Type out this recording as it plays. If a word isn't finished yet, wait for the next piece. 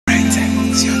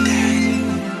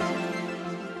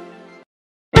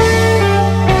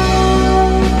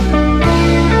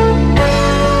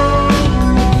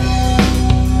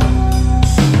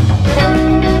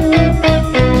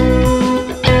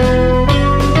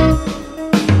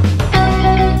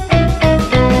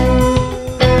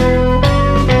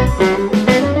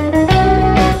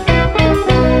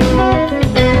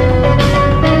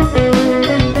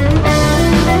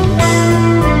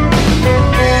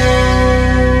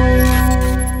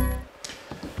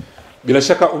Bila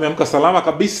shaka umeamka salama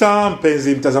kabisa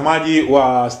mpenzi mtazamaji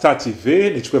wa Star TV.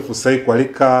 Nichukue fursa hii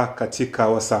kualika katika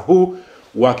wasaa huu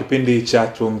wa kipindi cha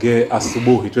Tuongee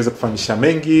Asubuhi tuweze kufahamisha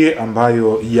mengi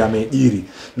ambayo yamejiri.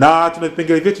 Na tuna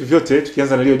vipengele vyetu vyote,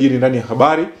 tukianza na leo ndani ya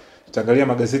habari. Tutaangalia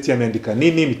magazeti yameandika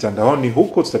nini mitandaoni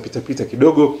huko, tutapita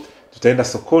kidogo, tutaenda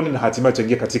sokoni na hatimaye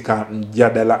tutaingia katika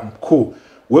mjadala mkuu.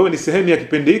 Wewe ni sehemu ya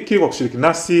kipindi hiki kwa kushiriki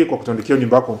nasi kwa kutuandikia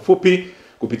ujumbe wako mfupi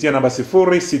kupitia namba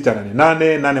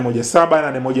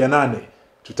 0688817818.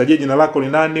 Tutajie jina lako ni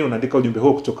nani, unaandika ujumbe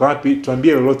huo kutoka wapi,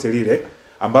 tuambie lolote lile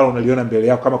ambalo unaliona mbele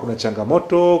yako, kama kuna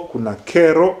changamoto, kuna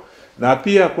kero, na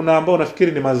pia kuna ambao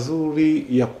unafikiri ni mazuri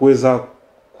ya kuweza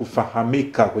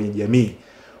kufahamika kwenye jamii.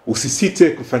 Usisite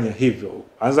kufanya hivyo.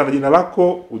 Anza na jina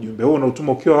lako, ujumbe huo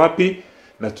unautuma ukiwa wapi,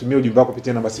 na tumia ujumbe wako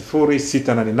kupitia namba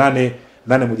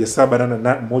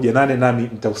 0688817818 nami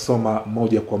nitausoma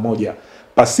moja kwa moja.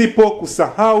 Pasipo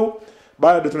kusahau,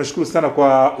 bado tunashukuru sana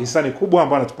kwa hisani kubwa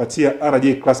ambao anatupatia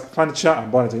RJ Classic Furniture,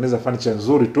 ambao anatengeneza furniture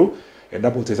nzuri tu.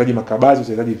 Endapo utahitaji makabati,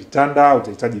 utahitaji vitanda,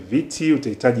 utahitaji viti,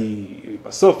 utahitaji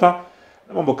masofa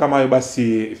na mambo kama hayo,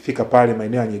 basi fika pale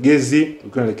maeneo ya Nyegezi.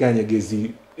 Ukiwa unaelekea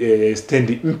Nyegezi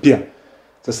stendi mpya,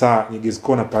 sasa Nyegezi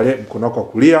kona pale mkono wako wa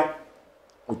kulia,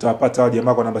 utawapata wao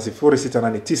jamaa kwa namba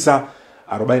 0689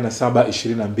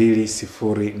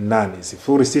 472208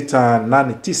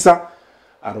 0689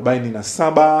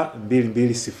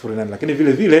 472208. Lakini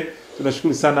vile vile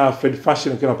tunashukuru sana Fred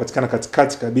Fashion, ukiwa unapatikana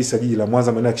katikati kabisa jiji la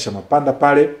Mwanza, maeneo ya Kishamapanda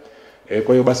pale.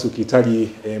 Kwa hiyo basi ukihitaji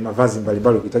mavazi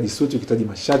mbalimbali, ukihitaji suti, ukihitaji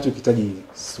mashati, ukihitaji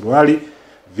suruali,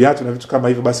 viatu na vitu kama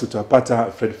hivyo, basi utawapata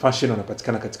Fred Fashion,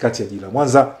 wanapatikana katikati ya jiji la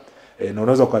Mwanza. Na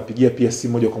unaweza kuwapigia pia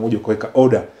simu moja kwa moja kuweka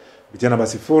order kupitia namba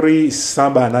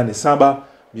 0787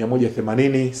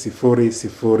 180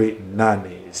 008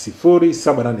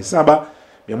 0787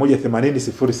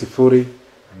 180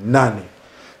 008.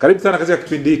 Karibu sana katika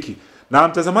kipindi hiki. Na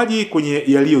mtazamaji, kwenye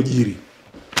yaliyojiri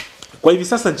kwa hivi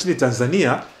sasa nchini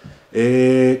Tanzania,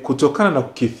 kutokana na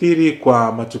kukithiri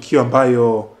kwa matukio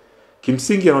ambayo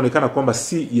kimsingi yanaonekana kwamba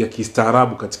si ya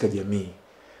kistaarabu katika jamii.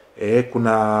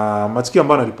 Kuna matukio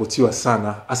ambayo yanaripotiwa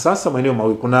sana, hasa maeneo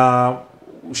mawili. Kuna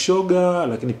ushoga,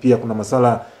 lakini pia kuna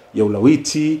masuala ya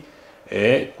ulawiti.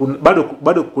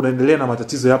 Bado kunaendelea na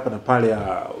matatizo hapa na pale.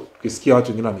 Ukisikia watu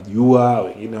wengine wamejiua,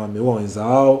 wengine wameua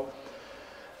wenzao,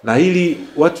 na hili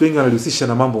watu wengi wanalihusisha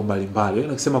na mambo mbalimbali.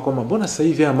 Wengine wakisema kwamba mbona sasa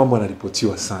hivi haya mambo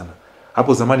yanaripotiwa sana,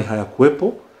 hapo zamani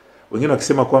hayakuwepo. Wengine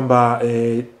wakisema kwamba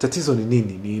tatizo ni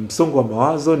nini? Ni msongo wa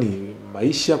mawazo, ni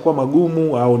maisha kwa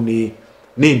magumu, au ni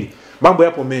nini? Mambo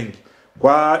yapo mengi.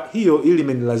 Kwa hiyo ili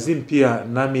imenilazimu pia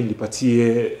nami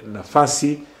nilipatie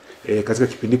nafasi katika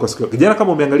kipindi kwa siku. Kijana,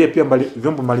 kama umeangalia pia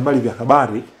vyombo mbalimbali vya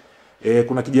habari,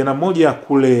 kuna kijana mmoja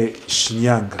kule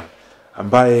Shinyanga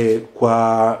ambaye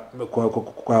kwa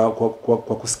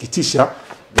kusikitisha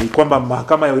ni kwamba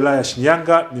mahakama ya wilaya ya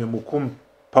Shinyanga imemhukumu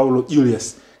Paulo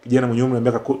Julius, kijana mwenye umri wa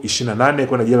miaka 28,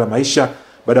 kwenda jela maisha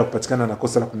baada ya kupatikana na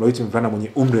kosa la kumlawiti mvulana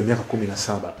mwenye umri wa miaka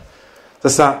 17.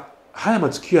 Sasa haya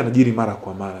matukio yanajiri mara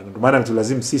kwa mara, ndio maana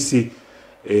tunalazimu sisi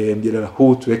mjadala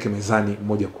huu tuweke mezani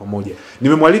moja kwa moja.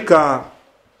 Nimemwalika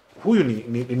huyu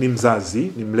ni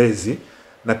mzazi, ni mlezi,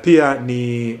 na pia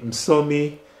ni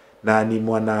msomi na ni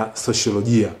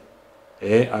mwanasosholojia.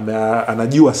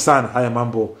 Anajua sana haya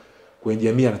mambo kwenye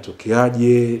jamii,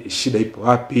 yanatokeaje, shida ipo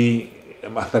wapi,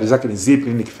 athari zake ni zipi,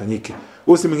 nini kifanyike.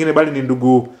 Huyu si mwingine bali ni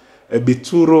ndugu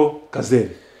Bituro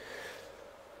Kazeri.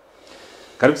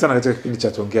 Karibu sana katika kipindi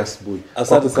cha Tuongee Asubuhi.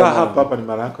 Asante sana. Hapa ni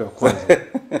mara yako ya kwanza.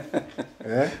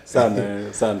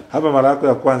 Sana. Hapa mara yako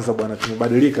ya kwanza bwana,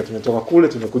 tumebadilika, tumetoka kule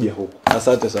tumekuja huku.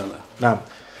 Asante sana. Naam.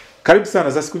 Karibu sana,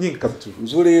 za siku nyingi kabisa.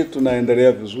 Nzuri,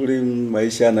 tunaendelea vizuri,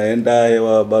 maisha yanaenda,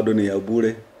 hewa bado ni ya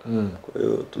bure. Kwa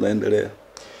hiyo tunaendelea.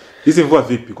 Hizi mvua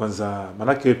vipi kwanza?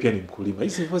 Maana wewe pia ni mkulima.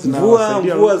 Hizi mvua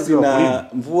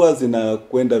mvua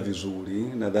zinakwenda vizuri,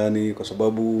 nadhani kwa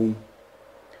sababu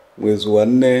mwezi wa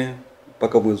 4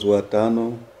 mpaka mwezi wa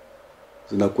 5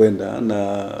 zinakwenda,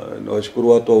 na nawashukuru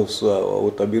watu wa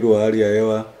utabiri wa hali ya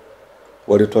hewa,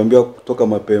 walituambia kutoka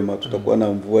mapema tutakuwa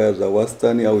na mvua za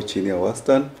wastani au chini ya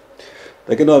wastani,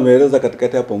 lakini wameeleza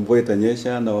katikati hapo mvua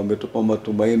itanyesha, na wametupa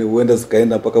matumaini huenda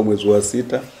zikaenda mpaka mwezi wa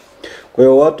 6. Kwa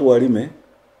hiyo watu walime.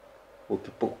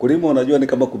 Kulima unajua ni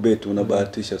kama kubeti,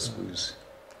 unabahatisha siku hizi.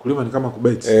 Kulima ni kama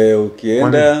kubeti.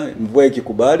 Ukienda mvua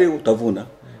ikikubali utavuna,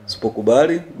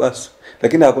 usipokubali basi.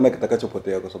 Lakini hakuna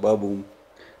kitakachopotea, kwa sababu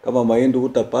kama mahindi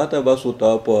utapata, basi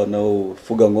utawapa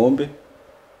wanaofuga ng'ombe,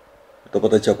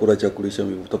 utapata chakula cha kulisha,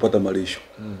 utapata malisho.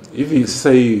 Hivi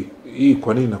sasa hii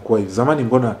kwa nini inakuwa hivi? Zamani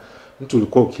mbona mtu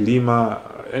ulikuwa ukilima,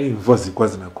 yani mvua zilikuwa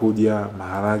zinakuja,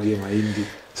 maharage, mahindi?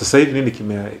 Sasa hivi nini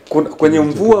kwenye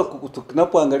mvua,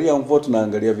 tunapoangalia mvua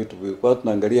tunaangalia vitu vingi. Kwa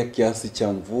tunaangalia kiasi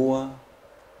cha mvua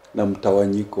na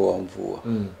mtawanyiko wa mvua.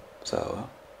 Sawa.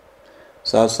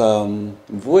 Sasa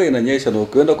mvua inanyesha na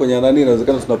ukienda kwenye nani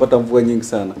inawezekana tunapata mvua nyingi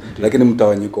sana. Lakini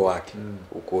mtawanyiko wake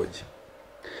ukoje?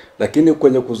 Lakini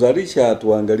kwenye kuzalisha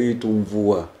tuangalie tu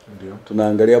mvua.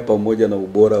 Tunaangalia pamoja na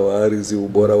ubora wa ardhi,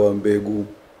 ubora wa mbegu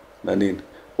na nini.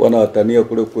 Wanawatania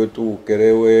kule kwetu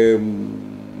Ukerewe,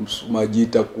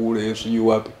 Majita kule, sijui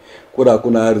wapi. Kuna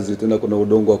hakuna ardhi tena, kuna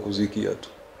udongo wa kuzikia tu.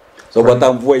 Sababu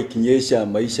hata mvua ikinyesha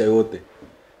maisha yote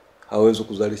hawezi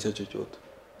kuzalisha chochote.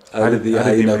 Ardhi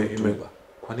haina rutuba.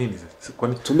 Kwa nini?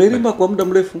 Kwani tumelima kwa muda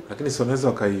mrefu? Lakini si unaweza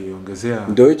ukaiongezea.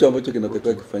 Ndio hicho ambacho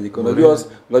kinatakiwa kifanyike.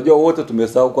 Unajua wote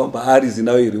tumesahau kwamba ardhi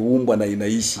nayo iliumbwa na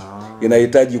inaishi.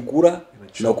 Inahitaji kula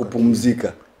na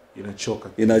kupumzika.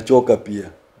 Inachoka pia.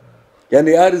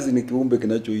 Yaani ardhi ni kiumbe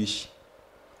kinachoishi.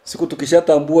 Siku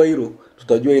tukishatambua hilo,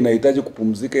 tutajua inahitaji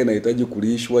kupumzika, inahitaji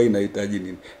kulishwa, inahitaji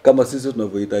nini. Kama sisi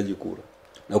tunavyohitaji kula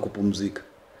na kupumzika.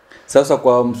 Sasa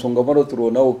kwa msongamano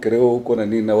tulionao Ukerewe huko na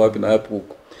nini na wapi na hapo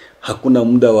huko, hakuna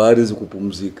muda wa ardhi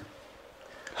kupumzika.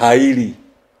 Haili.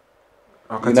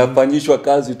 Inafanyishwa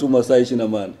kazi tu masaa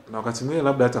 24. Na wakati mwingine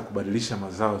labda hata kubadilisha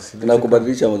mazao, na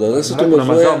kubadilisha mazao. Sasa tumezoea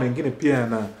mazao mengine pia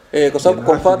na kwa sababu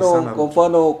kwa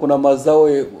mfano kuna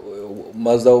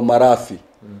mazao marafi,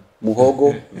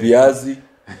 muhogo, viazi,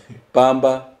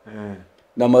 pamba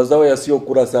na mazao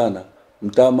yasiyokula sana,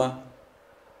 mtama,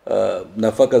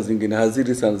 nafaka zingine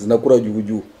hazili sana, zinakula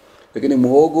juu. Lakini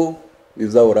muhogo ni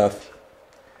zao rafi.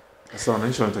 Sasa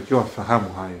wananchi wanatakiwa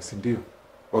wafahamu hayo, si ndio?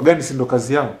 Wagani si ndo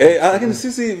kazi yao. Lakini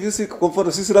sisi kwa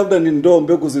mfano sisi labda ni ndoo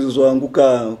mbegu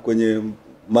zilizoanguka kwenye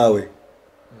mawe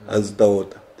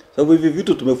hazitaota. Sababu hivi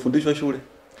vitu tumefundishwa shule.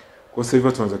 Kwa sasa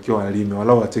hivi tunatakiwa walime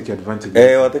walau watake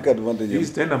advantage. Watake advantage. Hii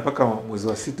itaenda mpaka mwezi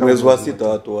wa 6. Mwezi wa 6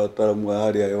 watu wataalamu wa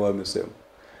hali ya hewa wamesema.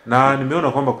 Na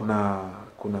nimeona kwamba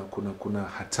kuna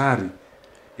hatari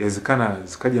yawezekana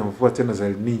zikaja mvua tena za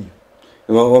El Nino.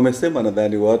 Wamesema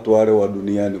nadhani watu wale wa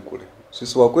duniani kule.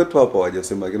 Sisi wa kwetu hapa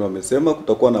hawajasema, lakini wamesema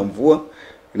kutakuwa na mvua,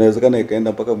 inawezekana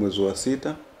ikaenda mpaka mwezi wa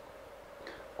 6.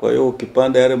 Kwa hiyo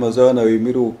ukipanda yale mazao na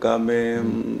uhimili ukame,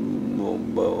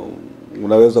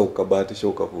 unaweza ukabahatisha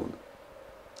ukavuna.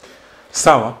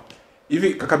 Sawa.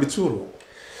 Hivi kaka Bituro,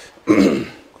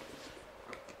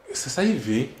 sasa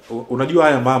hivi unajua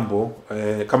haya mambo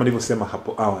kama nilivyosema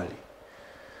hapo awali,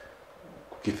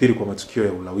 kukithiri kwa matukio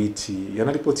ya ulawiti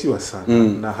yanaripotiwa sana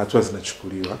na hatua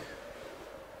zinachukuliwa.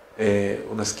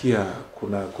 Unasikia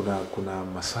kuna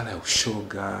masuala ya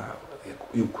ushoga,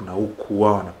 kuna huku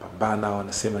wao wanapambana,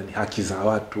 wanasema ni haki za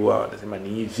watu, wao wanasema ni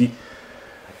hivi.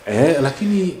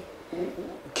 Lakini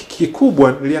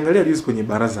kikubwa niliangalia juzi kwenye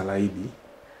baraza la Idi,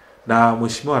 na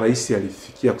Mheshimiwa Rais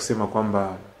alifikia kusema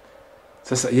kwamba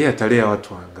sasa yeye atalea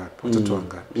watu wangapi, watoto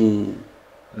wangapi.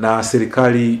 Na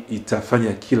serikali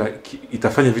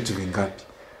itafanya vitu vingapi.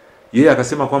 Yeye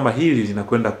akasema kwamba hili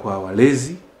linakwenda kwa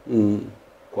walezi,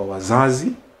 kwa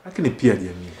wazazi, lakini pia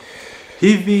jamii.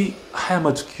 Hivi haya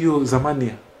matukio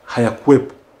zamani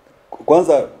hayakuwepo.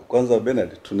 Kwanza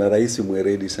Bernard, tuna rais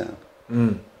mweredi sana.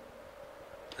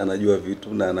 Anajua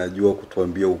vitu na anajua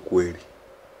kutuambia ukweli.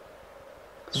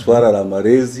 Swala la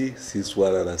malezi si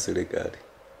swala la serikali.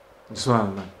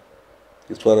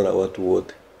 Swala la watu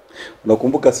wote.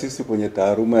 Unakumbuka sisi kwenye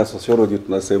taaluma ya sociology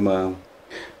tunasema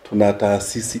tuna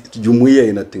taasisi, jumuiya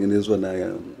inatengenezwa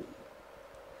na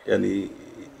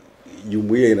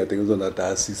jumuiya inatengenezwa na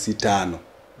taasisi 5.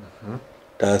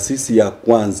 Taasisi ya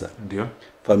kwanza ndio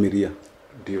familia.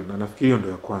 Ndio, na nafikiri hiyo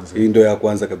ndio ya kwanza. Hii ndio ya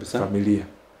kwanza kabisa, familia.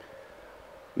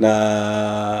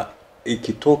 Na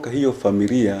ikitoka hiyo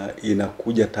familia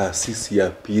inakuja taasisi ya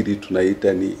pili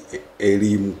tunaita ni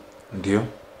elimu. Ndio.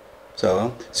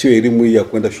 Sawa? Sio elimu ya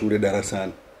kwenda shule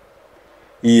darasani.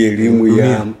 Hii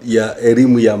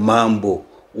elimu ya mambo.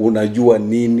 Unajua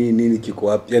nini kiko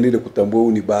wapi, yani ile kutambua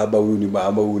huyu ni baba, huyu ni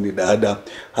mama, huyu ni dada,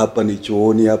 hapa ni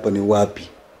chooni, hapa ni wapi.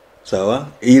 Sawa?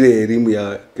 Ile elimu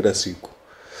ya kila siku.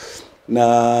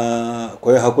 Na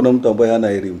kwa hiyo hakuna mtu ambaye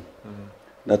hana elimu.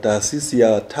 Na taasisi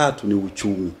ya tatu ni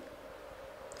uchumi.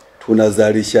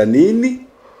 Tunazalisha nini,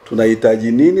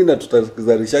 tunahitaji nini, na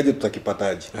tutazalishaje,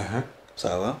 tutakipataje.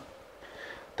 Sawa?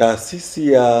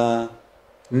 Taasisi ya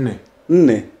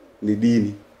 4 ni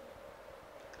dini,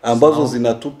 ambazo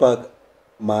zinatupa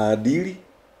maadili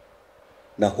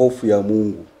na hofu ya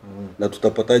Mungu. Na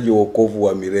tutapataje wokovu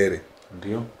wa milele.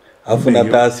 Ndio. Alafu na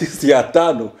taasisi ya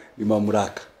 5 ni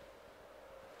mamlaka.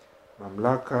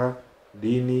 Mamlaka,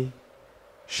 dini,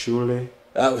 shule,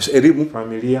 elimu,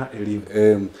 familia,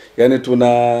 elimu. Yani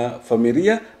tuna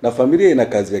familia, na familia ina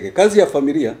kazi yake. Kazi ya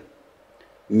familia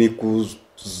ni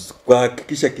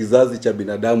kuhakikisha kizazi cha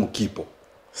binadamu kipo.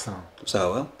 Sawa.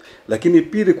 Sawa. Lakini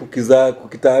pili,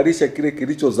 kukitayarisha kile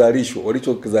kilichozalishwa,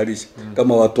 walichokizalisha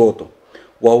kama watoto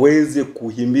waweze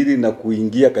kuhimili na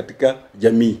kuingia katika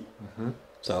jamii.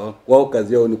 Sawa. Wao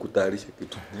kazi yao ni kutayarisha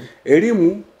kitu.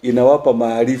 Elimu inawapa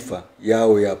maarifa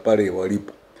yao ya pale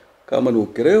walipo. Kama ni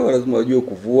Ukerewe lazima wajue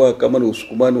kuvua, kama ni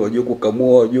Usukumani wajue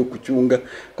kukamua, wajue kuchunga,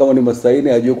 kama ni Masaini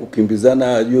wajue kukimbizana,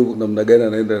 wajue namna gani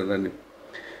anaenda na nani.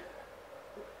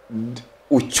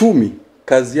 Uchumi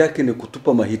kazi yake ni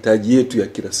kutupa mahitaji yetu ya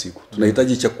kila siku.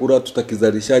 Tunahitaji chakula,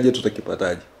 tutakizalishaje,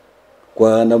 tutakipataje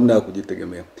kwa namna ya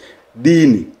kujitegemea.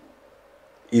 Dini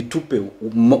itupe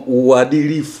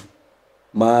uadilifu,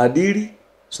 maadili,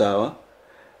 sawa,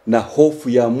 na hofu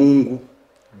ya Mungu.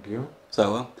 Ndio.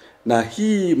 Sawa. Na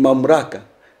hii mamlaka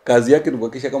kazi yake ni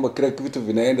kuhakikisha kama kila kitu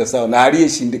vinaenda sawa na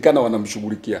aliyeshindikana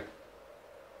wanamshughulikia.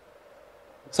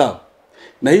 Sawa.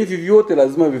 Na hivi vyote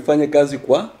lazima vifanye kazi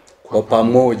kwa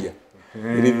pamoja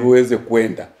ili viweze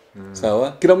kwenda.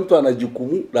 Sawa? Kila mtu ana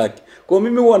jukumu lake. Kwa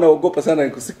mimi huwa naogopa sana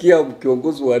kusikia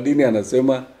kiongozi wa dini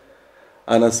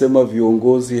anasema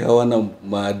viongozi hawana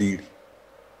maadili.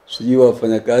 Sijui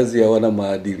wafanyakazi hawana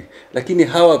maadili. Lakini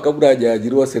hawa kabla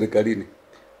hajaajiriwa serikalini,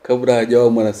 kabla hajawa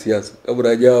mwanasiasa, kabla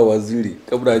hajawa waziri,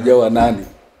 kabla hajawa nani,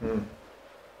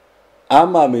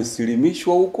 ama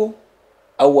amesilimishwa huko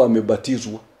au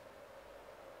amebatizwa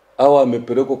au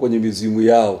amepelekwa kwenye mizimu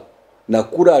yao, na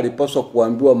kula alipaswa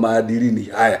kuambiwa maadili ni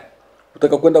haya,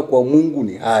 utaka kwenda kwa Mungu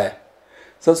ni haya.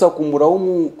 Sasa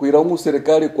kuilaumu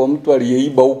serikali kwa mtu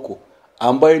aliyeiba huko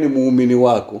ambaye ni muumini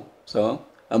wako, sawa,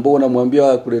 ambao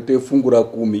unamwambia akuletee fungu la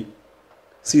 10,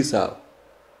 si sawa.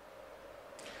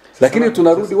 Lakini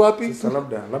tunarudi wapi? Sasa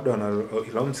labda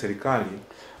wanalaumu serikali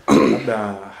labda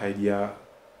haija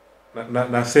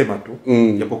nasema tu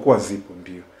japokuwa zipo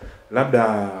ndio.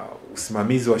 Labda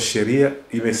usimamizi wa sheria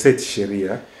imeset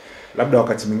sheria, labda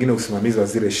wakati mwingine usimamizi wa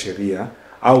zile sheria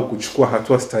au kuchukua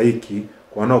hatua stahiki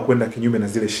kwa wanao kwenda kinyume na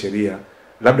zile sheria,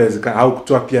 labda inawezekana, au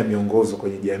kutoa pia miongozo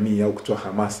kwenye jamii au kutoa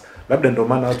hamasa. Labda ndio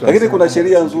maana watu. Lakini kuna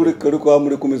sheria nzuri kuliko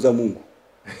amri 10 za Mungu.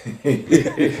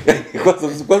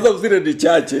 Kwanza zile ni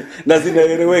chache na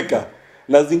zinaeleweka,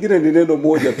 na zingine ni neno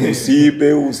moja tu,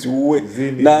 usiibe, usiue.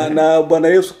 Na Bwana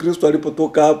Yesu Kristo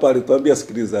alipotoka hapa alituambia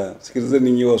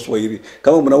sikilizeni nyinyi Waswahili,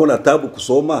 kama mnaona tabu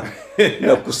kusoma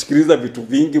na kusikiliza vitu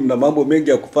vingi, mna mambo mengi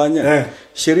ya kufanya,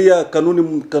 sheria,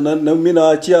 kanuni, mimi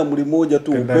naachia amri moja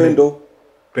tu, upendo.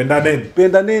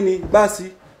 Pendaneni basi.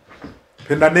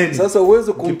 Pendaneni. Sasa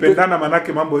uweze kupendana,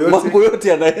 manake mambo yote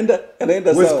yanaenda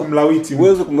sawa. Uweze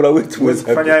kumlawiti, uweze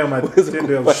kufanya hayo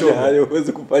matendo ya ushoga,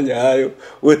 uweze kufanya hayo,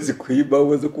 uweze kuiba,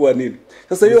 uweze kuwa nini.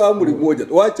 Sasa hiyo amri moja,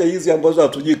 waacha hizi ambazo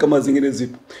hatujui kama zingine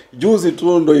zipo. Juzi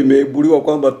tu ndo imeibuliwa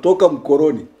kwamba toka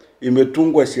mkoroni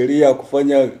imetungwa sheria ya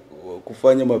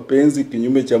kufanya mapenzi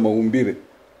kinyume cha maumbile.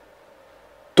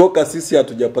 Toka sisi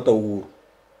hatujapata uhuru,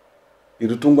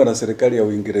 ilitungwa na serikali ya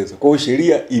Uingereza. Kwa hiyo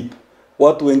sheria ipo.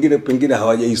 Watu wengine pengine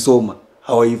hawajaisoma,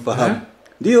 hawaifahamu.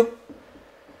 Ndio.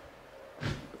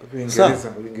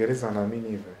 Uingereza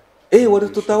wanaamini hivyo.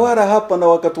 Walitutawala hapa na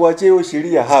wakatuachia hiyo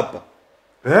sheria hapa.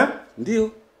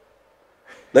 Ndio.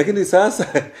 Lakini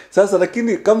sasa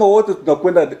lakini kama wote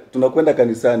tunakwenda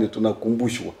kanisani,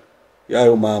 tunakumbushwa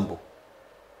hayo mambo.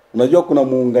 Unajua kuna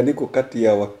muunganiko kati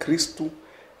ya Wakristo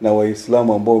na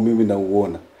Waislamu ambao mimi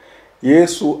nauona.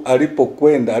 Yesu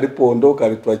alipoondoka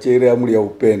alituachia ile amri ya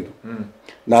upendo.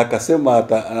 Na akasema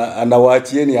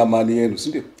anawaachieni amani yenu, si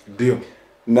ndio? Ndio.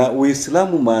 Na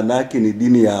Uislamu maana yake ni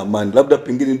dini ya amani. Labda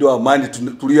pengine ndio amani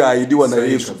tuliyoahidiwa na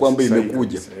Yesu kwamba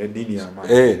imekuja. Dini ya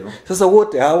amani. Sasa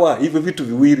wote hawa hivyo vitu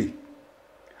viwili,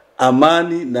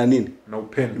 amani na nini?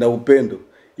 Na upendo.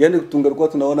 Yaani tungelikuwa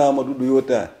tunaona madudu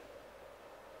yote haya.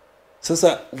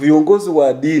 Sasa viongozi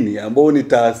wa dini ambao ni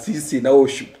taasisi na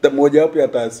moja wapo ya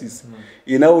taasisi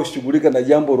inayoshughulika na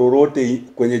jambo lolote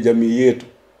kwenye jamii yetu.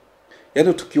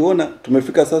 Yaani tukiona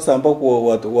tumefika sasa ambako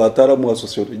wataalamu wa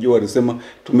sosiolojia walisema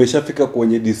tumeshafika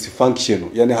kwenye dysfunction.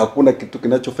 Yaani hakuna kitu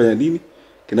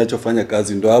kinachofanya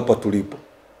kazi, ndio hapa tulipo.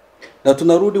 Na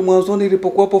tunarudi mwanzoni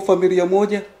ilipokuwapo familia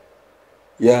moja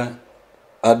ya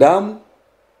Adamu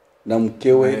na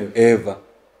mkewe Eva.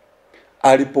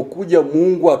 Alipokuja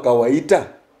Mungu akawaita,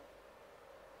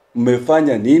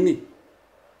 mmefanya nini?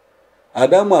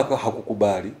 Adamu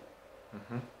hakukubali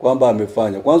kwamba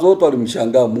amefanya. Kwanza wote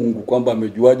walimshangaa Mungu kwamba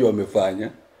amejuaje wamefanya.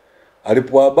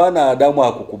 Alipoabana Adamu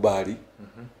hakukubali.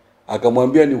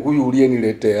 Akamwambia ni huyu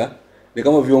uliyeniletea. Ni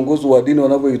kama viongozi wa dini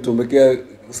wanavyoitumekea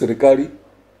serikali,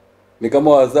 ni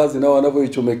kama wazazi nao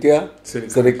wanavyoichomekea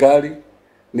serikali,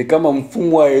 ni kama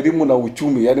mfumo wa elimu na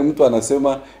uchumi. Yaani mtu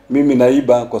anasema mimi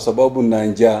naiba kwa sababu nina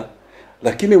njaa,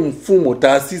 Lakini mfumo,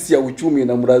 taasisi ya uchumi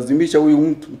inamlazimisha huyu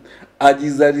mtu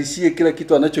ajizalishie kila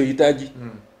kitu anachohitaji.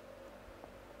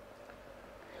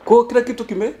 Kwa kila kitu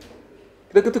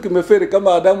kimeferi,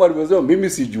 kama Adamu alivyosema mimi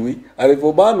sijui,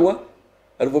 alivyobanwa,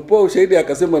 alivyopewa ushahidi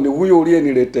akasema ni huyo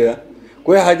uliyeniletea.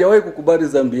 Kwa hiyo hajawahi kukubali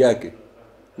dhambi yake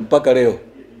mpaka leo.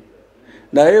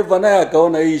 Na Eva naye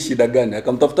akaona hii shida gani,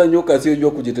 akamtafuta nyoka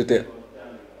asiyejua kujitetea.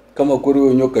 Kama kweli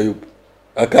huyo nyoka yupo,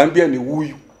 akaambia ni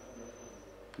huyu.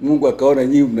 Mungu akaona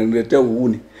nyinyi mnaniletea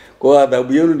uuni. Kwa hiyo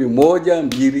adhabu yenu ni 1,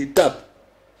 2, 3.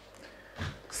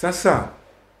 Sasa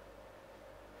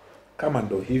kama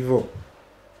ndo hivyo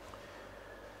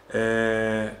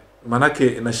manake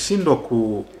nashindwa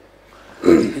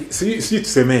si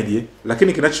tusemeje,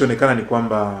 lakini kinachoonekana ni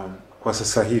kwamba kwa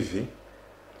sasa hivi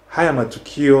haya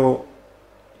matukio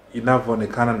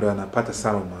inavyoonekana ndo yanapata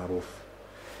sana umaarufu.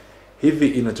 Hivi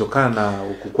inatokana na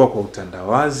kukua kwa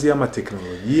utandawazi ama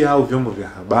teknolojia au vyombo vya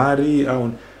habari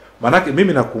au manake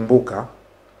mimi nakumbuka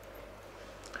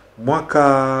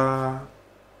mwaka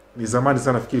ni zamani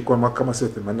sana, nafikiri kwa mwaka kama sio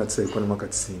 89 ilikuwa ni mwaka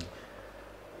 90.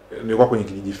 Nilikuwa kwenye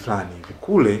kijiji fulani hivi.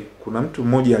 Kule kuna mtu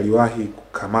mmoja aliwahi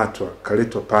kukamatwa,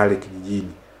 kaletwa pale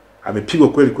kijijini. Amepigwa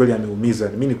kweli ameumiza.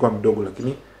 Mimi nilikuwa mdogo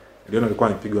lakini niliona alikuwa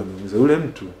amepigwa ameumiza. Yule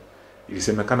mtu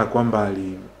ilisemekana kwamba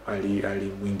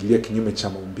alimuingilia kinyume cha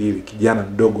maumbile kijana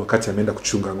mdogo wakati ameenda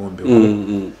kuchunga ng'ombe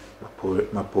huko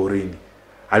maporini.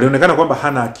 Alionekana kwamba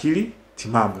hana akili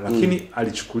timamu lakini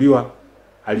alichukuliwa,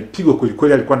 alipigwa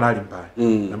kweli, alikuwa na hali mbaya.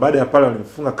 Na baada ya pale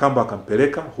walimfunga kamba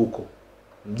akampeleka huko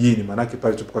mjini, manake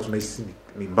pale tulipokuwa tunaishi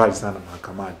ni mbali sana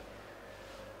mahakamani.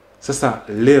 Sasa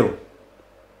leo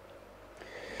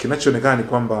kinachoonekana ni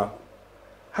kwamba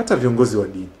hata viongozi wa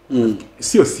dini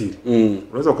sio siri.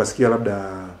 Unaweza ukasikia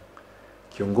labda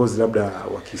kiongozi labda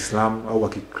wa Kiislamu au wa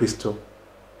Kikristo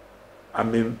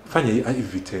amefanya hivi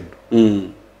vitendo.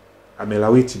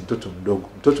 Amelawiti mtoto mdogo.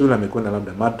 Mtoto yule amekwenda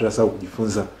labda madrasa au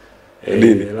kujifunza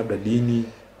labda dini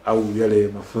au yale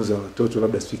mafunzo ya watoto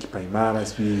labda siki paimara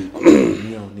siki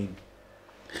au nini.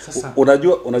 Sasa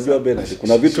unajua Bernard,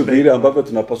 kuna vitu vile ambavyo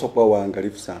tunapaswa kuwa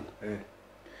waangalifu sana.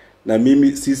 Na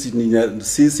mimi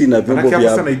sisi na vyombo vya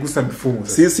sasa naigusa mifumo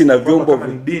sasa. Sisi na vyombo vya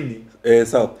dini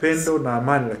sawa, pendo na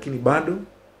amani, lakini bado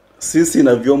sisi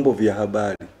na vyombo vya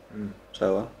habari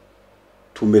sawa,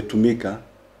 tumetumika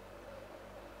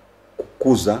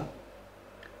kukuza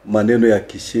maneno ya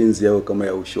kishenzi au kama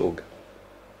ya ushoga.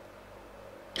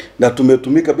 Na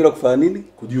tumetumika bila kufanya nini?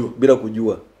 Bila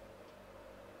kujua.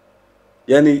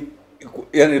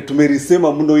 Yaani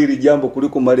tumelisema mno hili jambo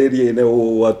kuliko malaria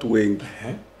eneo watu wengi.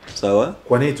 Sawa?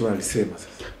 Kwa nini tunalisema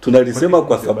sasa? Tunalisema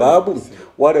kwa sababu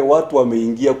wale watu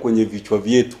wameingia kwenye vichwa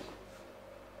vyetu.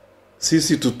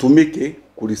 Sisi tutumike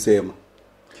kulisema.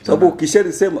 Sababu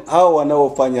ukishalisema hao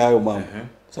wanaofanya hayo mambo.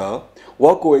 Sawa?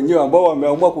 Wako wenyewe ambao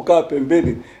wameamua kukaa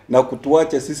pembeni na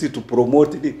kutuacha sisi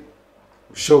tupromote ni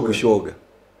ushoga.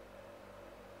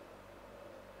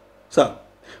 Sawa?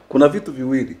 Kuna vitu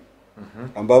viwili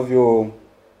ambavyo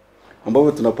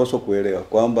tunapaswa kuelewa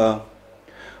kwamba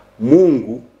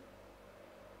Mungu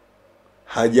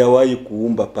hajawahi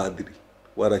kuumba padri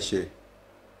wala shehe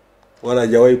wala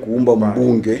hajawahi kuumba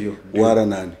mbunge wala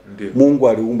nani. Mungu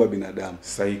aliumba binadamu.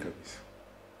 Sahihi kabisa.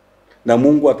 Na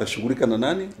Mungu atashughulika na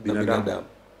nani? Binadamu.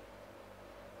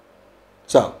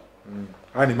 Sawa?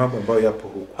 Haya ni mambo ambayo yapo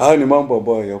huko. Haya ni mambo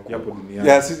ambayo yapo duniani.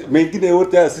 Ya sisi mengine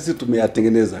yote haya sisi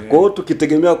tumeyatengeneza. Kwa hiyo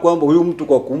tukitegemea kwamba huyu mtu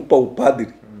kwa kumpa upadri,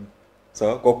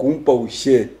 sawa, kwa kumpa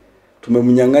ushe,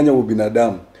 tumemnyang'anya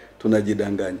ubinadamu,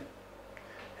 tunajidanganya.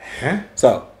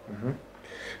 Sawa?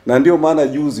 Na ndio maana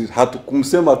juzi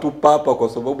hatukumsema tu papa kwa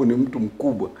sababu ni mtu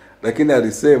mkubwa, lakini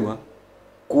alisema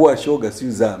kuwa shoga si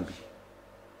dhambi.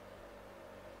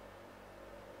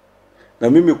 Na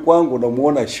mimi kwangu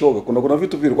namuona shoga, kuna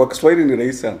vitu vile kwa Kiswahili ni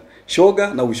rahisi sana.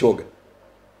 Shoga na ushoga.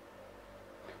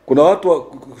 Kuna watu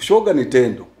shoga ni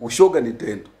tendo, ushoga ni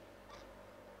tendo.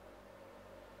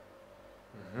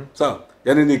 Sawa?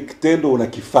 Yaani ni kitendo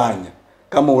unakifanya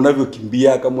kama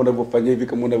unavyokimbia, kama unavyofanya hivi,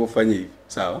 kama unavyofanya hivi.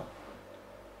 Sawa?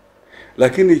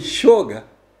 Lakini shoga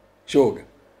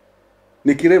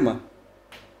ni kilema.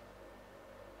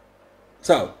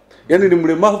 Sawa? Yaani ni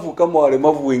mlemavu kama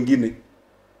walemavu wengine.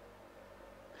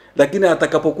 Lakini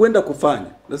atakapokwenda kufanya,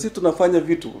 na sisi tunafanya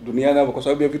vitu duniani hapa kwa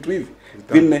sababu ya vitu hivi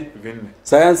vinne.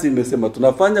 Sayansi imesema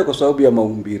tunafanya kwa sababu ya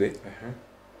maumbile.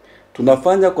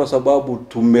 Tunafanya kwa sababu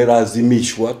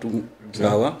tumelazimishwa,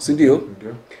 sawa, si ndio?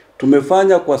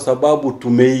 Tumefanya kwa sababu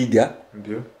tumeiga.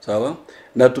 Ndio. Sawa?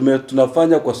 Na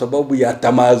tunafanya kwa sababu ya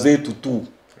tamaa zetu tu.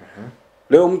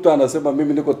 Leo mtu anasema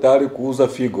mimi niko tayari kuuza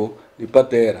figo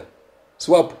nipate hela.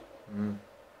 Swap.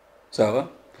 Sawa?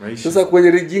 Maisha. Sasa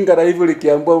kwenye lijinga la hivyo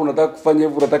likiambiwa unataka kufanya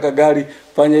hivyo, unataka gari,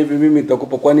 fanya hivi, mimi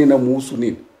nitakupa, kwani inamuhusu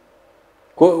nini?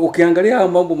 Kwa ukiangalia haya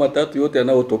mambo matatu yote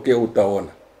yanayotokea utaona.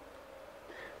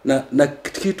 Na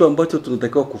kitu ambacho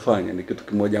tunatakiwa kufanya ni kitu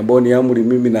kimoja, ambao ni amri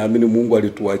mimi naamini Mungu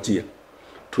alituachia.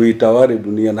 Tuitawale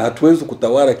dunia, na hatuwezi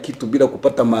kutawala kitu bila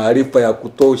kupata maarifa ya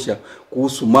kutosha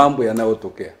kuhusu mambo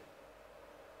yanayotokea.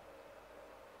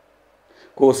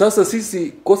 Kwa sasa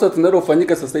sisi kosa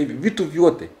tunalofanyika sasa hivi, vitu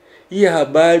vyote, hii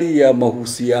habari ya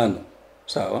mahusiano,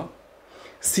 sawa?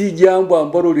 Si jambo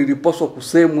ambalo lilipaswa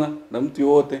kusemwa na mtu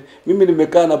yote. Mimi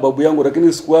nimekaa na babu yangu,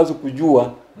 lakini sikuwazi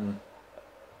kujua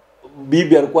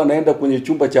bibi alikuwa anaenda kwenye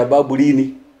chumba cha babu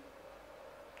lini.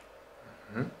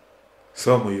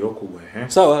 Somo hilo kubwa,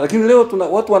 Sawa, lakini leo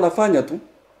watu wanafanya tu.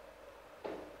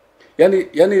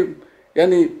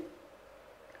 Yaani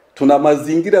tuna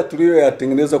mazingira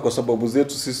tuliyoyatengeneza kwa sababu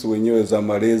zetu sisi wenyewe za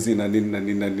malezi na nini na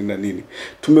nini na nini na nini.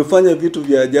 Tumefanya vitu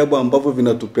vya ajabu ambavyo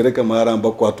vinatupeleka mahali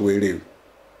ambako hatuelewi.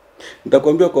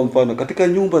 Nitakwambia kwa mfano, katika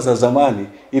nyumba za zamani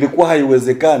ilikuwa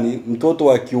haiwezekani mtoto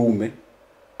wa kiume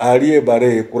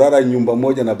aliyebarehe kulala nyumba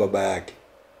moja na baba yake.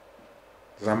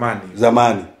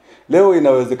 Zamani. Leo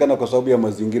inawezekana kwa sababu ya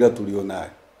mazingira tulionayo.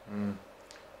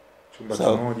 Chumba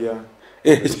kimoja.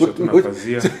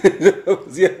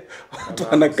 Tunafazia. Watu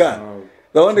wanakaa.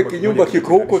 Naona kinyumba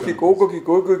kiko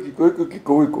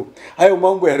huko. Hayo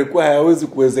mambo yalikuwa hayawezi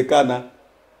kuwezekana.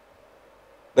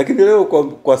 Lakini leo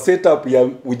kwa setup ya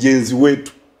ujenzi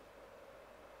wetu,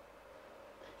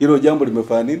 hilo jambo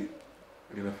limefanya nini?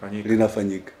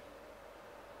 Linafanyika.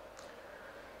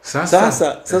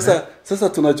 Sasa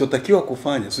tunachotakiwa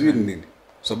kufanya sio nini?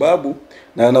 Sababu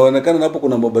na inaonekana hapo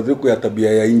kuna mabadiliko ya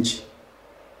tabia ya nchi.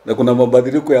 Na kuna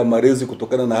mabadiliko ya malezi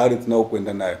kutokana na hali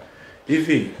tunayokwenda nayo.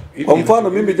 Hivi kwa mfano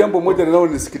mimi jambo moja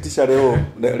linalonisikitisha leo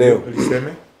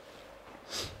liseme,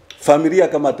 familia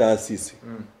kama taasisi.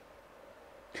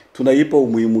 Tunaipa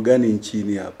umuhimu gani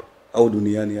nchini hapa au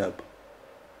duniani hapa?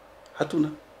 Hatuna.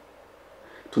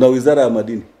 Tuna wizara ya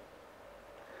madini.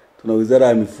 Tuna wizara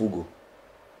ya mifugo.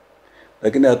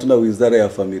 Lakini hatuna wizara ya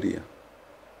familia,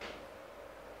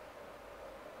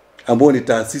 ambayo ni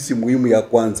taasisi muhimu ya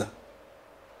kwanza.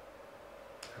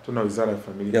 Hatuna wizara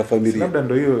ya familia. Labda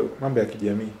ndio hiyo mambo ya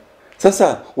kijamii.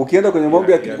 Sasa ukienda kwenye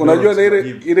mambo ya unajua na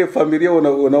ile familia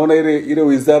unaona ile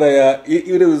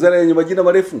wizara yenye majina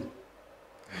marefu.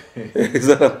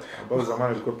 Ambao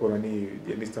zamani ilikuwa nani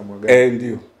Jenista Mwaga.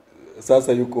 Ndio.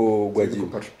 Sasa yuko Gwajima.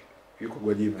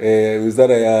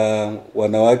 Wizara ya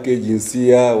wanawake,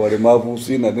 jinsia, walemavu,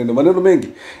 na neno maneno mengi.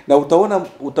 Na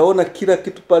utaona kila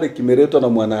kitu pale kimeletwa na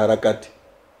mwanaharakati.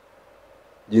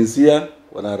 Jinsia,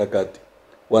 wanaharakati.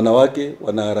 Wanawake,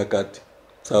 wanaharakati.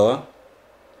 Sawa?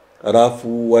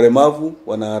 Halafu walemavu,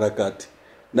 wanaharakati.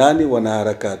 Nani,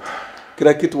 wanaharakati.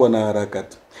 Kila kitu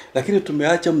wanaharakati. Lakini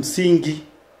tumeacha msingi.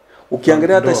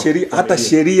 Ukiangalia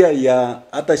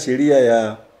hata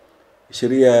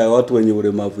sheria ya watu wenye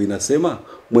ulemavu inasema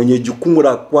mwenye jukumu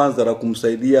la kwanza la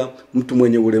kumsaidia mtu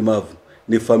mwenye ulemavu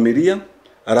ni familia,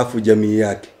 alafu jamii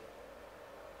yake.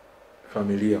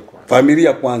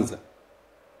 Familia kwanza.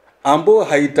 Ambao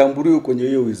haitambuliwi kwenye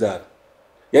hiyo wizara.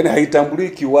 Yaani haitambuliwi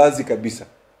kiwazi kabisa.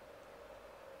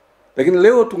 Lakini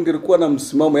leo tungelikuwa na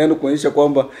msimamo, yani kuonyesha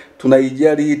kwamba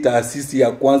tunaijali hii taasisi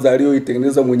ya kwanza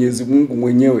aliyoitengeneza Mwenyezi Mungu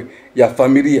mwenyewe ya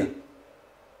familia.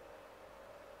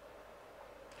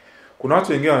 Kuna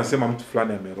watu wengine wanasema mtu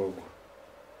fulani amerogwa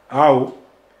au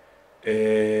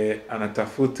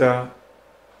anatafuta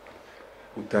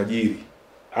utajiri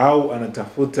au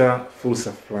anatafuta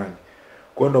fursa fulani.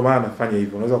 Kwa ndo maana anafanya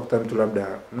hivyo. Unaweza kukuta mtu labda,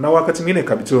 na wakati mwingine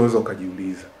kabisa unaweza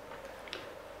ukajiuliza,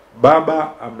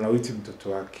 baba amlawiti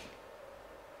mtoto wake.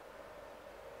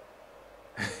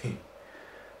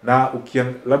 Na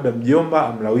labda mjomba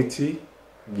amlawiti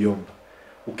mjomba.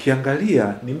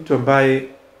 Ukiangalia ni mtu ambaye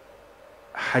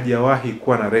hajawahi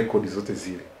kuwa na rekodi zote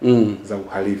zile za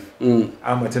uhalifu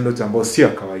ama tendo ambalo sio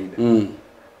kawaida.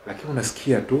 Lakini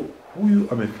unasikia tu huyu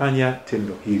amefanya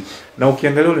tendo hili. Na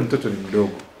ukiangalia ule mtoto ni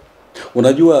mdogo.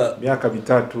 Unajua miaka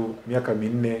 3, miaka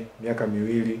 4, miaka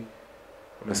 2.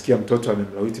 Unasikia mtoto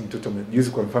amemlawiti mtoto.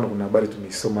 Juzi kwa mfano kuna habari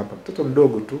tumeisoma hapa, mtoto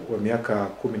mdogo tu wa miaka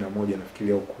 11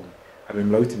 nafikiria au 10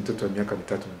 amemlawiti mtoto wa miaka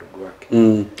 3 mdogo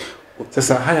wake.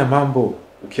 Sasa haya mambo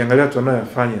ukiangalia watu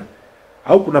wanayofanya,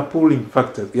 au kuna pulling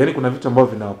factors, yani kuna vitu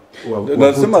ambavyo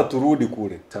lazima turudi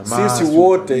kule.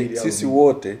 Sisi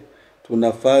wote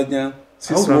tunafanya,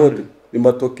 sisi wote ni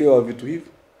matokeo ya vitu hivi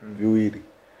viwili,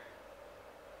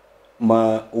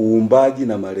 uumbaji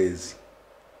na malezi.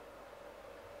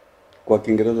 Kwa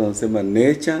Kiingereza wanasema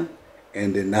nature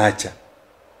and nurture.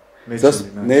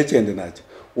 Nature and nurture.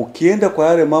 Ukienda kwa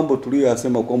yale mambo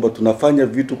tuliyoyasema kwamba tunafanya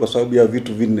vitu kwa sababu ya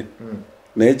vitu vinne.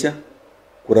 Nature,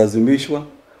 kulazimishwa,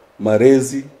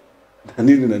 malezi na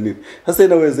nini na nini. Sasa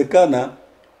inawezekana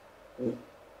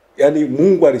yani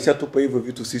Mungu alishatupa hivyo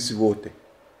vitu sisi wote.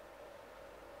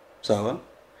 Sawa?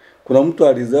 Kuna mtu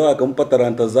alizaa akampa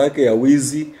talanta zake ya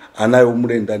wizi, anayo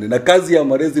mle ndani. Na kazi ya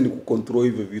malezi ni kucontrol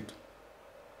hivyo vitu.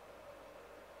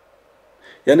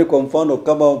 Yani kwa mfano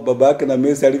kama baba yake na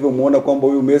Messi alivyomuona kwamba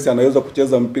huyu Messi anaweza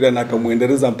kucheza mpira na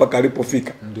akamuendeleza mpaka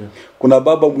alipofika. Kuna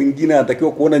baba mwingine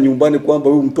anatakiwa kuona nyumbani kwamba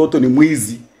huyu mtoto ni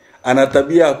mwizi, ana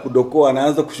tabia ya kudokoa,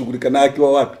 anaanza kushughulika naye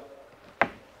akiwa wapi?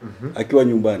 Akiwa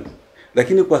nyumbani.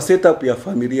 Lakini kwa setup ya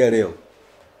familia leo,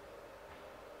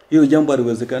 hiyo jambo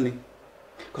haliwezekani.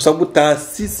 Kwa sababu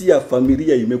taasisi ya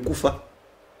familia imekufa.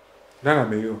 Nani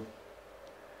ameyo?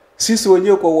 Sisi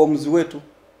wenyewe kwa uamuzi wetu.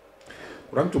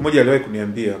 Kuna mtu mmoja aliwahi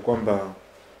kuniambia kwamba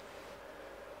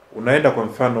unaenda kwa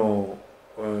mfano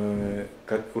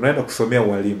unaenda kusomea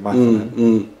ualimu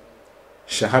mathalan.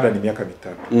 Shahada ni miaka 3.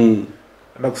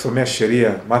 Unaenda kusomea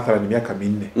sheria mathalan ni miaka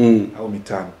 4 au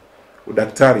 5.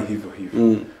 Udaktari hivyo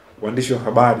hivyo. Uandishi wa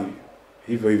habari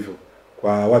hivyo hivyo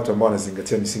kwa watu ambao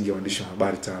wanazingatia misingi ya uandishi wa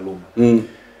habari taaluma.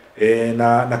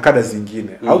 Na kada zingine.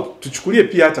 Au tuchukulie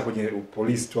pia hata kwenye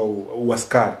polisi au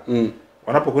askari.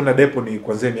 Wanapokwenda depo ni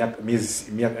kuanzia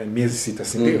miezi 6,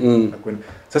 si ndio?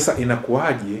 Sasa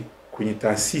inakuaje kwenye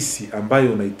taasisi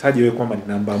ambayo unahitaji wewe kwamba ni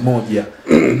namba 1,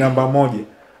 ni namba 1,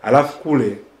 alafu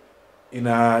kule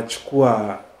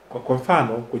inachukua kwa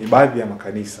mfano kwenye baadhi ya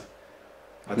makanisa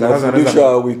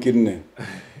mafundisho wiki 4.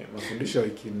 Mafundisho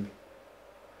wiki 4.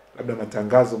 Labda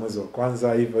matangazo mwezi wa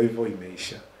kwanza hivyo hivyo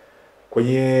imeisha.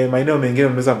 Kwenye maeneo mengine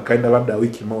unaweza mkaenda labda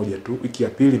wiki 1 tu, wiki ya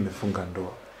pili imefunga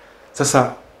ndoa.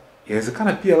 Sasa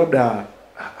inawezekana pia labda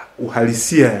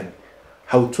uhalisia yani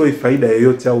hautoi faida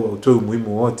yoyote au hautoi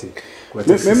umuhimu wote kwa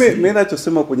taasisi. Mimi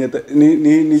ninachosema kwenye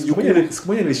ni jukumu. Siku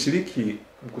moja nilishiriki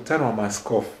mkutano wa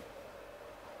maaskofu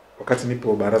wakati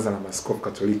nipo baraza la maaskofu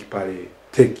Katoliki pale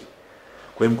Teki.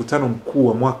 Kwa mkutano mkuu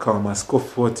wa mwaka wa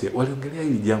maaskofu wote waliongelea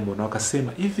hili jambo na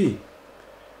wakasema hivi,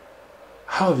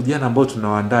 hawa vijana ambao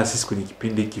tunawaandaa sisi kwenye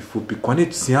kipindi kifupi, kwa nini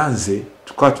tusianze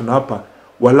tukawa tunawapa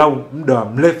walau muda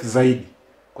mrefu zaidi?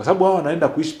 Kwa sababu hao wanaenda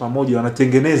kuishi pamoja,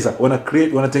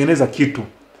 wanatengeneza kitu.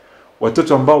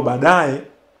 Watoto ambao baadaye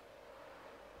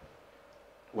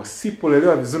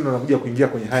wasipolelewa vizuri wanakuja kuingia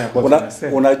kwenye haya ambayo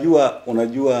tunasema.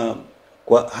 Unajua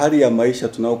kwa hali ya maisha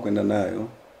tunayokwenda nayo,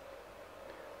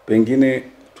 pengine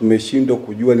tumeshindwa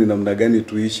kujua ni namna gani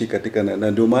tuishi katika,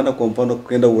 na ndio maana kwa mfano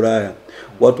kwenda Ulaya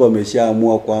watu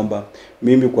wameshaamua kwamba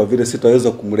mimi kwa vile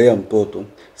sitaweza kumlea mtoto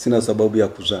sina sababu ya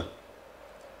kuzaa.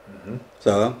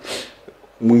 Sawa?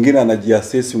 Mwingine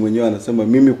anajiasesi mwenyewe anasema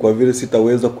mimi kwa vile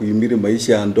sitaweza kuhimili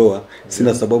maisha ya ndoa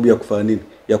sina sababu ya kufanya nini,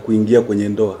 ya kuingia kwenye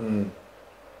ndoa.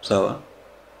 Sawa?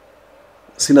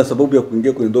 Sina sababu ya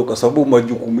kuingia kwenye ndoa kwa sababu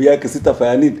majukumu yake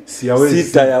sitafanya nini?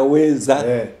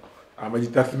 Sitayaweza.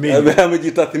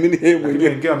 Amejitathmini yeye mwenyewe.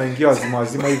 Wengine wanaingia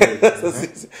wazima hivyo.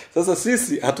 Sasa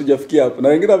sisi hatujafikia hapo. Na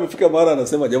wengine wamefika mara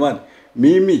anasema jamani,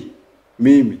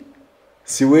 mimi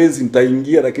siwezi,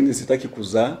 nitaingia lakini sitaki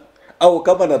kuzaa, au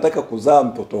kama nataka kuzaa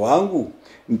mtoto wangu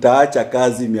nitaacha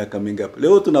kazi miaka mingapi.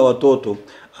 Leo tuna watoto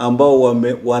ambao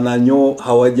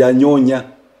hawajanyonya.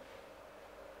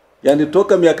 Yaani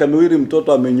toka miaka 2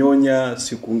 mtoto amenyonya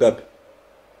siku ngapi?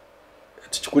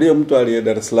 Tuchukulie mtu aliye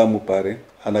Dar es Salaam pale,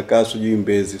 anakaa sijui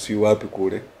Mbezi, si wapi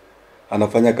kule.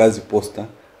 Anafanya kazi posta,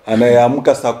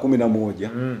 anayeamka saa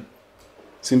 11.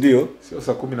 Si ndio? Sio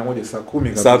saa 11, saa 10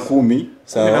 kabisa. Saa 10,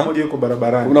 sawa. 11 yuko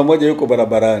barabarani. 11 yuko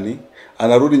barabarani,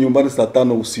 anarudi nyumbani saa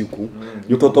 5 usiku.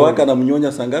 Mtoto wake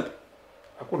anamnyonya saa ngapi?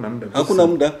 Hakuna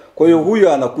muda. Kwa hiyo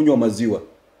huyo anakunywa maziwa.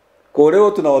 Kwa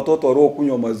leo tuna watoto walio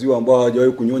kunywa maziwa ambao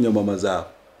hawajawahi kunyonya mama zao.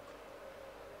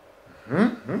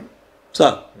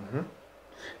 Sawa?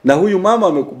 Na huyu mama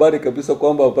amekubali kabisa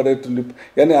kwamba pale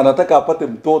yani anataka apate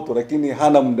mtoto lakini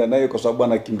hana muda naye kwa sababu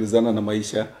anakimbizana na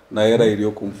maisha na hela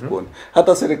iliyoko mfukoni.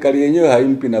 Hata serikali yenyewe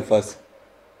haimpi nafasi.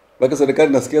 Baki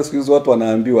serikali nasikia siku hizo watu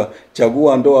wanaambiwa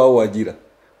chagua ndoa au ajira.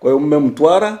 Kwa hiyo mume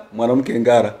mtwara, mwanamke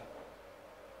ngara.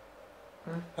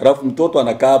 Alafu mtoto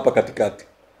anakaa hapa katikati.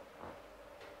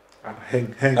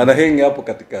 Anahenga hapo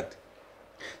katikati.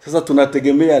 Sasa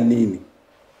tunategemea nini?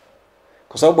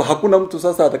 Kwa sababu hakuna mtu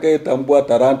sasa atakayetambua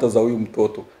talanta za huyu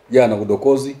mtoto. Je, ana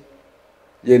udokozi?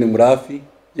 Je, ni mrafi?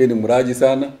 Je, ni mraji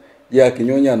sana? Je,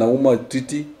 akinyonya anauma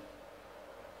titi?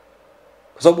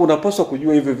 Kwa sababu unapaswa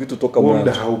kujua hivi vitu toka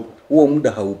mwanzo. Huo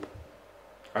muda haupo.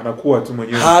 Anakuwa tu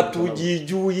mwenyewe.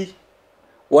 Hatujijui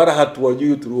wala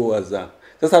hatuwajui tuliowazaa.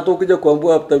 Sasa hata ukija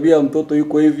kuambua tabia mtoto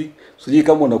yuko hivi, sijui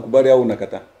kama unakubali au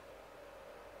unakataa.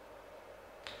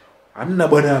 Hamna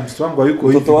bwana, mtoto wangu hayuko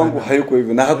hivi. Mtoto wangu hayuko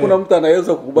hivi. Na hakuna mtu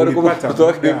anaweza kukubali kwamba mtoto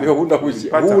wake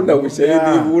huna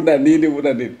ushahidi, huna nini.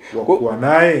 Kwa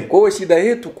naye. Kwa hiyo shida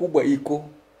yetu kubwa iko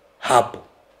hapo.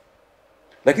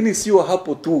 Lakini sio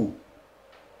hapo tu.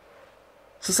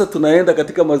 Sasa tunaenda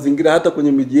katika mazingira, hata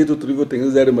kwenye miji yetu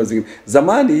tulivyotengeneza yale mazingira.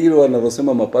 Zamani hilo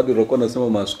wanalosema mapadri walikuwa wanasema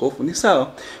maaskofu ni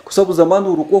sawa, kwa sababu zamani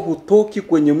ulikuwa hutoki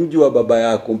kwenye mji wa baba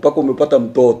yako mpaka umepata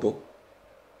mtoto.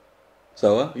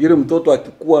 Sawa? Yule mtoto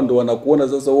akikua ndo wanakuona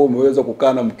sasa wewe umeweza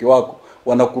kukaa na mke wako,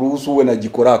 wanakuruhusu uwe na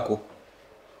jiko lako.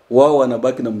 Wao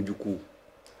wanabaki na mjukuu.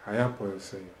 Hayapo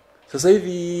sasa hivi. Sasa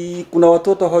hivi kuna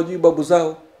watoto hawajui babu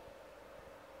zao.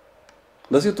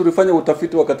 Na sisi tulifanya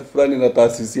utafiti wakati fulani na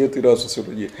taasisi yetu ile ya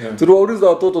sosiolojia. Yeah. Tuliwauliza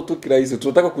watoto tu kirahisi,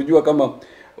 tunataka kujua kama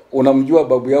unamjua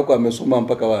babu yako amesoma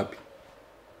mpaka wapi.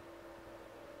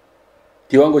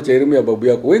 Kiwango cha elimu ya babu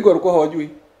yako. Wengi walikuwa hawajui.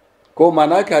 Kwa hiyo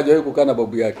maana yake hajawahi kukaa na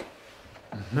babu yake.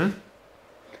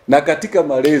 Na katika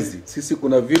malezi, sisi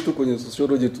kuna vitu kwenye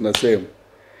sosiolojia tunasema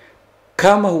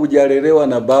kama hujalelewa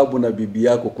na babu na bibi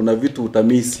yako, kuna vitu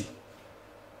utamisi.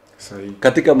 Sahihi.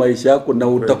 Katika maisha yako na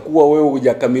utakuwa wewe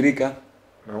hujakamilika.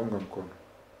 Naunga mkono.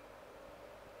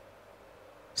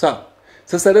 Sawa.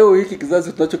 Sasa leo hiki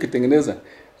kizazi tunachokitengeneza,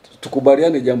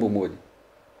 tukubaliane jambo moja.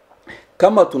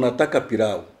 Kama tunataka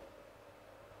pilau,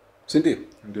 si ndio?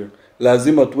 Ndio.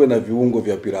 Lazima tuwe na viungo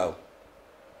vya pilau.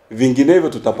 Vinginevyo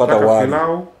tutapata wali.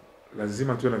 Pilau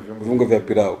lazima tuwe na viungo vya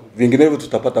pilau. Vinginevyo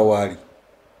tutapata wali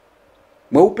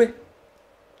mweupe,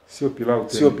 sio pilau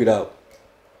tena. Sio pilau.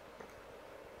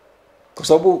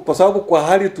 Kwa sababu kwa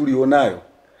hali tulionayo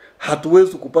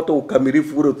hatuwezi kupata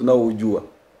ukamilifu ule tunaoujua.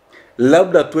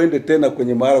 Labda tuende tena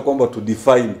kwenye mahala kwamba tu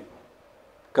define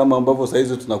kama ambavyo sasa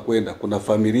hizi tunakwenda. Kuna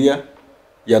familia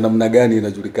ya namna gani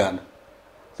inajulikana.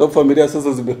 Sababu familia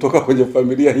sasa zimetoka kwenye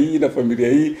familia hii na familia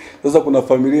hii. Sasa kuna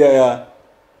familia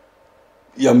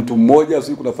ya mtu mmoja,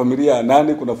 sio kuna familia ya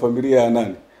nani, kuna familia ya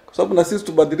nani. Kwa sababu na sisi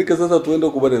tubadilike sasa, tuende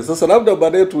kubadilika. Sasa labda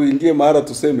baadaye tuingie mahala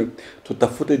tuseme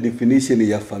tutafute definition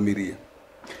ya familia.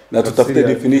 Na tutafute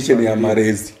definition ya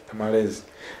malezi.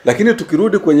 Lakini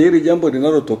tukirudi kwenye hili jambo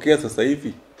linalotokea sasa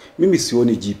hivi, mimi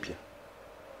sioni jipya.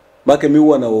 Maana mimi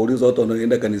huwa nawauliza watu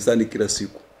wanaoenda kanisani kila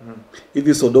siku.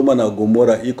 Hivi Sodoma na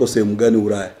Gomora iko sehemu gani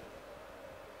Ulaya?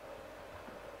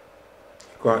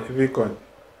 Kwa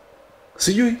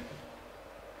sijui.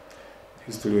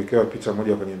 Sisi tuliwekewa picha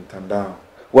moja kwenye mtandao.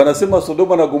 Wanasema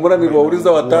Sodoma na Gomora,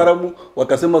 niliwauliza wataalamu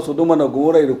wakasema Sodoma na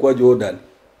Gomora ilikuwa Jordan.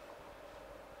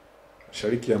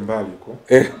 Mashariki ya mbali huko.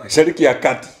 Mashariki ya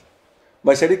kati.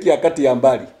 Mashariki ya kati ya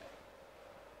mbali.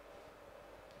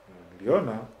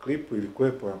 Niliona clip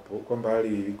ilikuwepo hapo kwamba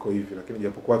hali iko hivi, lakini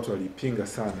japokuwa watu walipinga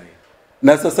sana hiyo.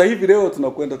 Na sasa hivi leo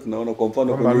tunakwenda tunaona kwa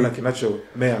mfano kwenye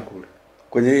kinachomea kule.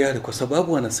 Kwenye yale kwa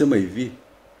sababu wanasema hivi.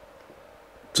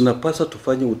 Tunapaswa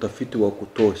tufanye utafiti wa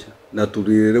kutosha na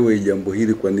tulielewe jambo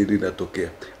hili kwa nini linatokea.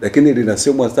 Lakini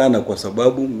linasemwa sana kwa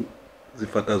sababu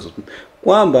zifuatazo.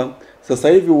 Kwamba sasa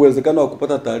hivi uwezekano wa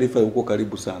kupata taarifa uko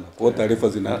karibu sana. Kwa taarifa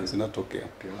zinatokea.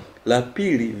 La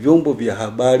pili, vyombo vya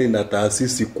habari na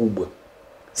taasisi kubwa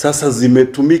sasa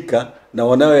zimetumika na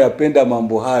wanaoyapenda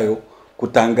mambo hayo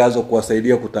kutangazwa,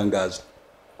 kuwasaidia kutangazwa.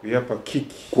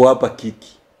 Kuwapa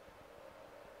kiki.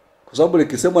 Kwa sababu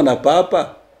likisemwa na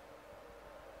papa,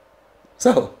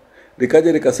 sawa,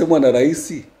 likaja likasemwa na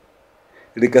rais,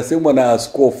 likasemwa na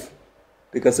askofu,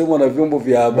 likasemwa na vyombo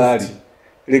vya habari,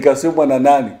 likasemwa na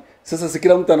nani. Sasa si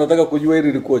kila mtu anataka kujua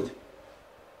hili likoje.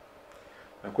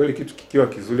 Na kweli kitu kikiwa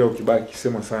kizuri au kibaya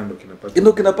kisema sana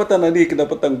ndio kinapata nani,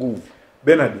 kinapata nguvu.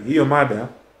 Bernard, hiyo mada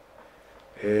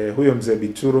huyo mzee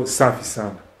Bituro safi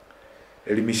sana.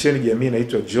 Elimisheni jamii,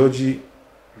 inaitwa George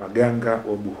Maganga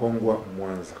wa Buhongwa,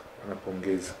 Mwanza.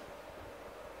 Anapongeza.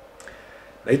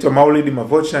 Naitwa Maulid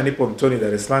Mavocha, nipo Mtoni,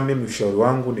 Dar es Salaam. Mimi ushauri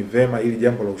wangu ni vema ili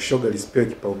jambo la ushoga lisipewe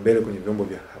kipaumbele kwenye vyombo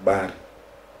vya habari.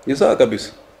 Ni sawa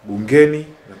kabisa. Bungeni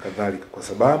na kadhalika, kwa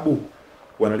sababu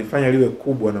wanalifanya liwe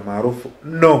kubwa na maarufu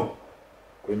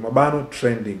kwenye mabano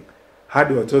trending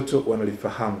hadi watoto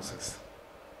wanalifahamu sasa.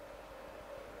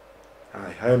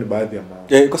 Hayo ni baadhi ya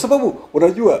maoni. Kwa sababu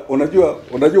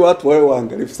unajua watu wao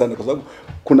waangalifu sana, kwa sababu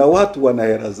kuna watu wana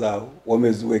hela zao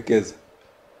wameziwekeza.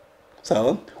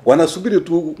 Sawa? Wanasubiri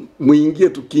tu muingie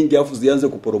tu kingi afu zianze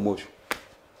kuporomoshwa.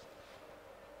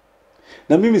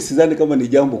 Na mimi sidhani kama ni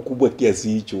jambo kubwa kiasi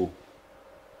hicho.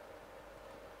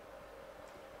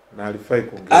 Na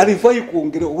alifai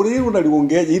kuongelea. Wewe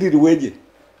unaliongeaje ili liweje?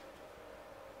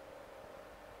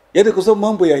 Yaani kwa sababu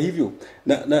mambo ya hivyo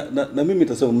na mimi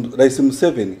nitasema Rais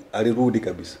Museveni alirudi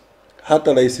kabisa.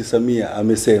 Hata Rais Samia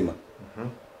amesema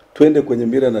twende kwenye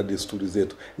mila na desturi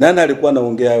zetu. Nani alikuwa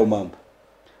anaongea hayo mambo?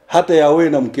 Hata ya wewe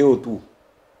na mkeo tu.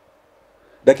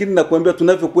 Lakini nakwambia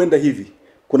tunavyokwenda hivi,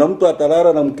 kuna mtu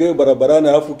atalala na mkewe barabarani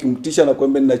alafu ukimtisha na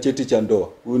kwambia nina cheti cha ndoa.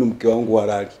 Huyu ni mke wangu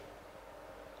halali.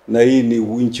 Na hii ni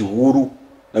nchi huru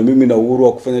na mimi na uhuru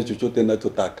wa kufanya chochote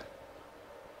ninachotaka.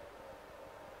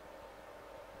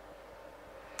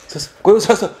 Sasa kwa hiyo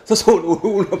sasa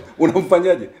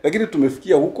unamfanyaje? Lakini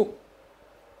tumefikia huko.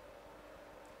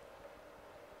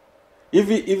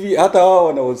 Hivi hata wao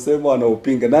wanaosema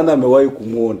wanaopinga, nani amewahi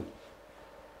kumuona?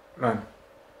 Nani?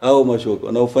 Hao mashoga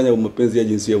wanaofanya mapenzi ya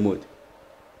jinsia moja.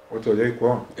 Wote wajai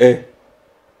kuona?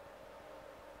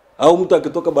 Au mtu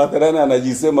akitoka barabarani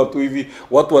anajisema tu hivi,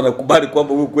 watu wanakubali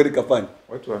kwamba huyu kweli kafanya.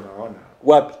 Watu wanaona.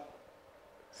 Wapi?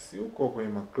 Si uko kwenye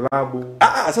maklabu.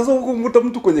 Sasa huko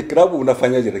mtu kwenye klabu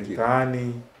unafanyaje lakini?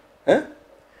 Tani.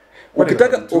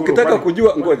 Ukitaka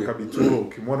kujua ngoja. Bituro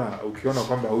ukiona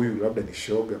kwamba huyu labda ni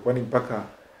shoga,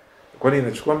 kwani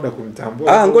inachukua muda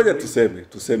kumtambua? Ngoja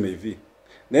tuseme hivi.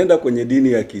 Nenda kwenye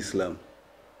dini ya Kiislamu.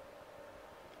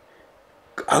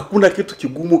 Hakuna kitu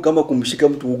kigumu kama kumshika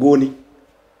mtu ugoni.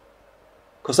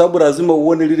 Kwa sababu lazima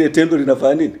uone lile tendo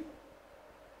linafanya nini?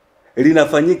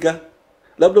 Linafanyika.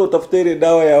 Labda utafute ile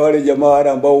dawa ya wale jamaa wale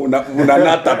ambao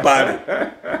unanata pale.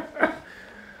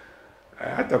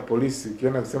 Hata polisi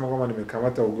ukiona kusema kwamba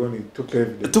nimekamata ugoni, tupe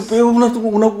evidence. Tupe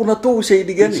unatoa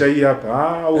ushahidi gani? Ushahidi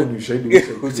hapa. Au ni ushahidi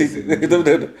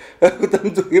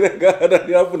utamtukira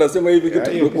gani hapo unasema hivi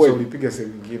kitu kimekuwa hivi. Ulipiga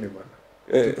sehemu nyingine bwana.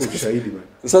 Tupe ushahidi bwana.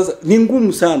 Sasa ni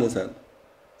ngumu sana.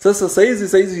 Sasa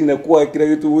saizi inakuwa kila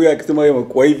kitu huyu akisema yeye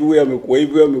amekuwa hivi, huyu amekuwa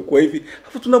hivi, huyu amekuwa hivi.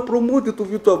 Hapo tuna promote tu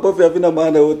vitu ambavyo havina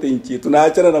maana yote nchi.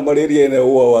 Tunaachana na malaria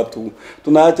inayoua watu.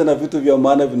 Tunaacha na vitu vya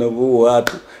maana vinavyoua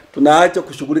watu. Tunaacha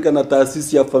kushughulika na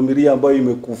taasisi ya familia ambayo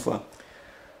imekufa.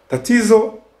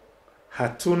 Tatizo,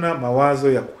 hatuna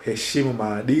mawazo ya kuheshimu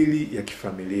maadili ya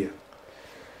kifamilia.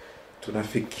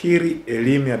 Tunafikiri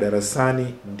elimu ya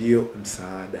darasani ndio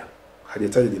msaada.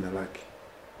 Hajataja jina lake.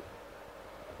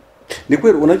 Ni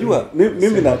kweli unajua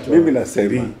mimi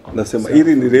nasema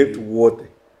hili ni letu wote.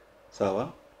 Sawa?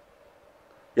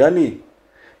 Yaani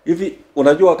hivi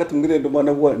unajua wakati mwingine ndio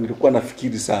maana nilikuwa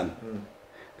nafikiri sana.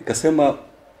 Nikasema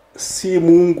si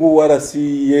Mungu wala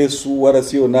si Yesu wala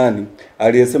sio nani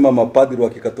aliyesema mapadri wa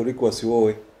Kikatoliki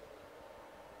wasioe.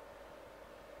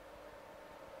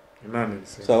 Nani?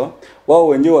 Sawa? Wao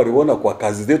wenyewe waliona kwa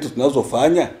kazi zetu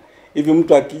tunazofanya, hivi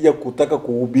mtu akija kutaka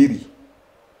kuhubiri,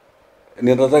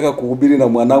 ninataka kuhubiri na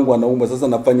mwanangu anauma, sasa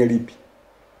nafanya lipi?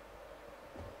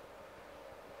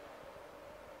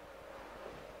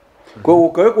 Kwa hiyo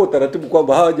ukaweka utaratibu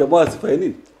kwamba hawa jamaa wasifanye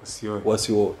nini?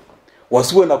 Wasioe.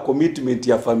 Wasiwe na commitment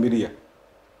ya familia.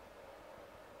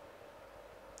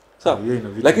 Sawa?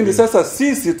 Lakini sasa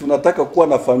sisi tunataka kuwa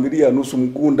na familia nusu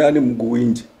mguu ndani mguu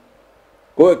nje.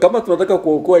 Kwa hiyo kama tunataka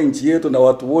kuokoa nchi yetu na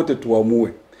watu wote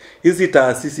tuamue, hizi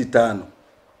taasisi 5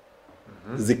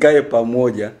 zikae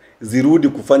pamoja, zirudi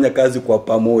kufanya kazi kwa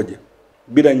pamoja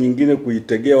bila nyingine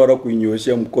kuitegea wala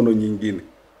kuinyoshia mkono nyingine.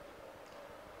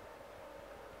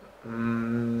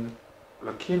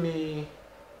 Lakini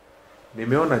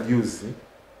nimeona juzi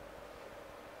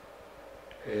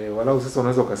walau sasa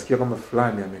unaweza ukasikia kama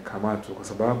fulani amekamatwa kwa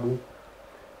sababu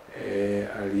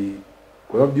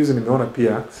kwa sababu juzi nimeona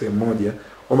pia sehemu moja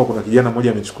kwamba kuna kijana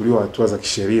mmoja amechukuliwa hatua za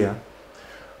kisheria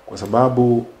kwa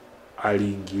sababu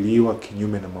aliingiliwa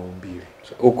kinyume na maumbile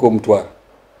huko Mtwara.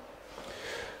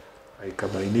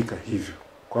 Ikabainika hivyo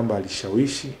kwamba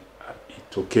alishawishi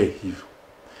itokee hivyo.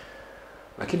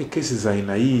 Lakini kesi za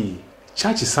aina hii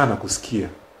chache sana kusikia.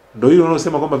 Ndio hilo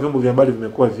unalosema kwamba vyombo vya habari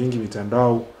vimekuwa vingi,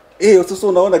 mitandao. Sasa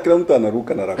unaona kila mtu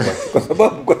anaruka na rakwati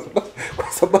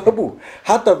kwa sababu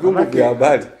hata vyombo vya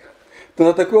habari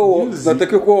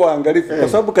tunatakiwa kuwa waangalifu kwa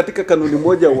sababu katika kanuni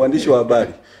moja ya uandishi wa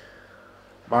habari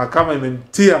mahakama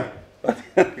imemtia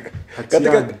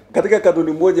katika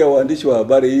kanuni moja ya uandishi wa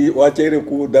habari, waacha ile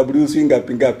ku WC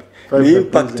ngapi ni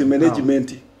impact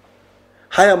management.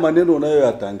 Haya maneno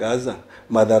unayoyatangaza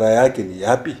madhara yake ni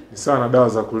yapi? Ni sawa na dawa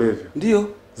za kulevya. Ndio.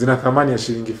 Zina thamani ya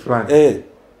shilingi fulani.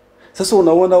 Sasa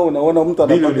unaona mtu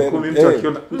anapata mtu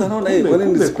akiona unaona kwa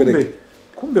nini nisipeleke?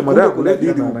 Kumbe madawa kuna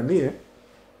dili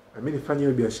na mimi nifanye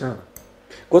hiyo biashara.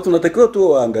 Kwa tunatakiwa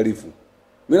tu waangalifu.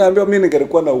 Mimi naambia mimi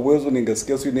ningekuwa na uwezo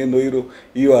ningesikia neno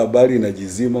hiyo habari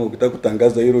inajizima, ukitaka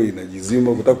kutangaza hilo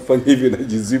inajizima, ukitaka kufanya hivi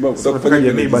inajizima, ukitaka kufanya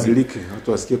jamii ibadilike,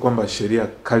 watu wasikie kwamba sheria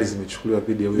kali zimechukuliwa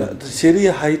dhidi ya huyo.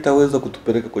 Sheria haitaweza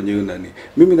kutupeleka kwenye hiyo nani.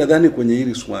 Mimi nadhani kwenye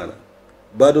hili swala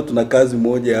bado tuna kazi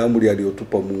moja ya amri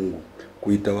aliyotupa Mungu,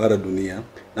 kuitawala dunia,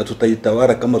 na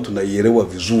tutaitawala kama tunaielewa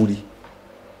vizuri.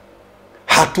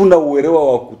 Hatuna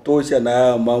uelewa wa kutosha na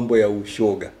haya mambo ya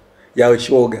ushoga.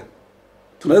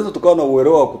 tunaweza tukawa na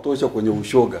uelewa wa kutosha kwenye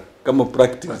ushoga kama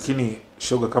practice. Lakini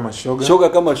shoga kama shoga. Shoga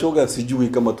kama shoga sijui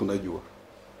kama tunajua.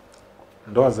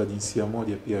 Ndoa za jinsia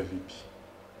moja pia vipi?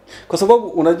 Kwa sababu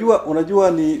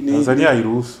unajua ni Tanzania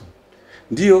hairuhusu.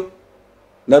 Ndio.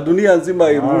 Na dunia nzima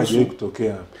hairuhusu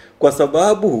kutokea. Kwa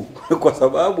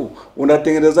sababu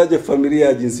unatengenezaje familia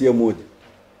ya jinsia moja?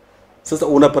 Sasa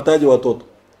unapataje watoto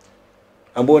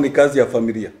ambao ni kazi ya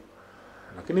familia?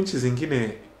 Lakini nchi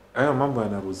zingine hayo mambo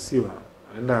yanaruhusiwa.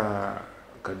 Unaenda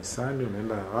kanisani,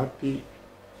 unaenda wapi?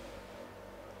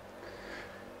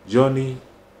 Johnny,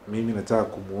 mimi nataka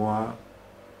kumuoa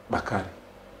Bakari.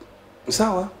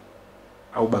 Sawa.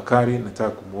 Au Bakari nataka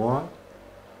kumuoa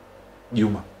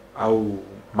Juma. Au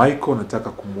Michael nataka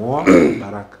kumuoa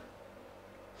Baraka.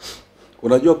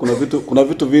 Unajua kuna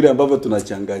vitu vile ambavyo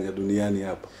tunachanganya duniani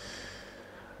hapa.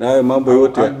 Na hayo mambo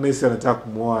yote Agnes anataka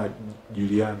kumuoa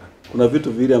Juliana. Kuna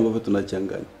vitu vile ambavyo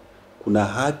tunachanganya. Kuna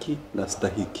haki na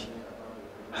stahiki.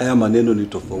 Haya maneno ni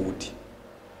tofauti.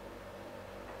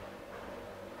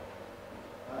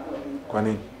 Kwa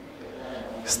nini?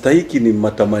 Stahiki ni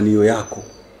matamanio yako.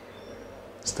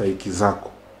 Stahiki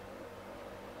zako.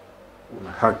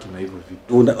 Una haki na hivyo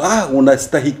vitu.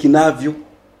 Unastahiki navyo.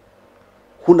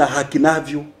 Huna haki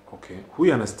navyo. Okay.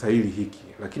 Huyu anastahili hiki,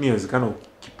 lakini inawezekana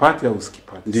ukipate au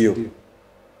usikipate. Ndio.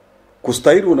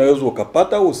 Kustahili unaweza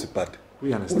ukapata au usipate.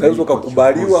 Unaweza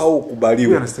ukakubaliwa au ukubaliwe.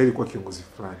 Huyu anastahili kuwa kiongozi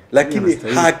fulani. Lakini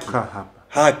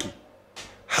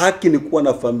haki ni kuwa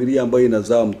na familia ambayo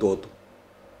inazaa mtoto.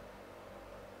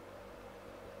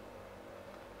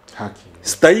 Haki.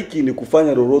 Stahiki ni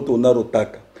kufanya lolote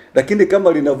unalotaka. Lakini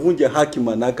kama linavunja haki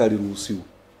manaka aliruhusiwa.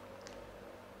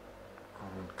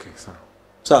 Okay, sawa.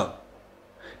 Sawa.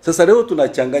 Sasa leo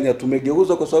tunachanganya,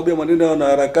 tumegeuza kwa sababu ya maneno ya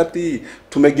wanaharakati,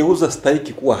 tumegeuza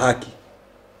stahiki kuwa haki.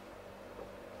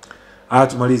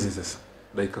 Tumalize sasa.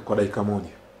 Dakika moja.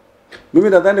 Mimi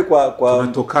nadhani kwa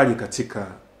tunatokaje katika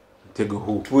mtego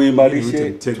huu? Tuimarishe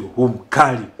mtego huu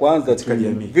mkali kwanza katika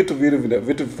jamii. Vitu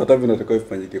vifuatavyo vinatakiwa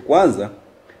vifanyike. Kwanza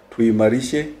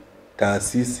tuimarishe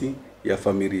taasisi ya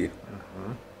familia.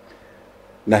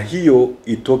 Na hiyo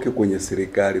itoke kwenye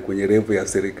serikali, kwenye level ya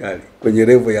serikali, kwenye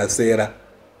level ya sera.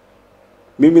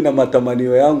 Mimi na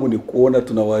matamanio yangu ni kuona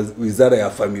tuna wizara ya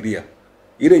familia.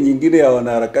 Ile nyingine ya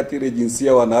wanaharakati, ile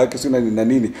jinsia wanawake sina na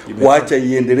nini, waacha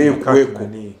iendelee kuweko.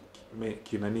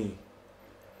 Kinani?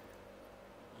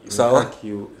 Sawa.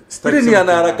 Ile ni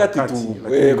wanaharakati tu.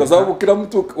 Kwa sababu kila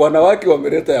mtu wanawake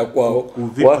wameleta ya kwao.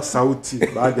 Kuvipa sauti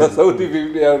baada ya sauti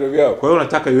vyao. Kwa hiyo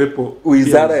nataka iwepo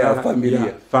wizara ya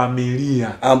familia.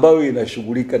 Familia ambayo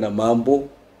inashughulika na mambo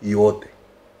yote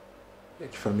ya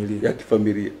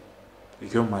kifamilia.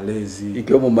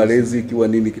 Ikiwemo malezi, ikiwa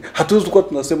nini. Hatuwezi kuwa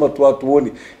tunasema tu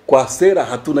hatuoni. Kwa sera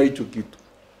hatuna hicho kitu.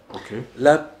 Okay.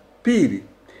 La pili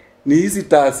ni hizi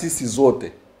taasisi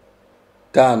zote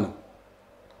 5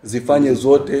 zifanye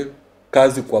zote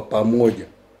kazi kwa pamoja.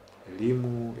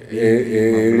 Elimu,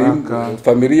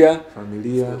 familia.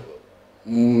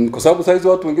 Kwa sababu saizi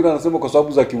watu wengine wanasema kwa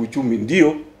sababu za kiuchumi.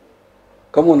 Ndio.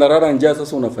 Kama unalala njaa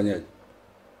sasa unafanyaje?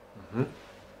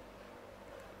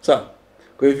 Sawa.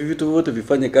 Kwa hivyo vitu vyote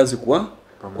vifanye kazi kwa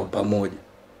pamoja.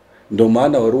 Ndio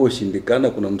maana walioshindikana,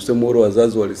 kuna msemo wao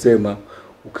wazazi walisema,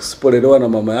 ukisipolelewa na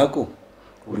mama yako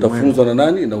utafunzwa na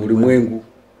nani? Na ulimwengu.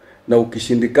 Na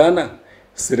ukishindikana,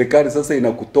 serikali sasa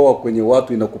inakutoa kwenye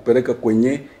watu, inakupeleka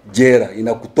kwenye jela,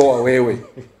 inakutoa wewe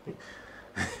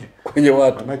kwenye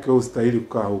watu. Maana yake ustahili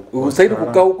kukaa huko. Ustahili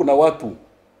kukaa huko na watu.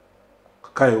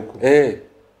 Kae huko.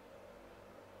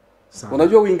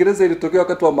 Unajua Uingereza ilitokea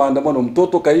wakati wa maandamano,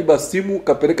 mtoto kaiba simu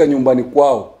kapeleka nyumbani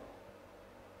kwao.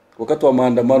 Wakati wa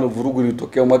maandamano, vurugu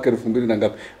ilitokea mwaka 2000 na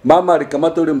ngapi. Mama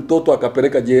alikamata yule mtoto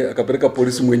akapeleka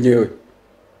polisi mwenyewe.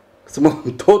 Sema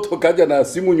mtoto kaja na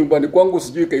simu nyumbani kwangu,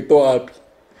 sijui kaitoa wapi.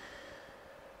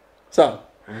 Sawa.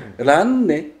 La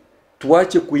 4,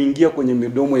 tuache kuingia kwenye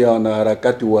midomo ya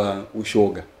wanaharakati wa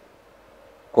ushoga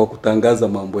kwa kutangaza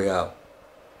mambo yao.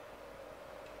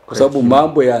 Kwa sababu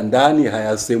mambo ya ndani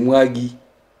hayasemwagi.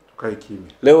 Tukae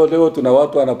kimya. Leo tuna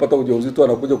watu wanapata ujauzito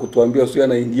wanakuja kutuambia sio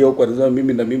anaingia huko anasema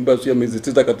mimi na mimba sio miezi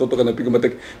 9 katoto kanapiga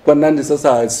mateke. Kwa nani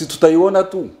sasa? Si tutaiona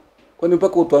tu. Kwani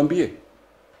mpaka utuambie?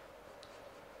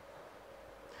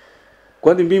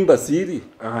 Kwani mimba siri?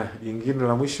 Lingine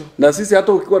la mwisho. Na sisi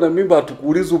hata ukiwa na mimba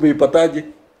hatukuuliza umeipataje.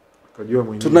 Tunajua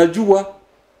mwenyewe. Tunajua.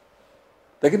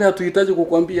 Lakini hatuhitaji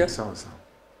kukuambia. Sawa.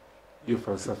 Hiyo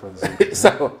falsafa nzuri.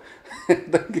 Sawa.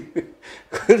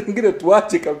 Lingine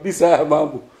tuache kabisa haya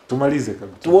mambo. Tumalize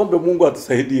kabisa. Tuombe Mungu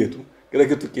atusaidie tu. Kila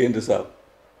kitu kiende sawa.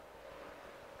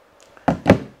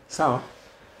 Sawa.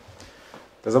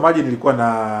 Mtazamaji, nilikuwa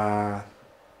na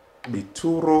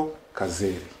Bituro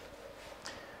Kazeri.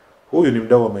 Huyu ni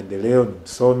mdau wa maendeleo, ni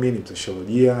msomi, ni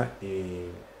msosholojia,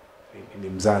 ni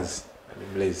mzazi, ni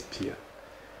mlezi pia.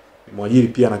 Ni mwajiri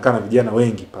pia, anakaa na vijana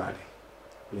wengi pale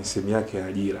kwenye sehemu yake ya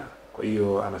ajira. Kwa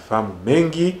hiyo anafahamu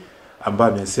mengi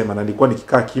ambayo amesema, na nilikuwa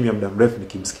nikikaa kimya muda mrefu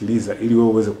nikimsikiliza ili wewe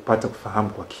uweze kupata kufahamu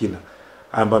kwa kina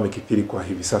ambayo amekithiri kwa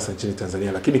hivi sasa nchini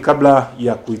Tanzania. Lakini kabla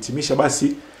ya kuhitimisha,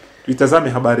 basi tuitazame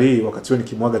habari hii, wakati huo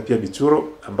nikimwaga pia Bituro,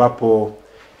 ambapo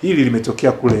hili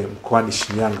limetokea kule mkoani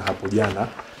Shinyanga hapo jana,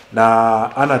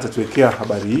 na ana atatuwekea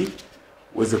habari hii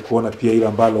uweze kuona pia ile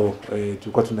ambalo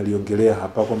tulikuwa tunaliongelea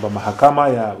hapa, kwamba mahakama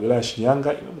ya wilaya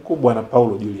Shinyanga imemkubwa na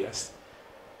Paulo Julius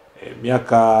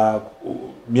miaka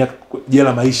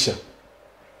jela maisha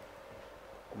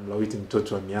kumlawiti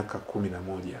mtoto wa miaka 11.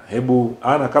 Hebu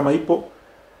ana kama ipo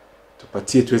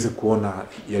tupatie tuweze kuona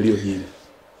yaliyojiri.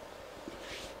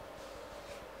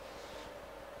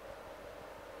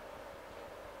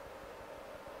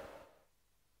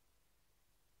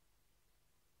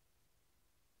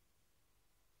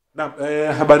 Na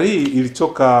habari hii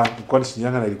ilitoka mkoani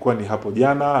Shinyanga na ilikuwa ni hapo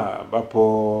jana,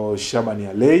 ambapo Shabani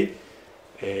Alei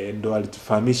ndo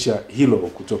alitufahamisha hilo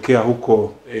kutokea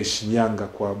huko Shinyanga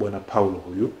kwa bwana Paulo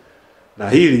huyu. Na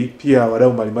hili pia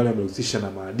wadau mbalimbali wamehusisha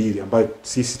na maadili ambayo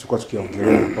sisi tulikuwa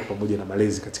tukiongelea hapa, pamoja na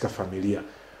malezi katika familia.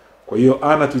 Kwa hiyo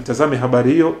ana tuitazame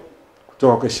habari hiyo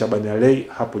kutoka kwa Shabani Alei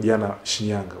hapo jana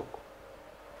Shinyanga huko.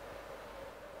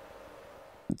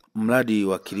 Mradi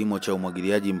wa kilimo cha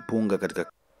umwagiliaji mpunga katika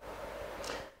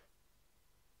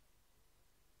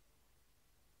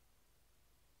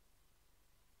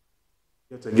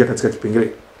tutaingia katika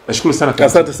kipengele. Nashukuru sana.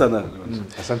 Asante sana.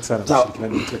 Asante sana kwa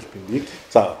kushirikiana katika kipindi hiki.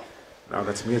 Sawa. Na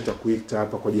wakati mwingine tutakuita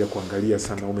hapa kwa ajili ya kuangalia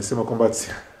sana. Umesema kwamba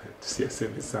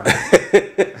tusiyaseme sana.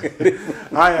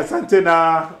 Haya, asante,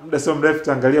 na muda sio mrefu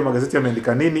tutaangalia magazeti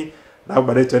yameandika nini, na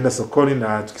baadaye tutaenda sokoni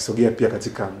na tukisogea pia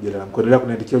katika mjadala. Mkoendelea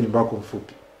kuniandikia ujumbe wako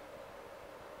mfupi.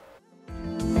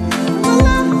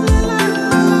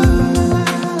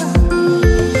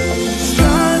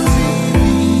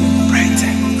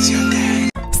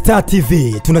 Star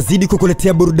TV tunazidi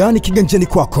kukuletea burudani kiganjani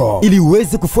kwako ili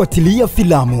uweze kufuatilia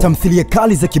filamu, tamthilia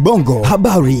kali za kibongo,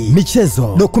 habari,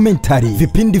 michezo, dokumentari,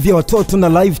 vipindi vya watoto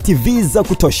na live TV za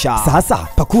kutosha. Sasa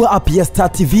pakua app ya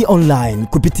Star TV online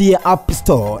kupitia App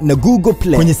Store na Google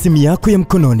Play kwenye simu yako ya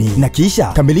mkononi, na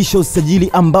kisha kamilisha usajili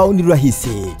ambao ni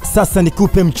rahisi. Sasa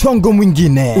nikupe mchongo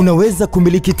mwingine, unaweza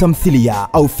kumiliki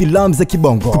tamthilia au filamu za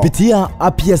kibongo kupitia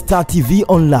app ya Star TV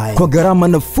online kwa gharama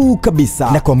nafuu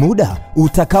kabisa na kwa muda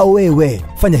utakao wewe.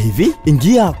 Fanya hivi: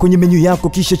 ingia kwenye menyu yako,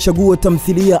 kisha chagua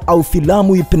tamthilia au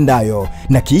filamu ipendayo,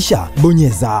 na kisha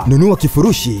bonyeza nunua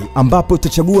kifurushi, ambapo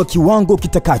utachagua kiwango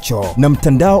kitakacho na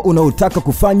mtandao unaotaka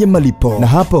kufanya malipo, na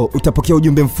hapo utapokea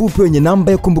ujumbe mfupi wenye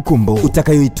namba ya kumbukumbu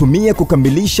utakayoitumia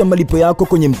kukamilisha malipo yako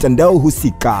kwenye mtandao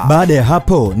husika. Baada ya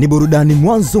hapo ni burudani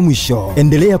mwanzo mwisho.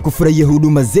 Endelea kufurahia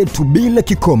huduma zetu bila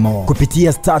kikomo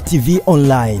kupitia Star TV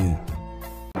online.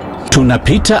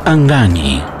 Tunapita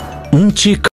angani,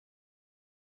 nchi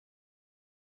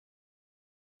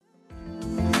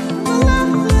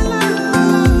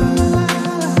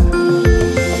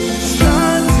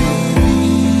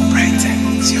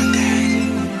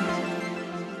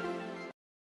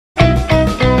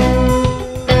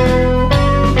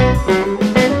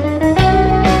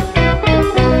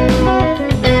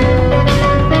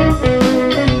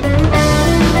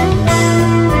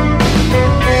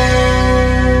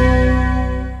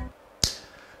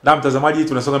Na mtazamaji,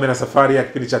 tunasonga mbele na safari ya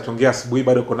kipindi cha Tuongea Asubuhi.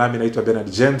 Bado uko nami, naitwa Bernard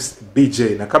James BJ.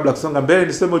 Na kabla kusonga mbele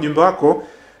niseme ujumbe wako.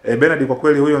 Bernard, kwa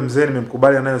kweli huyo mzee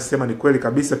nimemkubali, anayosema ni kweli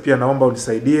kabisa. Pia naomba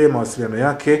unisaidie mawasiliano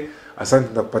yake. Asante,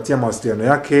 nitakupatia mawasiliano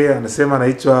yake. Anasema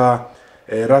anaitwa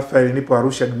Rafael, nipo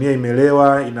Arusha, dunia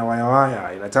imelewa,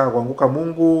 inawayawaya, inataka kuanguka.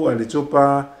 Mungu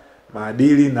alitupa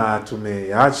maadili na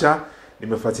tumeyaacha.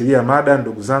 Nimefuatilia mada,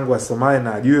 ndugu zangu asemaye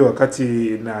na ajue wakati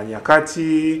na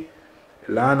nyakati.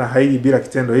 Laana haiji bila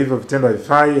kitendo, hivyo vitendo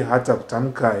havifai hata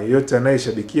kutamka. Yeyote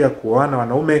anayeshabikia kuoana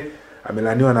wanaume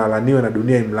amelaniwa na alaniwe na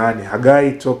dunia imlaani.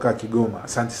 Hagai toka Kigoma.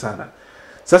 Asante sana.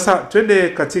 Sasa twende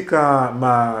katika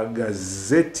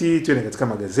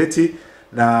magazeti,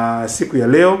 na siku ya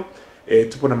leo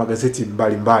tupo na magazeti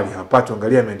mbalimbali hapa,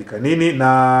 tuangalia yameandika nini,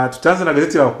 na tutaanza na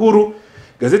gazeti la Uhuru.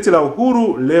 Gazeti la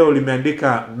Uhuru leo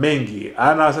limeandika mengi.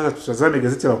 Sasa tutazame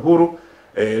gazeti la Uhuru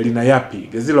lina yapi.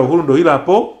 Gazeti la Uhuru ndio hila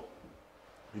hapo,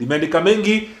 limeandika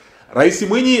mengi. Rais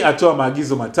Mwinyi atoa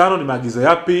maagizo 5. Ni maagizo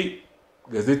yapi?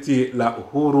 Gazeti la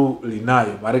Uhuru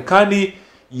linayo. Marekani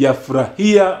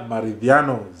yafurahia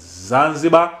maridhiano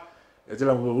Zanzibar. Gazeti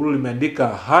la Uhuru limeandika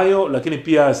hayo, lakini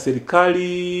pia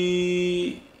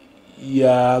serikali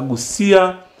ya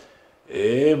gusia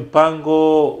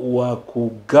mpango wa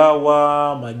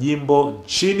kugawa majimbo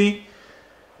nchini.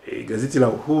 Gazeti la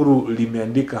Uhuru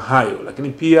limeandika hayo. Lakini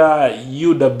pia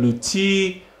UWT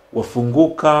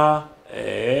wafunguka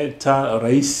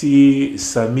Rais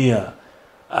Samia.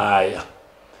 Haya,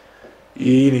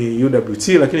 hii ni UWT.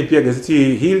 Lakini pia gazeti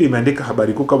hili limeandika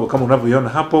habari kuu kama unavyoiona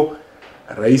hapo.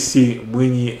 Rais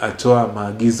Mwinyi atoa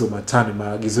maagizo matano.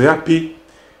 Maagizo yapi?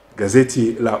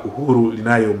 Gazeti la Uhuru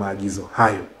linayo maagizo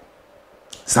hayo.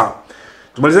 Sawa.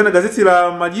 Tumalizane na gazeti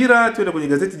la Majira, tuende kwenye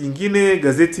gazeti jingine,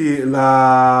 gazeti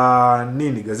la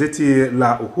nini? Gazeti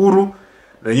la Uhuru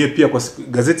na yenyewe pia kwa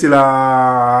gazeti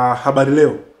la Habari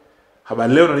Leo.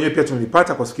 Habari Leo na yenyewe pia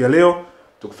tumelipata kwa siku ya leo.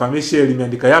 Tukufahamishe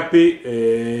limeandika yapi.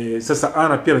 Sasa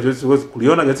ana pia tunaweza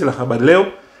kuliona gazeti la Habari Leo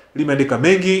limeandika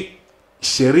mengi.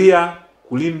 Sheria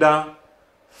kulinda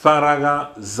faragha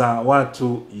za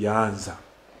watu yaanza.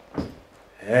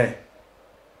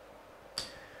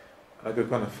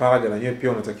 Kwa na faragha na yeye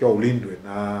pia unatakiwa ulindwe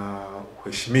na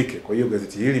uheshimike. Kwa hiyo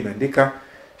gazeti hili limeandika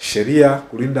sheria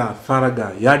kulinda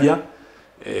faragha yaja.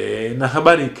 Na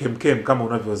habari kemkem kama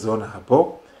unavyoziona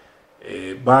hapo.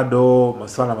 Bado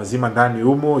masuala mazima ndani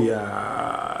humo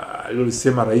ya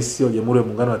alilolisema Rais wa Jamhuri ya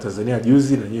Muungano wa Tanzania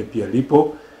juzi na yeye pia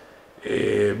lipo.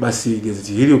 Basi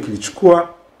gazeti hili ukilichukua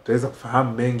utaweza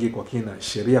kufahamu mengi kwa kina.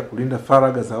 Sheria kulinda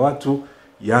faragha za watu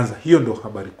yaanza. Hiyo ndio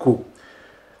habari kuu.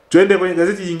 Tuende kwenye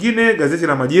gazeti jingine, gazeti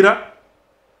la Majira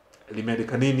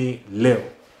limeandika nini leo?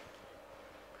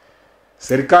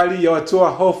 Serikali yawatoa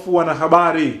hofu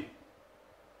wanahabari.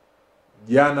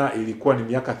 Jana ilikuwa ni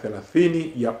miaka 30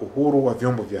 ya uhuru wa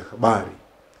vyombo vya habari.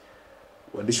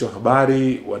 Waandishi wa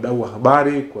habari, wadau wa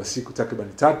habari kwa siku takriban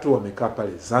 3 wamekaa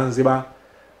pale Zanzibar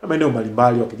na maeneo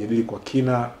mbalimbali wakijadili kwa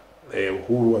kina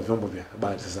uhuru wa vyombo vya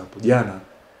habari. Sasa hapo jana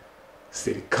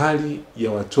serikali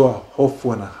yawatoa hofu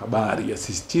wanahabari,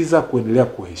 yasisitiza kuendelea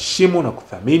kuheshimu na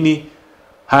kuthamini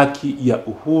haki ya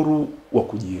uhuru wa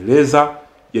kujieleza,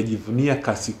 yajivunia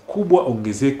kasi kubwa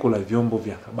ongezeko la vyombo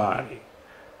vya habari.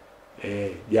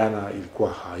 Jana ilikuwa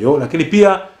hayo. Lakini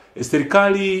pia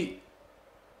serikali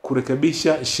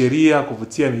kurekebisha sheria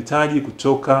kuvutia mitaji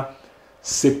kutoka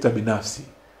sekta binafsi.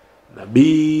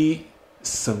 Nabii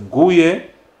Sanguye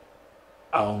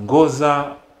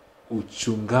aongoza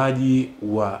uchangiaji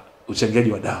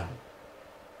wa damu.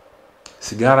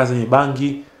 Sigara zenye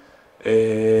bangi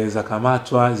za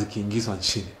kamatwa zikiingizwa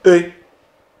nchini.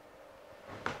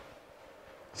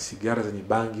 Sigara zenye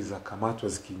bangi za kamatwa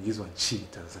zikiingizwa nchini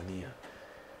Tanzania.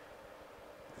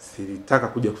 Silitaka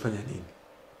kuja kufanya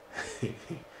nini?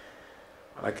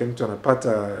 Maana mtu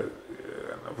anapata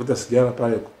anavuta sigara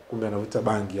pale, kumbe anavuta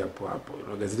bangi hapo.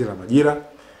 Ina gazeti la Majira.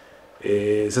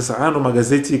 Sasa ano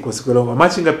magazeti kwa siku leo.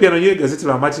 Machinga pia na yeye gazeti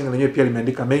la Machinga na yeye pia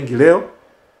limeandika mengi leo.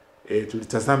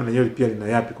 Tulitazama na yeye pia lina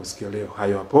yapi kwa siku leo.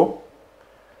 Hayo hapo.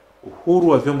 Uhuru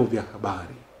wa vyombo vya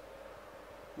habari.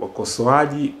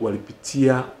 Wakosoaji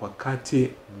walipitia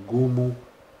wakati mgumu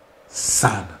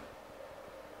sana.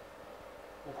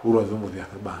 Uhuru wa vyombo vya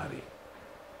habari.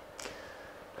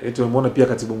 Tumemwona pia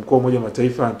katibu mkuu wa Umoja wa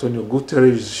Mataifa Antonio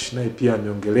Guterres naye pia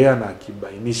ameongelea na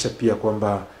akibainisha pia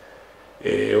kwamba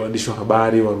waandishi wa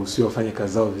habari waruhusiwa wafanye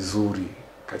kazi zao vizuri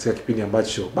katika kipindi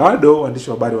ambacho bado waandishi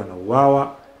wa habari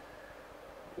wanauawa,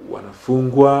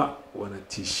 wanafungwa,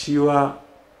 wanatishiwa,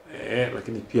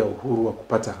 lakini pia uhuru wa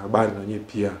kupata habari na wenyewe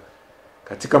pia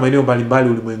katika maeneo mbalimbali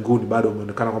ulimwenguni bado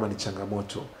umeonekana kwamba ni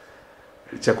changamoto.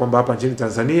 Licha kwamba hapa nchini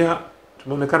Tanzania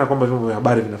tumeonekana kwamba vyombo vya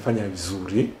habari vinafanya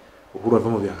vizuri, uhuru wa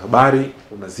vyombo vya habari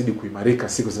unazidi kuimarika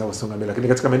siku zinazosonga mbele, lakini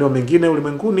katika maeneo mengine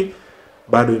ulimwenguni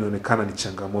bado inaonekana ni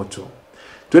changamoto.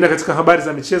 Tuende katika habari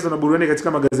za michezo na burudani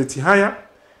katika magazeti haya.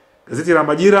 Gazeti la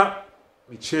Majira,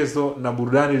 michezo na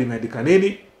burudani limeandika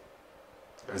nini?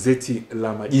 Gazeti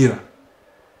la Majira.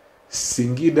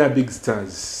 Singida Big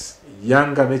Stars,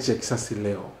 Yanga mechi ya kisasi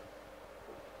leo.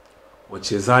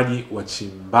 Wachezaji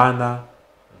wachimbana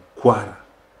mkwara.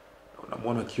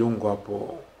 Unamwona kiungo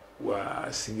hapo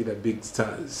wa Singida Big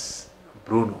Stars,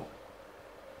 Bruno.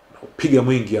 Na upiga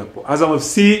mwingi hapo. Azam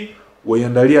FC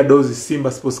waiandalia dozi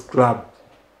Simba Sports Club.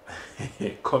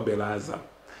 Kombe la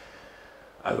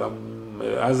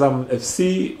Azam FC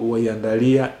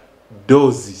waiandalia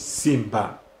dozi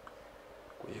Simba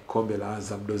kwenye kombe la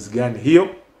Azam. Dozi gani hiyo?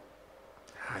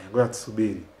 Haya, ngoja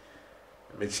tusubiri.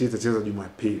 Mechi itachezwa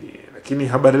Jumapili. Lakini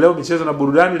Habari Leo michezo na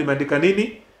burudani limeandika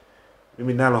nini?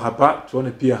 Mimi nalo hapa,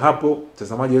 tuone pia hapo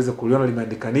mtazamaji aweze kuliona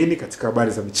limeandika nini katika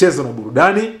habari za michezo na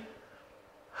burudani.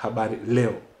 Habari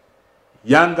Leo.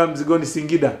 Yanga mzigoni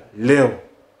Singida leo.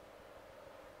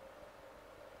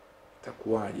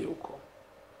 Itakuwaje huko?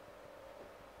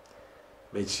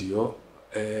 Mechi hiyo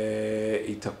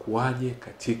itakuwaje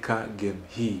katika game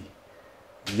hii?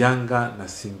 Yanga na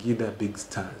Singida Big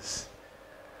Stars.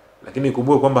 Lakini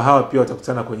ikumbuke kwamba hawa pia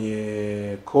watakutana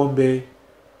kwenye kombe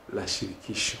la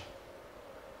shirikisho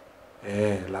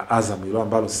la Azam, ile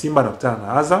ambalo Simba anakutana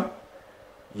na Azam,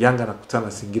 Yanga anakutana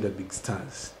na Singida Big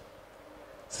Stars.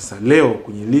 Sasa leo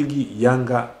kwenye ligi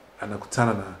Yanga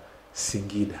anakutana na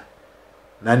Singida.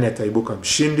 Nani ataibuka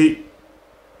mshindi?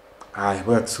 Haya,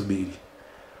 ngoja tusubiri.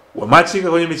 Wamachinga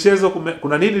kwenye michezo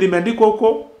kuna nini limeandikwa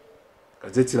huko?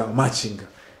 Gazeti la Wamachinga.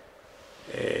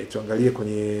 Tuangalie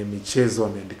kwenye michezo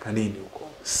wameandika nini huko.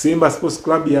 Simba Sports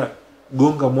Club ya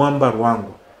gonga mwamba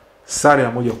Ruangwa. Sare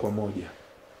ya 1-1.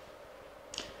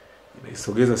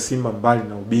 Inaisogeza Simba mbali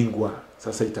na ubingwa.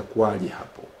 Sasa itakuwaje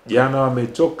hapo? Jana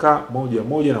wametoka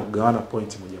 1-1 na kugawana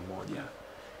pointi 1-1.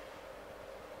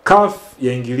 CAF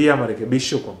yaingilia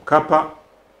marekebisho kwa Mkapa.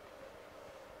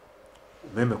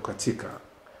 Umeme kukatika.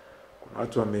 Kuna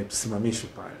watu wamesimamishwa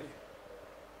pale.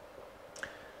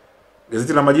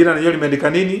 Gazeti la Majira lenyewe limeandika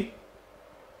nini?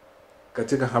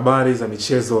 Katika habari za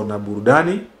michezo na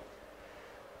burudani.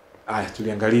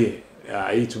 Tuliangalie.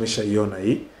 Hii tumeshaiona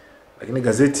hii. Lakini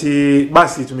gazeti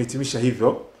basi tumehitimisha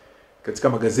hivyo katika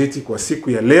magazeti kwa siku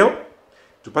ya leo.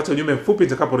 Tupate ujumbe mfupi,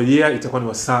 nitakaporejea itakuwa ni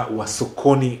wasaa wa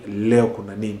sokoni leo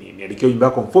kuna nini. Niandikie ujumbe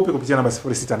wako mfupi kupitia namba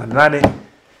 0688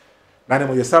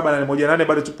 817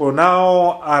 bado tupo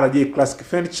nao. RJ Classic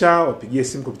Furniture wapigie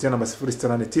simu kupitia namba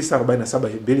 0689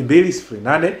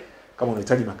 472208 kama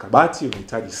unahitaji makabati,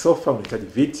 unahitaji sofa, unahitaji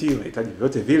viti, unahitaji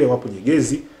vyote vile, wapo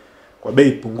Nyegezi kwa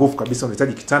bei pungufu kabisa.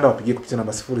 Unahitaji kitanda, wapigie kupitia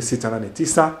namba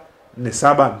 0689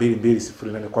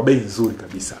 472208 kwa bei nzuri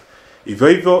kabisa. Hivyo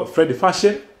hivyo Fred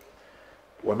Fashion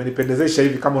wamenipendezesha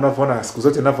hivi kama unavyoona siku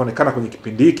zote ninavyoonekana kwenye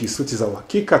kipindi hiki, suti za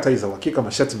uhakika, tai za uhakika,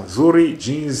 mashati mazuri,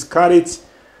 jeans, carrot,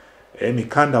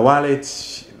 mikanda, wallet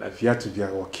na viatu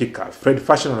vya uhakika. Fred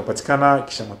Fashion wanapatikana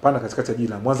kisha mapana katikati ya jiji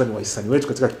la Mwanza. Ni wahisani wetu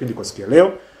katika kipindi kwa siku ya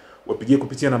leo. Wapigie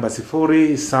kupitia namba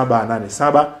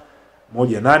 0787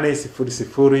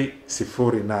 180008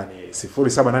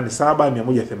 0787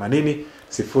 180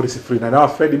 008. Na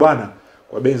Fred bwana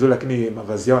kwa bei nzuri, lakini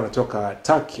mavazi yao yanatoka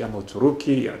Turkey ama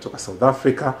Uturuki, yanatoka South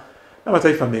Africa na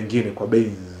mataifa mengine kwa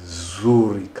bei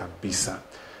nzuri kabisa.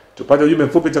 Tupate ujumbe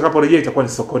mfupi, tutakaporejea itakuwa ni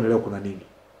sokoni leo kuna nini.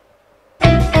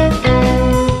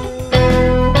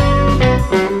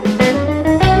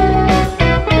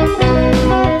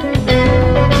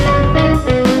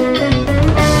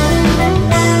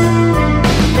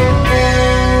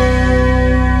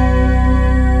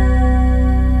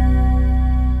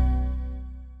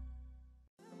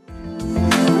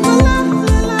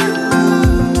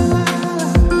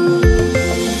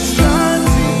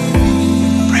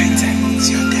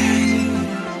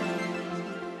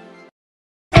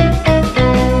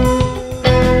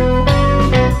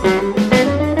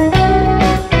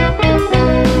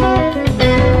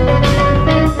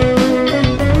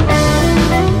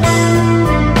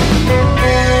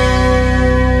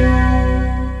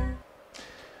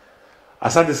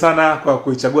 Asante sana kwa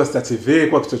kuichagua Star TV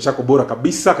kwa kituo chako bora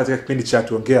kabisa katika kipindi cha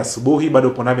Tuongea Asubuhi. Bado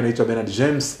upo nami, naitwa Bernard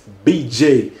James BJ.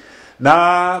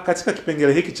 Na katika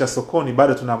kipengele hiki cha sokoni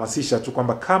bado tunahamasisha tu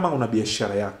kwamba kama una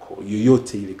biashara yako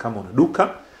yoyote ile, kama una duka,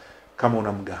 kama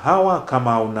una mgahawa,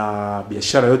 kama una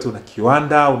biashara yote, una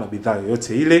kiwanda, una bidhaa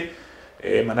yoyote ile,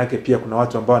 manake pia kuna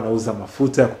watu ambao wanauza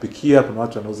mafuta ya kupikia, kuna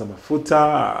watu wanauza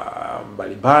mafuta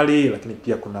mbalimbali, lakini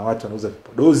pia kuna watu wanauza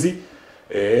vipodozi.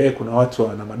 Kuna watu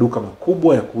wana maduka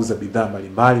makubwa ya kuuza bidhaa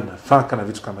mbalimbali, nafaka na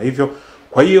vitu kama hivyo.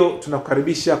 Kwa hiyo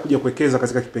tunakukaribisha kuja kuwekeza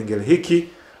katika kipengele hiki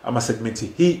ama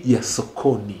segmenti hii ya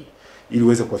sokoni ili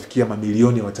uweze kuwafikia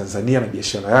mamilioni ya Watanzania na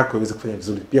biashara yako iweze kufanya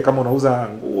vizuri. Pia kama unauza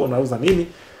nguo, unauza nini,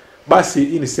 basi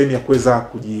hii ni sehemu ya kuweza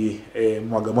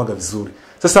kujimwaga vizuri.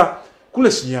 Sasa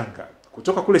kule Shinyanga,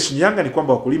 kutoka kule Shinyanga ni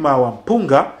kwamba wakulima wa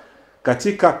mpunga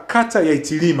katika kata ya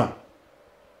Itilima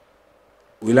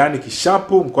wilayani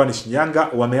Kishapu mkoani Shinyanga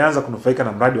wameanza kunufaika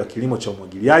na mradi wa kilimo cha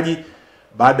umwagiliaji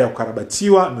baada ya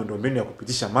kukarabatiwa miundombinu ya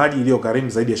kupitisha maji iliyogharimu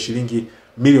zaidi ya shilingi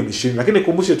milioni 20. Lakini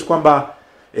nikumbushe tu kwamba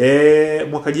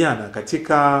mwaka jana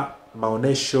katika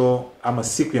maonesho ama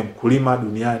siku ya mkulima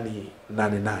duniani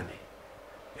 88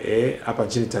 hapa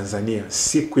nchini Tanzania,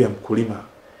 siku ya mkulima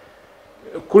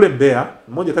kule Mbeya,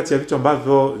 mmoja kati ya vitu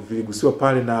ambavyo viligusiwa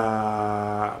pale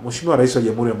na Mheshimiwa Rais wa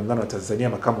Jamhuri ya Muungano wa Tanzania,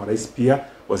 makamu wa rais, pia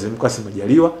Waziri Mkuu Kassim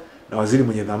Majaliwa na waziri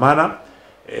mwenye dhamana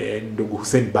ndugu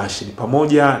Hussein Bashi, ni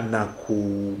pamoja na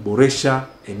kuboresha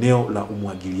eneo la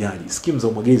umwagiliaji. Skimu za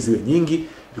umwagiliaji ziwe nyingi,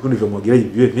 vikundi vya umwagiliaji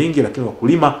viwe vingi, lakini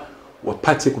wakulima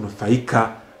wapate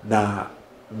kunufaika na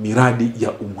miradi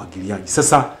ya umwagiliaji.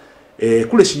 Sasa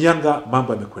kule Shinyanga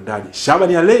mambo yamekwendaje?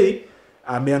 Shabani Alei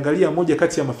ameangalia moja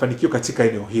kati ya mafanikio katika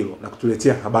eneo hilo na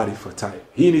kutuletea habari ifuatayo.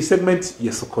 Hii ni segment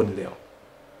ya sokoni leo.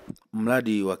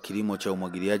 Mradi wa kilimo cha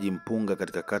umwagiliaji mpunga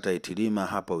katika kata ya Itilima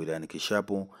hapa wilayani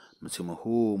Kishapu, msimu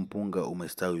huu mpunga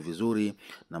umestawi vizuri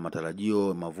na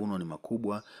matarajio mavuno ni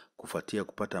makubwa kufuatia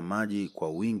kupata maji kwa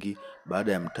wingi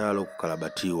baada ya mtaro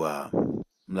kukarabatiwa.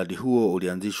 Mradi huo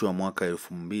ulianzishwa mwaka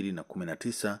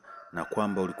 2019 na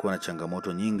kwamba ulikuwa na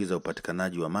changamoto nyingi za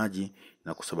upatikanaji wa maji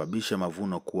na kusababisha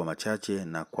mavuno kuwa machache,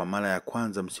 na kwa mara ya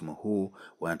kwanza msimu huu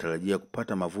wanatarajia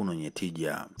kupata mavuno yenye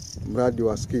tija. Mradi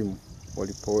wa skimu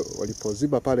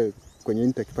walipoziba pale kwenye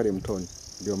intake pale mtoni,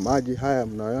 ndio maji haya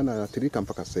mnayoona yanatirika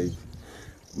mpaka sasa hivi.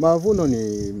 Mavuno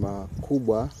ni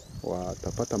makubwa,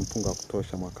 watapata mpunga wa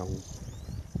kutosha mwaka huu.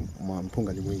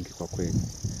 Mpunga ni mwingi kwa kweli.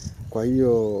 Kwa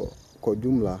hiyo kwa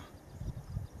jumla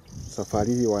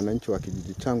safari hii wananchi wa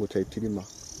kijiji changu cha Itilima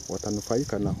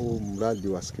watanufaika na huu mradi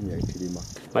wa skimu ya Itilima.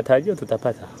 Matarajio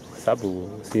tutapata kwa sababu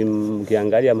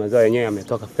mkiangalia mazao yenyewe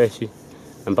yametoka fresh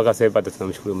na mpaka sasa hivi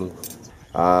tunamshukuru Mungu.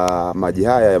 Maji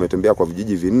haya yametembea kwa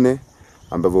vijiji 4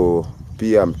 ambavyo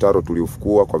pia mtaro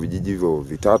tuliufukua kwa vijiji hivyo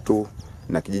 3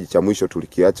 na kijiji cha mwisho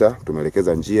tulikiacha,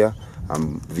 tumeelekeza njia.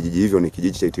 Vijiji hivyo ni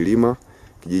kijiji cha Itilima,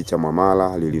 kijiji cha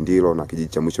Mwamala, Lilindilo na kijiji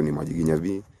cha mwisho ni Majiginya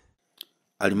B.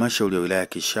 Halmashauri ya wilaya ya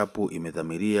Kishapu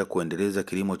imedhamiria kuendeleza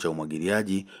kilimo cha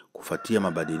umwagiliaji kufuatia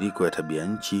mabadiliko ya tabia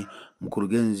nchi.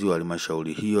 Mkurugenzi wa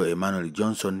halmashauri hiyo Emmanuel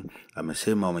Johnson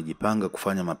amesema wamejipanga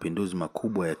kufanya mapinduzi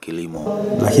makubwa ya kilimo.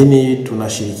 Lakini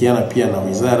tunashirikiana pia na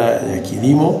Wizara ya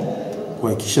Kilimo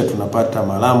kuhakikisha tunapata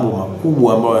malambo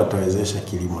makubwa ambayo yatawezesha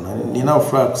kilimo. Na ninao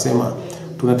furaha kusema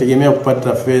tunategemea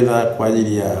kupata fedha kwa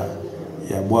ajili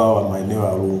ya bwawa maeneo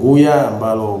ya Lunguya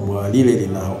ambalo bwawa lile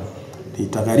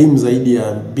litagharimu zaidi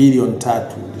ya bilioni 3.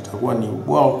 Litakuwa ni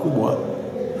bwawa kubwa,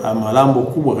 malambo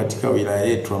kubwa katika wilaya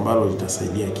yetu ambalo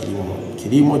litasaidia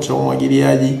kilimo cha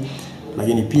umwagiliaji,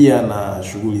 lakini pia na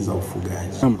shughuli za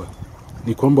ufugaji.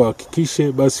 Ni kwamba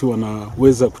hakikishe basi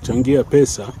wanaweza kuchangia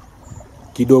pesa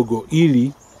kidogo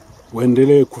ili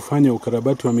waendelee kufanya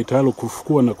ukarabati wa mitaro,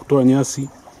 kufukua na kutoa nyasi.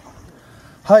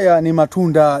 Haya ni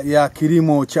matunda ya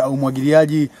kilimo cha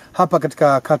umwagiliaji hapa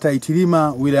katika kata ya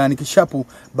Itilima wilayani Kishapu,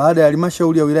 baada ya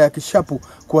halmashauri ya wilaya ya Kishapu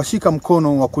kuwashika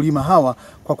mkono wakulima hawa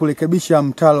kwa kurekebisha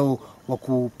mtaro wa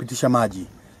kupitisha maji.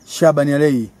 Shabani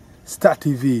Alei, Star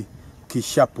TV,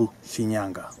 Kishapu,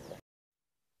 Shinyanga.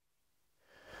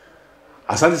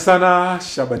 Asante sana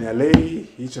Shabani Alei.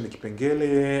 Hicho ni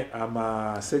kipengele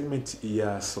ama segment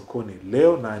ya sokoni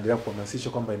leo, na endelea kuhamasisha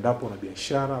kwamba endapo una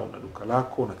biashara, una duka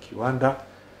lako, una kiwanda,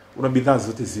 una bidhaa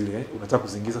zote zile unataka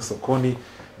kuziingiza sokoni,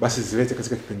 basi zilete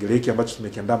katika kipengele hiki ambacho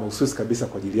tumekiandaa mahususi kabisa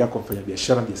kwa ajili yako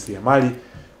mfanyabiashara, mjasiriamali,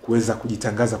 kuweza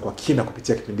kujitangaza kwa kina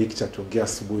kupitia kipindi hiki cha Tuongea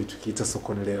Asubuhi tukiita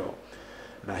sokoni leo.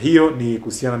 Na hiyo ni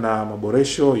kuhusiana na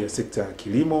maboresho ya sekta ya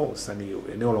kilimo, usani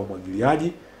eneo la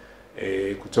umwagiliaji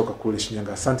kutoka kule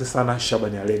Shinyanga. Asante sana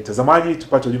Shabani Alei. Mtazamaji,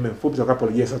 tupate ujumbe mfupi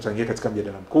tutakaporejea sasa tuingie katika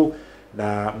mjadala mkuu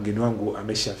na mgeni wangu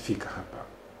ameshafika hapa.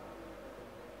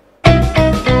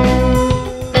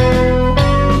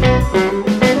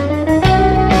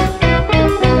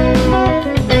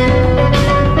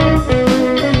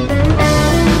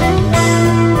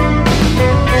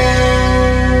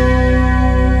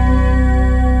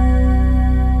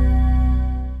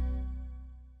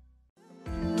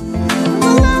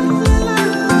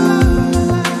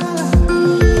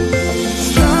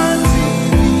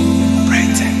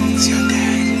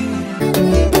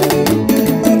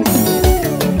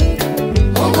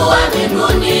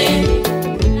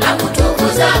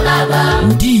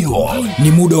 Ndio,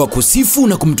 ni muda wa kusifu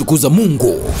na kumtukuza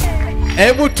Mungu.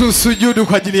 Hebu tusujudu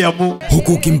kwa ajili ya Mungu,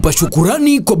 huku ukimpa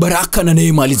shukurani kwa baraka na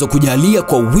neema alizokujalia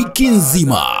kwa wiki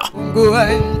nzima.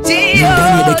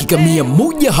 Ndani ya dakika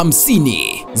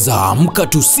 150 za Amka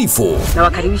Tusifu, na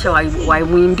wakaribisha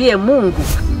waimuimbie Mungu.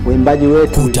 Uimbaji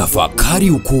wetu kutafakari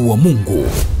ukuu wa Mungu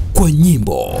kwa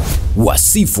nyimbo,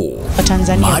 wasifu,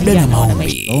 mada na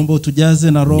maombi. Naomba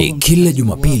tujaze na roho. Ni kila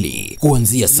Jumapili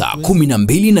kuanzia saa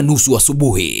 12:30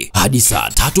 asubuhi hadi saa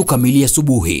 3 kamili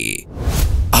asubuhi.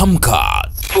 Amka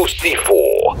Tusifu.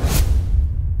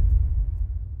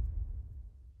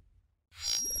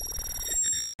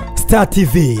 Star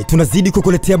TV tunazidi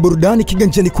kukuletea burudani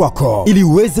kiganjani kwako ili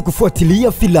uweze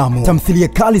kufuatilia filamu, tamthilia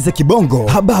kali za kibongo,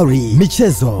 habari,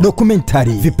 michezo,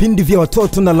 dokumentari, vipindi vya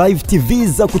watoto na live TV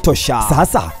za kutosha.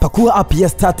 Sasa pakua app ya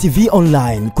Star TV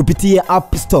online kupitia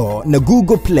App Store na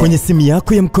Google Play kwenye simu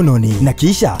yako ya mkononi, na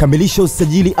kisha kamilisha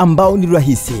usajili ambao ni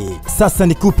rahisi. Sasa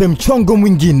nikupe mchongo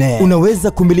mwingine,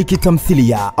 unaweza kumiliki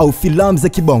tamthilia au filamu za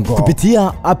kibongo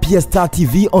kupitia app ya Star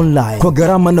TV online kwa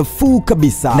gharama nafuu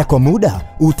kabisa na kwa muda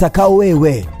utaka uitakao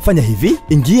wewe. Fanya hivi,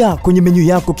 ingia kwenye menyu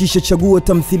yako kisha chagua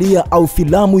tamthilia au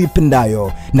filamu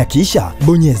ipendayo na kisha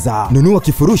bonyeza nunua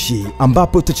kifurushi,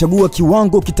 ambapo utachagua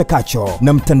kiwango kitakacho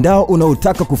na mtandao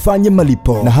unaotaka kufanya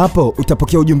malipo, na hapo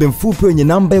utapokea ujumbe mfupi wenye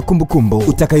namba ya kumbukumbu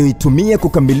utakayoitumia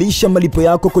kukamilisha malipo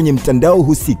yako kwenye mtandao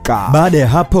husika. Baada ya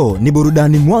hapo ni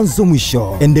burudani mwanzo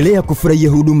mwisho. Endelea kufurahia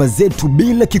huduma zetu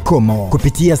bila kikomo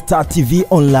kupitia Star TV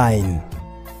Online.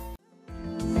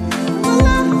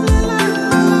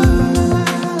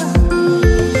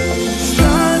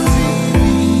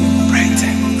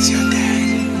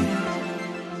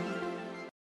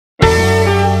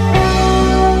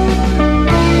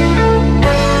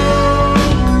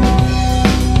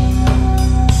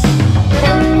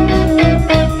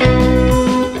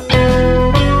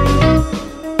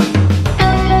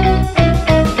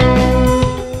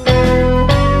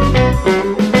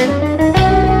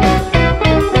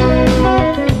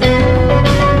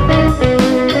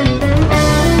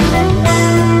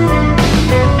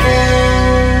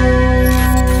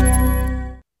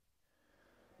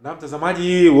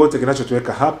 Mtazamaji wote,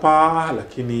 kinachotuweka hapa,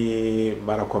 lakini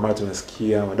mara kwa mara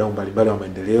tunasikia wadau mbalimbali wa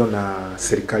maendeleo na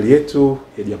serikali yetu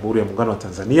ya Jamhuri ya Muungano wa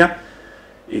Tanzania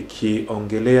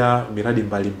ikiongelea miradi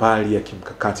mbalimbali ya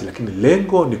kimkakati, lakini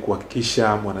lengo ni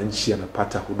kuhakikisha mwananchi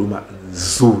anapata huduma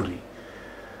nzuri.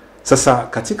 Sasa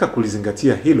katika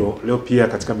kulizingatia hilo, leo pia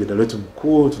katika mjadala wetu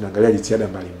mkuu tunaangalia jitihada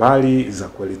mbalimbali za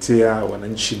kuwaletea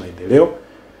wananchi maendeleo.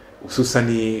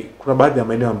 Hususani kuna baadhi ya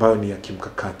maeneo ambayo ni ya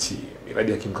kimkakati,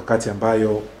 miradi ya kimkakati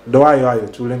ambayo ndo hayo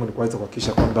tu, lengo ni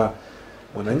kuhakikisha kwamba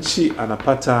mwananchi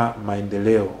anapata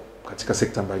maendeleo katika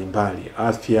sekta mbalimbali,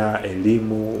 afya,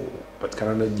 elimu,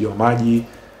 upatikanaji wa maji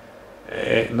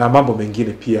na mambo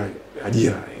mengine, pia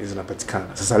ajira zinapatikana.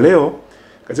 Sasa leo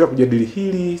katika kujadili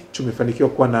hili tumefanikiwa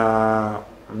kuwa na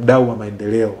mdau wa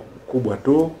maendeleo mkubwa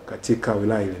tu katika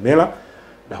wilaya Ilemela,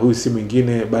 na huyu si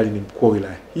mwingine bali ni mkuu wa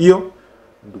wilaya hiyo,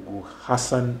 ndugu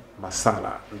Hassan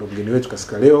Masala, ndo mgeni wetu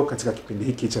katika leo katika kipindi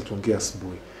hiki cha Tuongea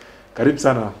Asubuhi. Karibu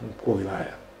sana mkuu wa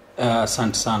wilaya.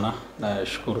 Asante sana,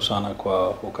 nashukuru sana kwa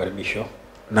ukaribisho.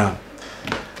 Naam.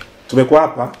 Tumekuwa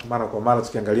hapa mara kwa mara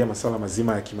tukiangalia masuala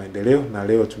mazima ya kimaendeleo, na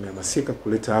leo tumehamasika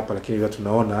kuleta hapa, lakini pia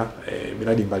tunaona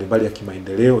miradi mbalimbali ya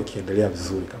kimaendeleo ikiendelea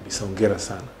vizuri kabisa. Hongera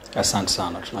sana. Asante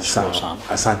sana, tunashukuru sana.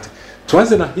 Asante.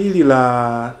 Tuanze na hili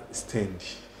la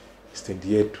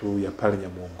stendi yetu ya pale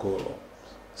Nyamuongoro.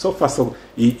 So far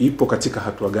ipo katika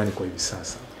hatua gani kwa hivi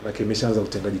sasa? Lakini imeshaanza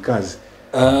utendaji kazi?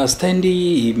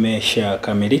 Stendi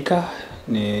imeshakamilika,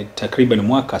 ni takriban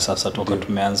mwaka sasa toka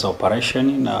tumeanza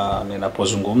operation, na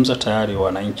ninapozungumza tayari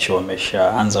wananchi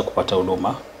wameshaanza kupata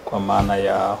huduma, kwa maana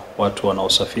ya watu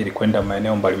wanaosafiri kwenda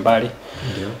maeneo mbalimbali,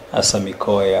 hasa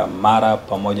mikoa ya Mara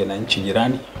pamoja na nchi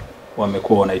jirani,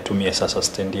 wamekuwa wanaitumia sasa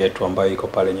stendi yetu ambayo iko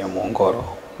pale Nyamuongoro.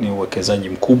 Ni uwekezaji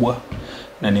mkubwa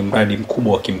na ni mradi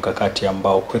mkubwa wa kimkakati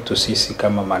ambao kwetu sisi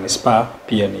kama manispaa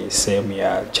pia ni sehemu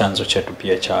ya chanzo chetu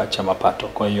pia cha mapato.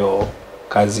 Kwa hiyo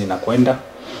kazi inakwenda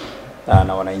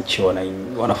na wananchi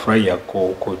wanafurahia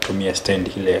kutumia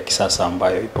stendi ile ya kisasa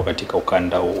ambayo ipo katika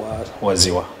ukanda wa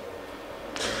Ziwa.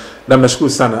 Na nashukuru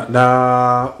sana.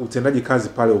 Na utendaji kazi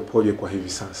pale upoje kwa hivi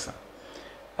sasa?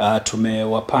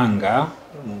 Tumewapanga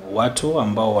watu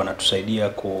ambao wanatusaidia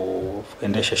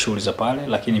kuendesha shughuli za pale,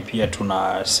 lakini pia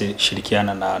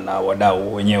tunashirikiana na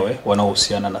wadau wenyewe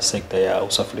wanaohusiana na sekta ya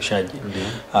usafirishaji.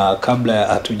 Kabla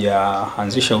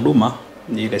hatujaanzisha huduma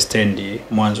ile stendi,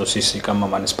 mwanzo sisi kama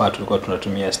manispaa tulikuwa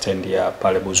tunatumia stendi ya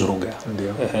pale Buzuruga.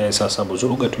 Sasa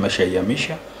Buzuruga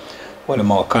tumeshaihamisha, wale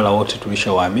mawakala wote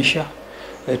tulishawahamisha,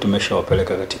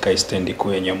 tumeshawapeleka katika stendi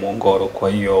kuu ya Nyamuongoro. Kwa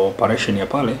hiyo operation ya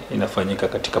pale inafanyika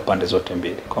katika pande zote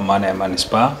mbili, kwa maana ya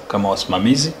manispaa kama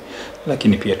wasimamizi,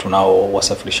 lakini pia tunao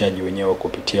wasafirishaji wenyewe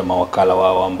kupitia mawakala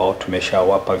wao ambao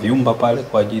tumeshawapa vyumba pale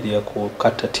kwa ajili ya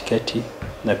kukata tiketi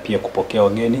na pia kupokea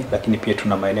wageni, lakini pia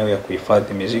tuna maeneo ya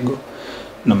kuhifadhi mizigo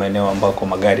na maeneo ambako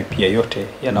magari pia yote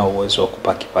yana uwezo wa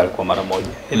kupaki pale kwa mara moja.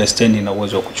 Ile stendi ina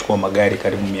uwezo wa kuchukua magari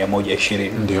karibu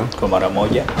 120 kwa mara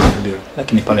moja.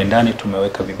 Lakini pale ndani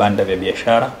tumeweka vibanda vya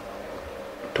biashara.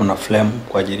 Tuna flame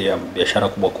kwa ajili ya biashara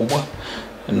kubwa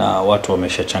na watu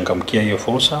wameshachangamkia hiyo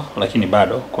fursa, lakini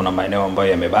bado kuna maeneo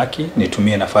ambayo yamebaki.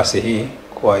 Nitumie nafasi hii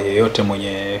kwa yeyote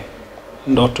mwenye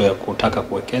ndoto ya kutaka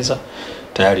kuwekeza.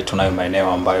 Tayari tunayo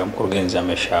maeneo ambayo mkurugenzi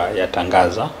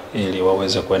ameshayatangaza ili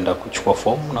waweze kwenda kuchukua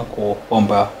fomu na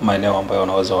kuomba maeneo ambayo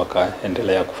wanaweza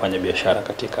wakaendelea kufanya biashara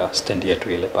katika stendi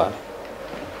yetu ile pale.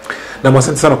 Na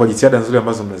asante sana kwa jitihada nzuri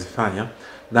ambazo mnazifanya.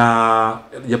 Na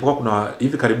japokuwa kuna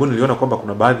hivi karibuni niliona kwamba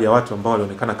kuna baadhi ya watu ambao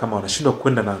walionekana kama wanashindwa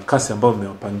kwenda na kasi ambayo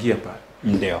mmewapangia pale.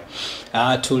 Ndio.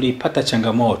 Tulipata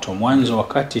changamoto mwanzo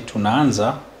wakati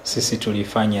tunaanza sisi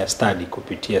tulifanya study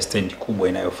kupitia stendi kubwa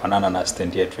inayofanana na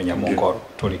stendi yetu ya Mongoro.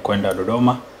 Tulikwenda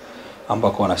Dodoma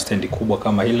ambako wana stendi kubwa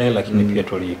kama ile, lakini pia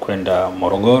tulikwenda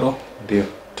Morogoro. Ndio.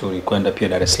 Tulikwenda pia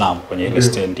Dar es Salaam kwenye ile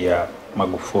stendi ya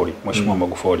Magufuli, Mheshimiwa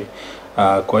Magufuli.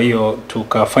 Kwa hiyo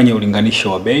tukafanya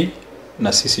ulinganisho wa bei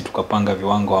na sisi tukapanga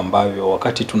viwango ambavyo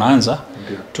wakati tunaanza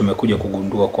tumekuja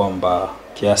kugundua kwamba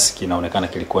kiasi kinaonekana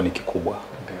kilikuwa ni kikubwa.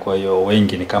 Kwa hiyo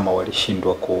wengi ni kama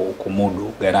walishindwa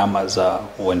kumudu gharama za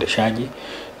uendeshaji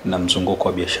na mzunguko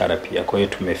wa biashara pia. Kwa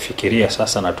hiyo tumefikiria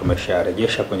sasa na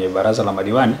tumesharejesha kwenye baraza la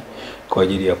madiwani kwa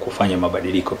ajili ya kufanya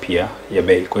mabadiliko pia ya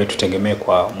bei. Kwa hiyo tutegemee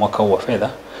kwa mwaka huu wa fedha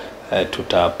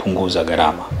tutapunguza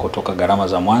gharama kutoka gharama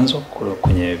za mwanzo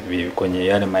kwenye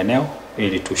yale maeneo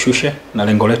ili tushushe, na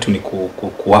lengo letu ni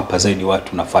kuwapa zaidi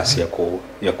watu nafasi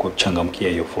ya kuchangamkia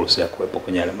hiyo fursa ya kuwepo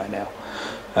kwenye yale maeneo.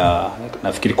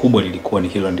 Nafikiri kubwa lilikuwa ni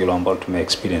hilo ndilo ambalo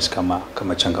tume-experience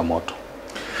kama changamoto.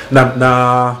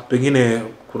 Na pengine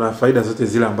kuna faida zote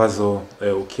zile ambazo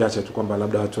ukiacha tu kwamba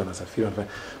labda watu wanasafiri,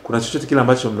 kuna chochote kile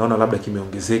ambacho mnaona labda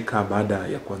kimeongezeka baada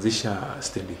ya kuanzisha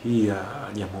stendi hii ya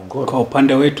Nyamongoro? Kwa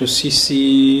upande wetu sisi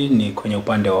ni kwenye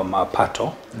upande wa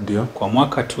mapato. Ndio. Kwa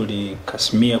mwaka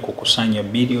tulikasimia kukusanya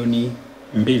bilioni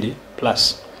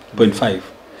 2+.5,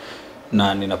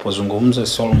 na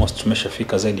ninapozungumza almost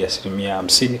tumeshafika zaidi ya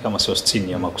 50% kama sio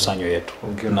 60 ya makusanyo yetu.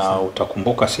 Na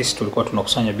utakumbuka sisi tulikuwa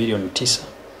tunakusanya bilioni 9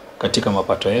 katika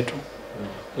mapato yetu.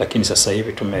 Lakini sasa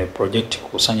hivi tumeproject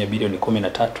kukusanya bilioni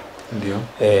 13. Ndio.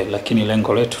 Lakini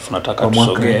lengo letu tunataka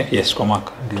tusogee, kwa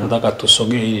mwaka. Tunataka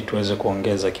tusogee ili tuweze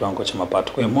kuongeza kiwango cha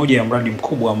mapato. Kwa hiyo moja ya mradi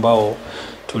mkubwa ambao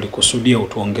tulikusudia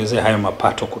utuongezee hayo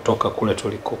mapato kutoka kule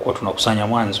tulikokuwa tunakusanya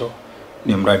mwanzo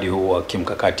ni mradi huu wa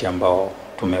kimkakati ambao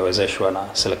tumewezeshwa na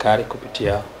serikali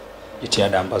kupitia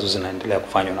jitihada ambazo zinaendelea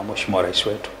kufanywa na Mheshimiwa Rais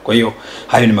wetu. Kwa hiyo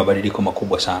hayo ni mabadiliko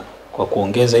makubwa sana. Kwa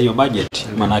kuongeza hiyo budget,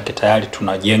 maana yake tayari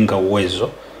tunajenga uwezo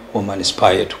wa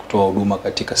manispaa yetu kutoa huduma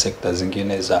katika sekta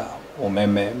zingine za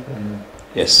umeme.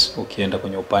 Ukienda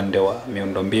kwenye upande wa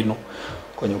miundombinu,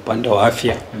 kwenye upande wa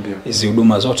afya, hizi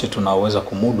huduma zote tunaweza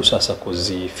kumudu sasa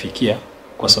kuzifikia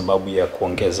kwa sababu ya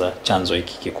kuongeza chanzo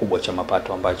hiki kikubwa cha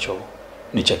mapato ambacho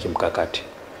ni cha kimkakati.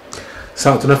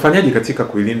 Sawa, tunafanyaje katika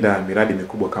kuilinda miradi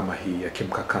mikubwa kama hii ya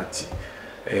kimkakati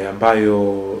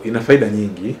ambayo ina faida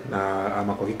nyingi, na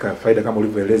ama kwa hakika faida kama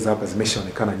ulivyoeleza hapa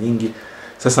zimeshaonekana nyingi.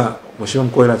 Sasa Mheshimiwa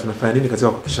Mkuu, tunafanya nini katika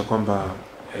kuhakikisha kwamba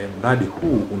mradi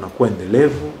huu unakuwa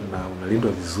endelevu na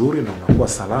unalindwa vizuri na unakuwa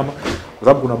salama? Kwa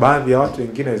sababu kuna baadhi ya watu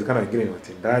wengine, inawezekana wengine ni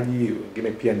watendaji,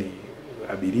 wengine pia ni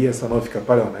abiria sana wafika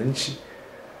pale, wananchi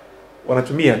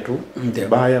wanatumia tu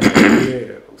vibaya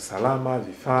usalama,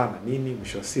 vifaa na nini,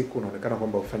 mwisho wa siku unaonekana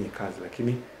kwamba ufanye kazi,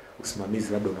 lakini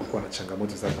usimamizi labda unakuwa na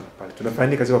changamoto sana pale. Tunafanya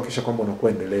nini katika kuhakikisha kwamba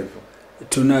unakuwa endelevu?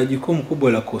 Tuna jukumu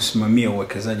kubwa la kusimamia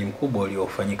uwekezaji mkubwa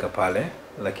uliofanyika pale,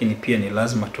 lakini pia ni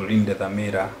lazima tulinde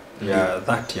dhamira ya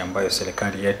dhati ambayo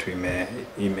serikali yetu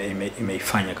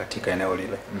imeifanya katika eneo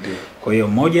lile. Kwa hiyo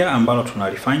moja ambalo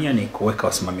tunalifanya ni kuweka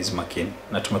wasimamizi makini,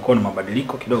 na tumekuwa na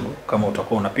mabadiliko kidogo. Kama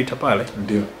utakuwa unapita pale,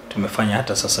 tumefanya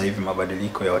hata sasa hivi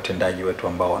mabadiliko ya watendaji wetu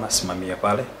ambao wanasimamia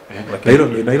pale.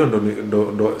 Na hilo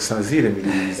ndo saa zile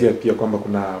niliulizia pia kwamba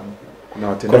kuna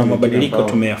watendaji, kuna mabadiliko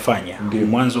tumeyafanya.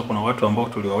 Mwanzo kuna watu ambao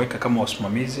tuliwaweka kama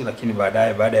wasimamizi, lakini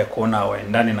baada ya kuona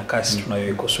waendani na kasi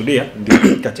tunayoikusudia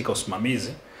katika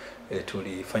usimamizi,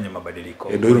 tulifanya mabadiliko.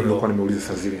 Ndio hilo nilikuwa nimeuliza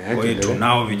saa zile. Kwa hiyo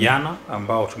tunao vijana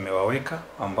ambao tumewaweka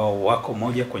ambao wako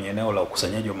moja kwenye eneo la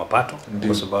ukusanyaji wa mapato,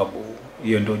 kwa sababu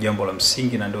hiyo ndio jambo la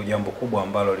msingi na ndio jambo kubwa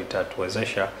ambalo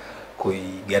litatuwezesha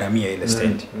kuigharamia ile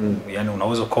stendi. Yaani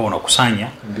unaweza kuwa unakusanya,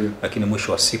 lakini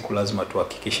mwisho wa siku lazima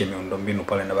tuhakikishe miundombinu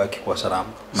pale inabaki kuwa salama.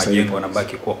 Majengo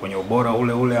yanabaki kuwa kwenye ubora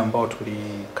ule ambao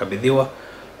tulikabidhiwa.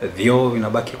 Vyoo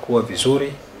vinabaki kuwa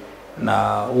vizuri,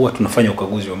 na huwa tunafanya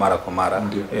ukaguzi wa mara kwa mara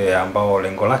ambao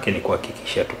lengo lake ni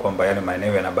kuhakikisha tu kwamba yale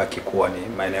maeneo yanabaki kuwa ni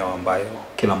maeneo ambayo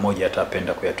kila mmoja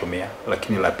atapenda kuyatumia.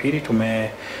 Lakini la pili,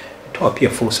 tumetoa pia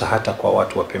fursa hata kwa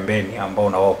watu wa pembeni ambao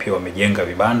na wao pia wamejenga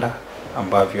vibanda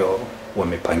ambavyo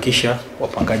wamepangisha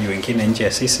wapangaji wengine nje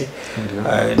ya sisi.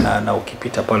 Na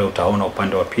ukipita pale utaona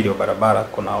upande wa pili wa barabara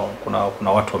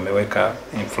kuna watu wameweka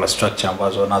infrastructure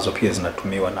ambazo nazo pia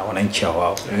zinatumiwa na wananchi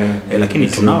hao. Lakini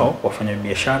tunao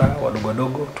wafanyabiashara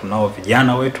wadogo, tunao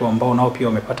vijana wetu ambao nao pia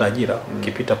wamepata ajira.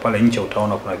 Ukipita pale nje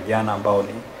utaona kuna vijana ambao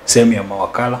ni sehemu ya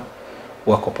mawakala,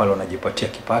 wako pale wanajipatia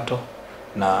kipato,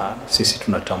 na sisi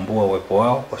tunatambua uwepo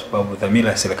wao kwa sababu dhamira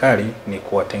ya serikali ni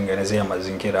kuwatengenezea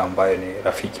mazingira ambayo ni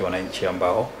rafiki wananchi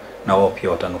ambao na wao pia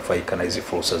watanufaika na hizi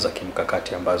fursa za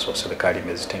kimkakati ambazo serikali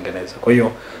imezitengeneza. Kwa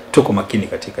hiyo tuko makini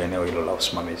katika eneo hilo la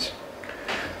usimamizi.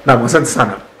 Naam, asante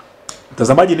sana.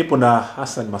 Mtazamaji, nipo na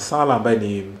Hassan Masala ambaye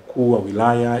ni mkuu wa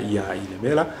wilaya ya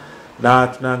Ilemela na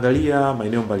tunaangalia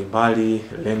maeneo mbalimbali,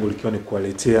 lengo likiwa ni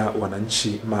kuwaletea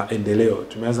wananchi maendeleo.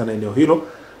 Tumeanza na eneo hilo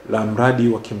la mradi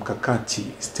wa kimkakati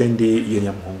stendi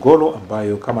yenye Mhongolo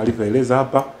ambayo kama alivyoeleza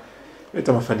hapa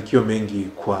imeleta mafanikio mengi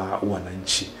kwa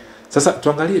wananchi. Sasa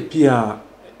tuangalie pia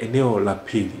eneo la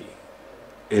pili,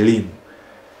 elimu.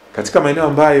 Katika maeneo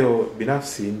ambayo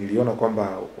binafsi niliona kwamba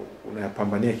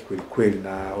unayapambania kikweli kweli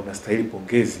na unastahili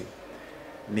pongezi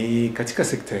ni katika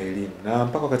sekta ya elimu, na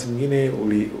mpaka wakati mwingine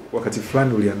wakati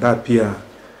fulani uliandaa pia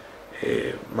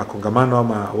makongamano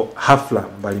ama hafla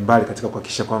mbalimbali katika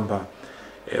kuhakikisha kwamba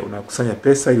unakusanya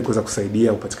pesa ili kuweza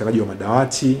kusaidia upatikanaji wa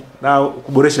madawati na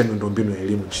kuboresha miundombinu ya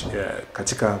elimu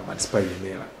katika manispaa ya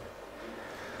Ilemela.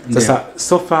 Sasa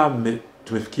sofa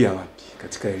tumefikia wapi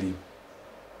katika elimu?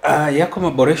 Yako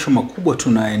maboresho makubwa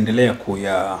tunaendelea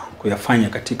kuyafanya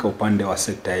katika upande wa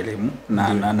sekta ya elimu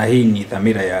na hii ni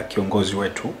dhamira ya kiongozi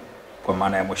wetu kwa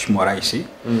maana ya Mheshimiwa Rais.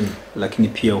 Lakini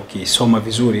pia ukisoma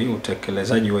vizuri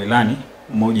utekelezaji wa ilani,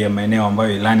 moja ya maeneo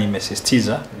ambayo ilani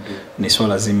imesisitiza ni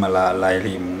swala zima la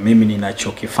elimu. Mimi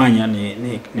ninachokifanya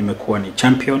nimekuwa ni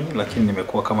champion, lakini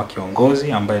nimekuwa kama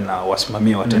kiongozi ambaye na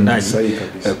wasimamia watendaji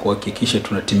kuhakikisha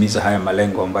tunatimiza haya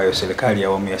malengo ambayo serikali ya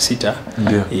awamu ya 6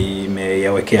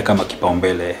 imeyawekea kama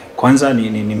kipaumbele. Kwanza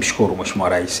ni mshukuru Mheshimiwa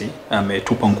Rais,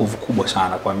 ametupa nguvu kubwa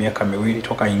sana kwa miaka miwili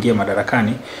toka aingie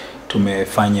madarakani.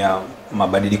 Tumefanya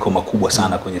mabadiliko makubwa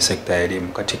sana kwenye sekta ya elimu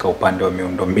katika upande wa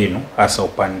miundombinu, hasa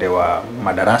upande wa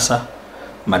madarasa,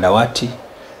 madawati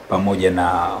pamoja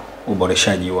na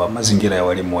uboreshaji wa mazingira ya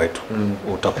walimu wetu.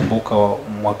 Utakumbuka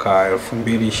mwaka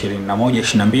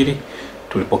 2021-22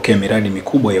 tulipokea miradi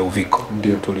mikubwa ya uviko.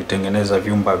 Tulitengeneza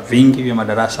vyumba vingi vya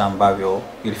madarasa ambavyo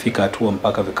ilifika hatua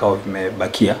mpaka vikao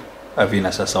vimebakia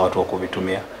havina sasa watu wa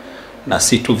kuvitumia. Na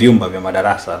si tu vyumba vya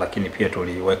madarasa, lakini pia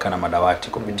tuliweka na madawati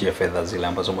kupitia fedha zile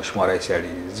ambazo Mheshimiwa Rais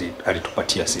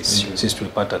alitupatia sisi. Sisi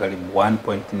tulipata karibu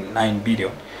 1.9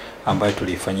 bilioni ambayo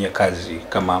tulifanyia kazi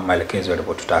kama maelekezo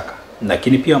yalipotutaka.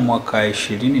 Lakini pia mwaka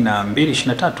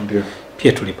 22-23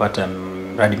 pia tulipata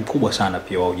mradi mkubwa sana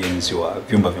pia wa ujenzi wa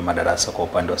vyumba vya madarasa kwa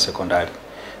upande wa sekondari.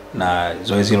 Na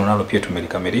zoezi hilo nalo pia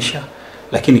tumelikamilisha.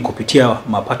 Lakini kupitia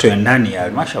mapato ya ndani ya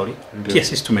halmashauri pia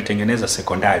sisi tumetengeneza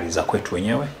sekondari za kwetu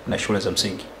wenyewe na shule za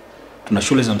msingi. Tuna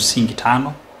shule za msingi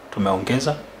 5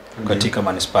 tumeongeza katika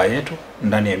manispaa yetu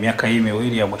ndani ya miaka hii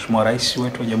miwili ya Mheshimiwa Rais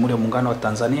wetu wa Jamhuri ya Muungano wa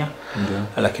Tanzania.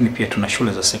 Lakini pia tuna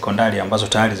shule za sekondari ambazo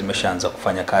tayari zimeshaanza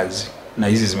kufanya kazi, na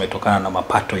hizi zimetokana na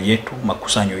mapato yetu,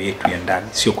 makusanyo yetu ya ndani,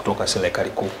 sio kutoka serikali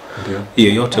kuu.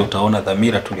 Hiyo yote utaona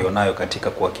dhamira tulionayo katika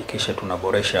kuhakikisha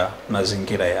tunaboresha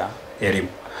mazingira ya elimu.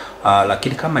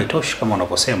 Lakini kama itoshi, kama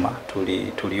unavyosema,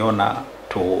 tuliona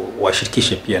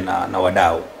tuwashirikishe pia na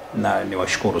wadau, na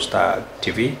niwashukuru Star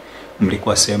TV,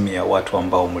 mlikuwa sehemu ya watu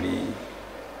ambao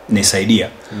mlinisaidia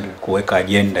kuweka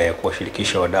agenda ya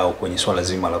kuwashirikisha wadau kwenye swala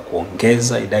zima la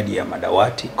kuongeza idadi ya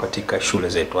madawati katika shule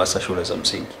zetu, hasa shule za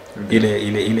msingi.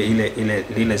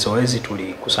 Ile zoezi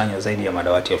tulikusanya zaidi ya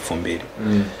madawati 2000.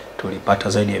 Tulipata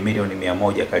zaidi ya milioni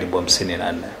 100 karibu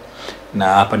 54. Na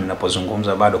hapa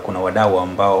ninapozungumza bado kuna wadau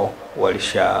ambao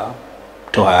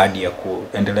walishatoa ahadi ya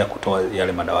kuendelea kutoa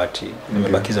yale madawati.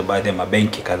 Nimebakiza baadhi ya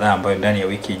mabenki kadhaa ambayo ndani ya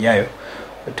wiki ijayo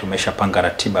tumeshapanga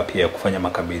ratiba pia ya kufanya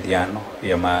makabidhiano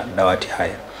ya madawati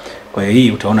haya. Kwa hiyo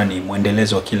hii utaona ni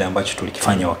muendelezo wa kile ambacho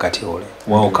tulikifanya wakati ule.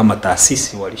 Wao kama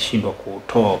taasisi walishindwa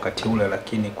kutoa wakati ule,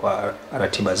 lakini kwa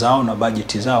ratiba zao na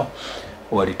bajeti zao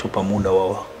walitupa muda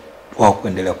wao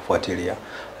kuendelea kufuatilia.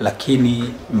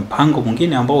 Lakini mpango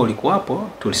mwingine ambao ulikuwa hapo,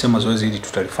 tulisema zoezi hili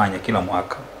tutalifanya kila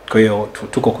mwaka. Kwa hiyo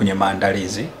tuko kwenye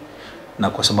maandalizi, na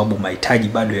kwa sababu mahitaji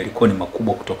bado yalikuwa ni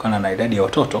makubwa kutokana na idadi ya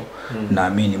watoto,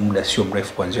 naamini muda sio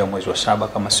mrefu kuanzia mwezi wa 7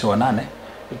 kama sio wa 8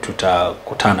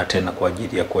 tutakutana tena kwa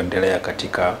ajili ya kuendelea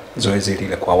katika zoezi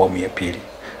lile kwa awamu ya pili.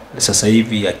 Sasa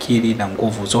hivi akili na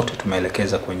nguvu zote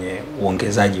tumeelekeza kwenye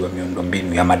uongezaji wa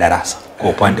miundombinu ya madarasa kwa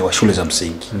upande wa shule za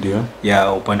msingi.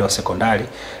 Ya upande wa sekondari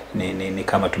ni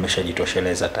kama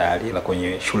tumeshajitosheleza tayari, ila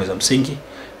kwenye shule za msingi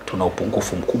tuna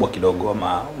upungufu mkubwa kidogo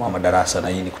wa madarasa, na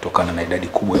hii ni kutokana na idadi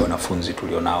kubwa ya wanafunzi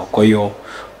tulionao. Kwa hiyo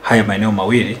haya maeneo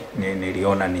mawili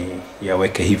niliona ni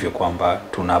yaweke hivyo kwamba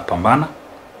tunapambana,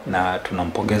 na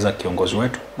tunampongeza kiongozi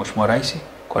wetu Mheshimiwa Rais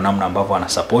kwa namna ambavyo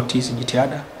anasupport hizi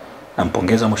jitihada.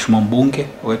 Nampongeza Mheshimiwa mbunge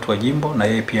wetu wa jimbo, na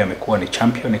yeye pia amekuwa ni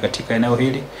champion katika eneo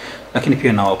hili. Lakini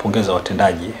pia nawapongeza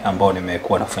watendaji ambao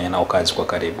nimekuwa nafanya nao kazi kwa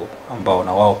karibu, ambao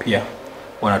na wao pia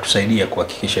wanatusaidia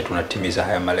kuhakikisha tunatimiza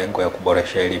haya malengo ya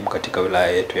kuboresha elimu katika wilaya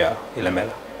yetu ya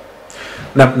Ilemela.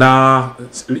 Na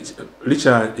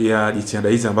licha ya jitihada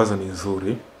hizi ambazo ni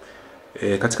nzuri,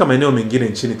 Katika maeneo mengine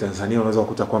nchini Tanzania unaweza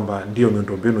kukuta kwamba ndio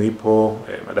miundombinu ipo,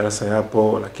 madarasa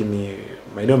yapo, lakini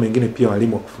maeneo mengine pia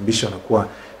walimu wa kufundisha wanakuwa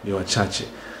ni wachache.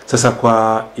 Sasa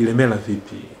kwa Ilemela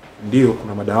vipi? Ndio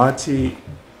kuna madawati,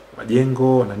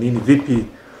 majengo na nini, vipi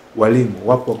walimu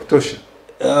wapo wa kutosha?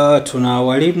 Tuna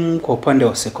walimu kwa upande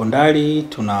wa sekondari,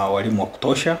 tuna walimu wa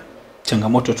kutosha.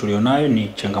 Changamoto tulionayo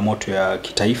ni changamoto ya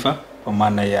kitaifa kwa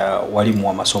maana ya walimu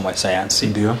wa masomo ya sayansi.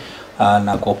 Ndio.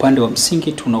 Na kwa upande wa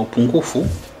msingi tuna upungufu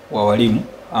wa walimu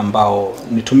ambao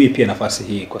nitumie pia nafasi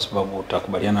hii kwa sababu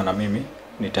utakubaliana na mimi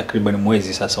ni takriban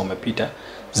mwezi sasa umepita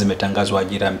zimetangazwa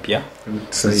ajira mpya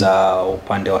za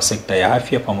upande wa sekta ya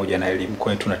afya pamoja na elimu.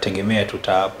 Kwa hiyo tunategemea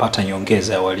tutapata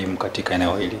nyongeza ya walimu katika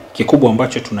eneo hili. Kikubwa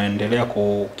ambacho tunaendelea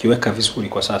kukiweka vizuri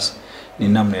kwa sasa ni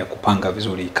namna ya kupanga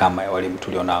vizuri kama ya walimu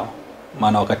tulionao.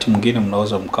 Maana wakati mwingine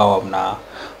mnaweza mkawa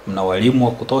mna walimu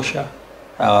wa kutosha,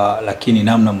 lakini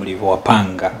namna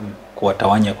mlivyowapanga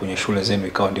kuwatawanya kwenye shule zenu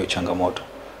ikawa ndio changamoto.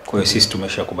 Kwa hiyo sisi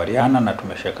tumeshakubaliana na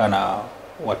tumeshakaa na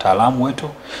wataalamu wetu.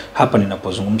 Hapa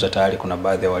ninapozungumza tayari kuna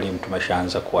baadhi ya walimu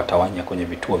tumeshaanza kuwatawanya kwenye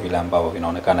vituo vile ambavyo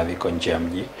vinaonekana viko nje ya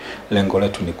mji. Lengo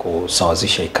letu ni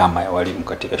kusawazisha ikama ya walimu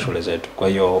katika shule zetu. Kwa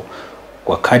hiyo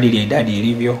kwa kadiri ya idadi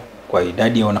ilivyo, kwa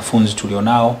idadi ya wanafunzi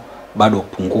tulionao, bado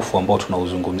upungufu ambao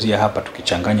tunauzungumzia hapa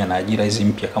tukichanganya na ajira hizi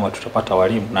mpya kama tutapata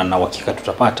walimu na uhakika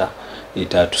tutapata,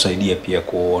 itatusaidia pia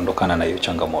kuondokana na hiyo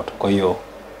changamoto. Kwa hiyo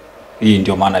hii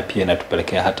ndio maana pia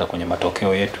inatupelekea hata kwenye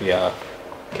matokeo yetu ya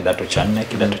kidato cha 4,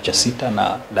 kidato cha 6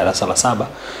 na darasa la 7,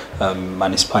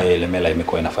 manispaa ya Ilemela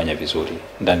imekuwa inafanya vizuri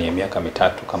ndani ya miaka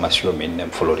mitatu kama sio minne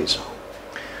mfululizo.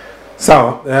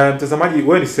 Sawa, mtazamaji,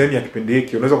 wewe ni sehemu ya kipindi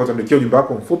hiki. Unaweza kutuandikia ujumbe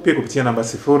wako mfupi kupitia namba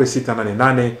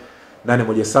 0688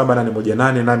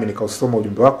 817 nami nikausoma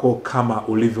ujumbe wako kama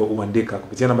ulivyouandika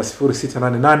kupitia namba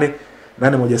 0688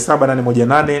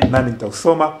 817 nami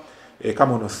nitausoma.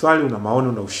 Kama una swali, una maoni,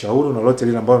 una ushauri, una lolote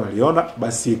lile ambalo unaliona,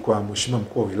 basi kwa mheshimiwa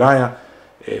mkuu wa wilaya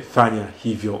fanya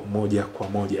hivyo moja kwa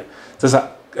moja. Sasa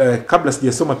kabla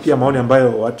sijasoma pia maoni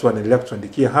ambayo watu wanaendelea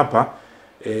kutuandikia hapa,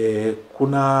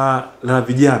 kuna na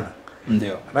vijana.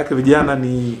 Ndio. Maana vijana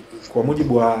ni kwa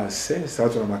mujibu wa sensa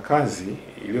watu na makazi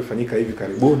iliyofanyika hivi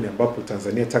karibuni ambapo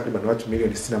Tanzania takriban watu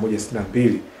milioni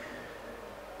 61-62.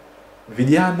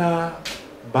 Vijana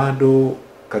bado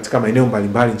katika maeneo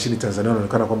mbalimbali nchini Tanzania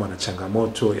wanaonekana kwamba wana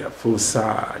changamoto ya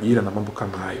fursa, ajira na mambo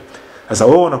kama hayo. Sasa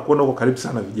wao wanakuona huko karibu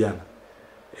sana vijana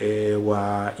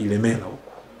wa Ilemela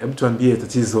huko. Hebu tuambie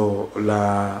tatizo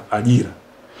la ajira.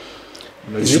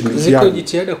 Ziko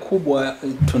jitihada kubwa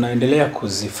tunaendelea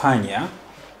kuzifanya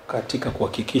katika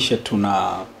kuhakikisha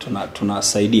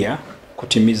tunasaidia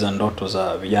kutimiza ndoto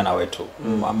za vijana wetu.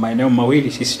 Maeneo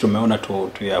mawili sisi tumeona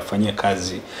tuyafanyie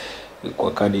kazi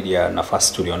kwa kadiri ya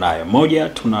nafasi tulionayo. Moja,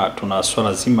 tuna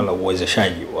swala zima la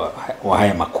uwezeshaji wa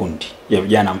haya makundi ya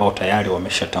vijana ambao tayari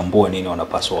wameshatambua nini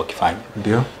wanapaswa wakifanya.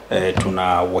 Ndio.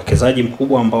 Tuna uwekezaji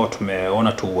mkubwa ambao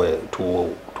tumeona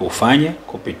tuufanye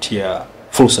kupitia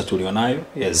fursa tulionayo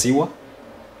ya ziwa.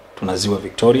 Tuna ziwa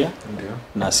Victoria. Ndio.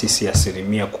 Na sisi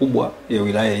asilimia kubwa ya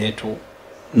wilaya yetu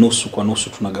nusu kwa nusu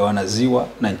tunagawana ziwa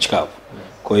na nchi kavu.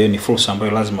 Kwa hiyo ni fursa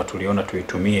ambayo lazima tuliona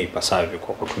tuitumie ipasavyo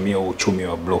kwa kutumia uchumi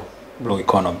wa blue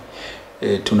economy.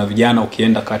 Tuna vijana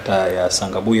ukienda kata ya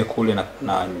Sangabuye kule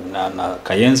na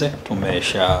Kayenze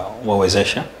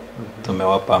tumeshawawezesha.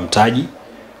 Tumewapa mtaji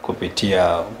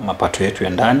kupitia mapato yetu ya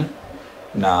ndani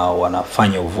na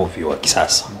wanafanya uvuvi wa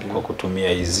kisasa kwa kutumia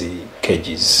hizi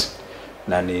cages.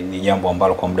 Na ni jambo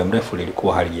ambalo kwa muda mrefu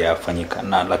lilikuwa halijafanyika.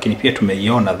 Lakini pia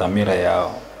tumeiona dhamira ya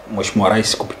Mheshimiwa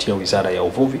Rais kupitia Wizara ya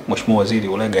Uvuvi. Mheshimiwa Waziri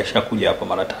Ulega ashakuja hapa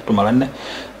mara 3 mara 4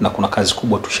 na kuna kazi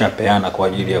kubwa tushapeana kwa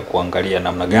ajili ya kuangalia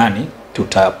namna gani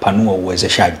tutapanua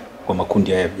uwezeshaji kwa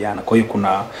makundi ya vijana. Kwa hiyo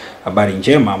kuna habari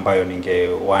njema ambayo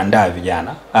ningewaandaa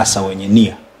vijana hasa wenye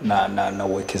nia na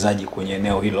uwekezaji kwenye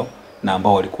eneo hilo na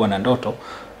ambao walikuwa na ndoto.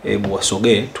 Hebu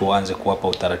wasogee tuanze kuwapa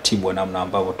utaratibu wa namna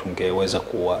ambavyo tungeweza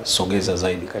kuwasogeza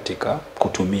zaidi katika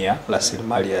kutumia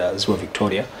rasilimali ya ziwa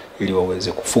Victoria ili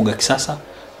waweze kufuga kisasa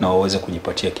na waweze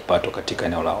kujipatia kipato katika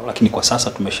eneo lao. Lakini kwa sasa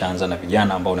tumeshaanza na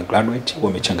vijana ambao ni graduate,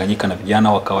 wamechanganyika na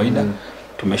vijana wa kawaida.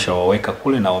 Tumeshawaweka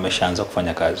kule na wameshaanza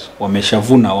kufanya kazi.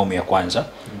 Wameshavuna awamu ya kwanza.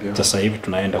 Sasa hivi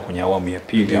tunaenda kwenye awamu ya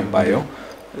pili ambayo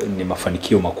ni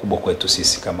mafanikio makubwa kwetu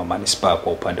sisi kama manispaa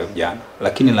kwa upande wa vijana.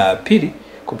 Lakini la pili,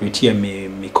 kupitia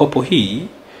mikopo hii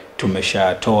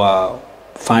tumeshatoa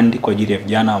fund kwa ajili ya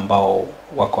vijana ambao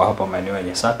wako hapa maeneo ya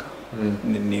Nyasaka.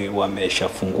 Ni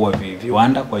wameshafungua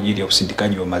viwanda kwa ajili ya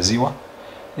usindikaji wa maziwa.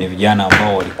 Ni vijana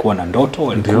ambao walikuwa na ndoto,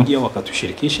 walikuja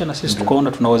wakatushirikisha na sisi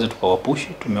tukaona tunaweza tukawapushi.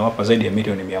 Tumewapa zaidi ya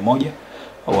milioni 100.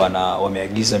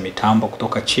 Wameagiza mitambo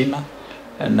kutoka China.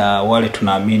 na wale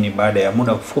tunaamini baada ya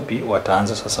muda mfupi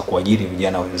wataanza sasa kuajiri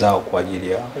vijana wenzao kwa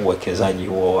ajili ya uwekezaji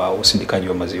huo wa usindikaji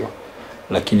wa maziwa.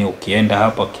 Lakini ukienda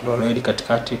hapa Kiloleli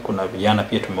katikati, kuna vijana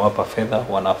pia tumewapa fedha,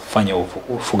 wanafanya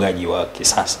ufugaji wa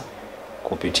kisasa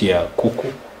kupitia kuku,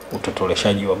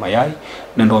 utotoleshaji wa mayai,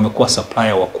 na ndio wamekuwa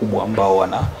supplier wakubwa ambao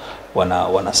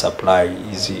wana supply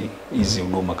hizi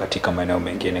huduma katika maeneo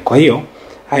mengine. Kwa hiyo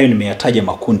hayo nimeyataja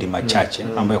makundi machache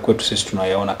ambayo kwetu sisi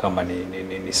tunayaona kama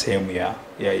ni sehemu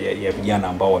ya vijana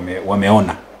ambao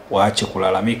wameona waache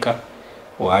kulalamika,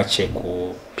 waache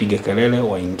kupiga kelele,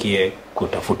 waingie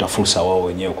kutafuta fursa wao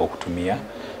wenyewe kwa kutumia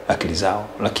akili zao.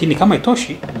 Lakini kama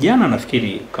itoshi, jana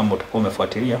nafikiri kama utakuwa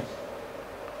umefuatilia,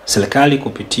 serikali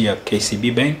kupitia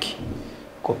KCB Bank,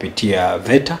 kupitia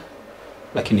VETA,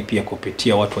 lakini pia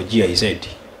kupitia watu wa GIZ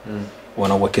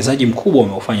wana uwekezaji mkubwa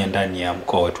wameufanya ndani ya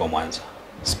mkoa wetu wa Mwanza,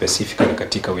 specifically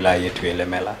katika wilaya yetu ya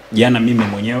Ilemela. Jana mimi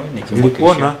mwenyewe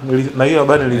nikimwakilisha na hiyo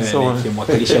habari nilisoma,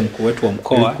 nikimwakilisha mkuu wetu wa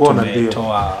mkoa,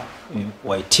 tumetoa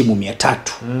wahitimu 300.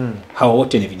 Hao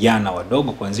wote ni vijana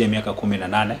wadogo kuanzia miaka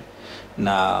 18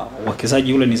 na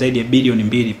uwekezaji ule ni zaidi ya bilioni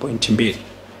 2.2.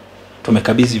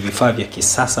 Tumekabidhi vifaa vya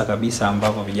kisasa kabisa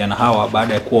ambavyo vijana hawa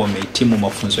baada ya kuwa wamehitimu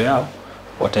mafunzo yao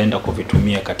wataenda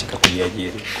kuvitumia katika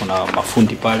kujiajiri. Kuna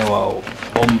mafundi pale wa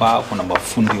bomba, kuna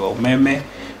mafundi wa umeme,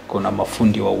 kuna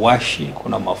mafundi wa washi,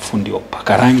 kuna mafundi wa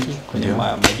kupaka rangi kwenye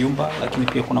majumba, lakini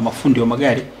pia kuna mafundi wa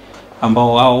magari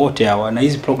ambao hao wote hawa, na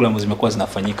hizi programu zimekuwa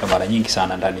zinafanyika mara nyingi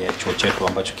sana ndani ya chuo chetu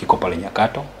ambacho kiko pale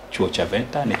Nyakato, chuo cha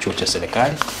VETA, ni chuo cha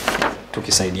serikali,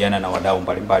 tukisaidiana na wadau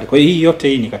mbalimbali. Kwa hiyo hii yote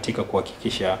hii ni katika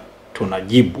kuhakikisha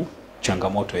tunajibu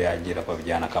changamoto ya ajira kwa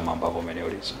vijana kama ambavyo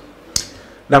umeniuliza.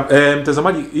 Na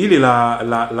mtazamaji, hili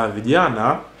la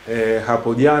vijana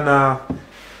hapo jana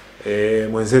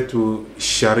mwenzetu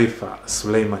Sharifa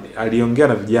Suleimani aliongea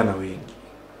na vijana wengi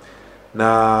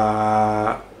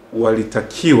na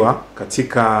walitakiwa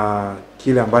katika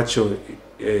kile ambacho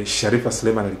Sharifa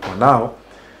Suleimani alikuwa nao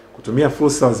kutumia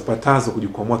fursa wazipatazo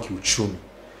kujikwamua kiuchumi,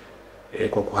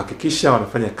 kwa kuhakikisha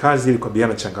wanafanya kazi ili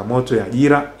kukabiliana na changamoto ya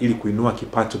ajira ili kuinua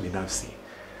kipato binafsi.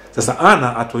 Sasa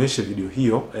ana atuonyeshe video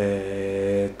hiyo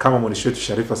kama mwandishi wetu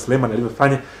Sharifa Suleimani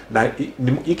alivyofanya, na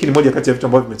hiki ni moja kati ya vitu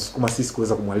ambavyo vimetusukuma sisi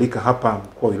kuweza kumwalika hapa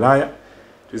mkuu wa wilaya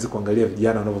tuweze kuangalia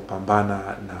vijana wanavyopambana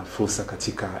na fursa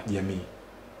katika jamii.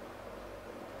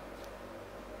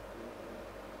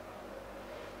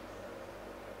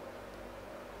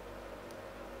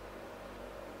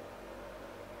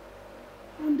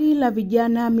 Kundi la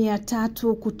vijana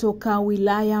 300 kutoka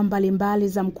wilaya mbalimbali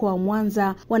za mkoa wa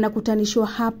Mwanza wanakutanishwa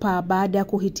hapa baada ya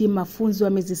kuhitimu mafunzo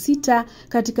ya miezi 6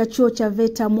 katika chuo cha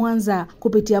VETA Mwanza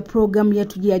kupitia programu ya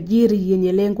tujiajiri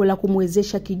yenye lengo la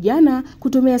kumwezesha kijana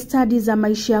kutumia stadi za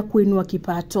maisha kuinua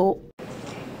kipato.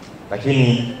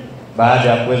 Lakini baada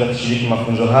ya kuweza kushiriki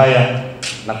mafunzo haya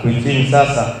na kuhitimu,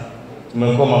 sasa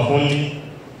tumekuwa mafundi,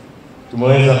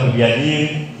 tumeweza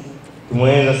kujiajiri,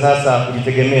 tumeweza sasa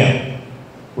kujitegemea.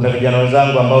 Kuna vijana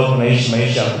wenzangu ambao tunaishi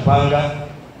maisha ya kupanga,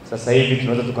 sasa hivi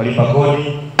tunaweza tukalipa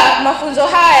kodi. Mafunzo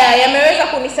haya yameweza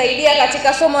kunisaidia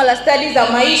katika somo la stadi za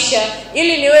maisha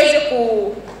ili niweze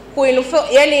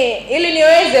ili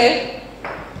niweze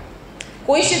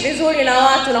kuishi vizuri na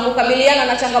watu na kukabiliana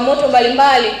na changamoto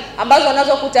mbalimbali ambazo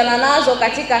wanazokutana nazo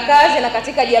katika kazi na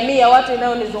katika jamii ya watu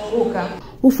inayonizunguka.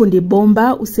 Ufundi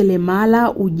bomba,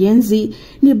 useremala, ujenzi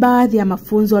ni baadhi ya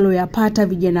mafunzo waliyopata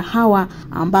vijana hawa,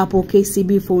 ambapo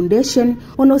KCB Foundation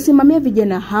wanaosimamia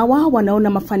vijana hawa wanaona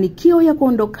mafanikio ya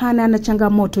kuondokana na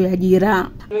changamoto ya ajira.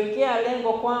 Tuwekea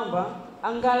lengo kwamba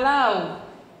angalau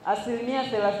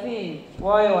 30%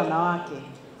 wawe wanawake.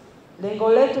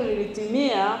 Lengo letu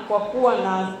lilitimia kwa kuwa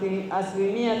na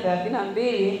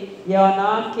 32% ya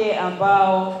wanawake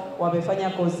ambao wamefanya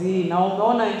kozi hii, na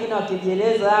umeona wengine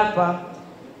wakijieleza hapa.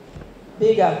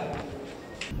 Big up.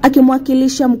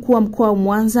 Akimwakilisha mkuu wa mkoa wa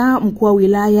Mwanza, mkuu wa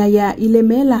wilaya ya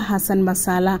Ilemela Hassan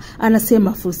Masala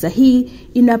anasema fursa hii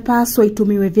inapaswa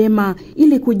itumiwe vyema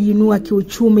ili kujiinua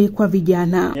kiuchumi kwa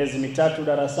vijana. Miezi 3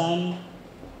 darasani,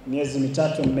 miezi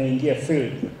 3 mmeingia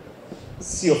field.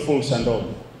 Sio fursa ndogo.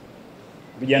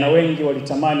 Vijana wengi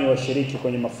walitamani washiriki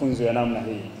kwenye mafunzo ya namna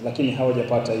hii, lakini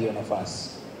hawajapata hiyo nafasi.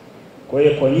 Kwa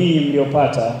hiyo kwa nyinyi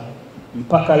mliopata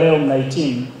mpaka leo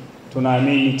mnahitimu,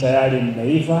 tunaamini tayari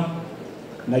mmeiva,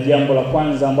 na jambo la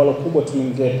kwanza ambalo kubwa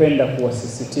tungependa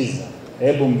kuwasisitiza,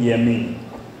 hebu mjiamini.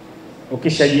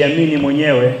 Ukishajiamini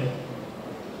mwenyewe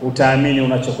utaamini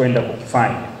unachokwenda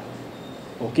kukifanya.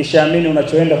 Ukishaamini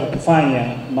unachoenda kukifanya,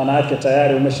 maana yake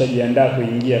tayari umeshajiandaa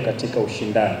kuingia katika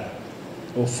ushindani.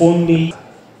 Ufundi.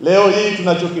 Leo hii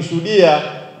tunachokishuhudia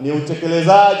ni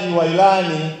utekelezaji wa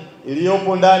ilani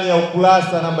iliyopo ndani ya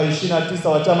ukurasa namba 29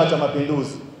 wa Chama cha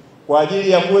Mapinduzi, kwa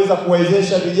ajili ya kuweza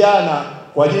kuwezesha vijana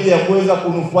kwa ajili ya kuweza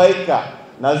kunufaika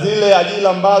na zile ajira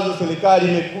ambazo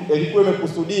serikali ilikuwa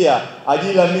imekusudia,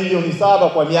 ajira milioni 7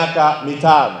 kwa miaka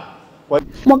 5.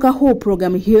 Mwaka huu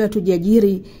programu hiyo ya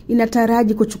Tujiajiri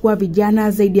inataraji kuchukua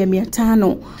vijana zaidi ya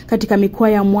 500 katika mikoa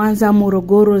ya Mwanza,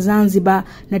 Morogoro, Zanzibar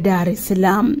na Dar es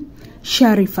Salaam.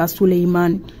 Sharifa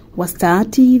Suleiman, wa Star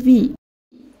TV.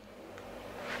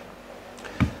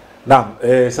 Naam,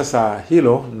 sasa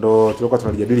hilo ndo tulikuwa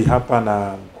tunalijadili hapa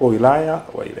na mkuu wa wilaya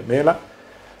wa Ilemela,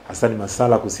 hasa ni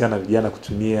masuala kuhusiana na vijana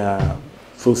kutumia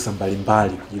fursa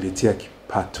mbalimbali kujiletea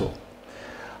kipato.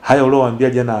 Haya uliowaambia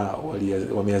jana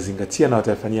wameyazingatia na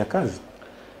watayafanyia kazi?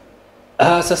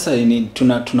 Sasa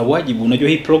tuna wajibu. Unajua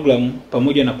hii program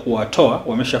pamoja na kuwatoa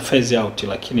wamesha phase out,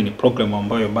 lakini ni program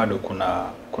ambayo bado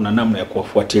kuna namna ya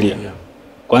kuwafuatilia.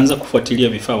 Kwanza kufuatilia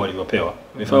vifaa walivyopewa.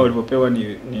 Vifaa walivyopewa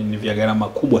ni vya gharama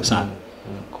kubwa sana.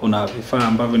 Kuna vifaa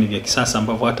ambavyo ni vya kisasa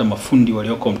ambavyo hata mafundi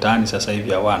walioko mtaani sasa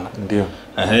hivi hawana. Ndio.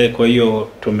 Kwa hiyo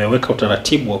tumeweka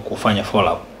utaratibu wa kufanya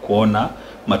follow up, kuona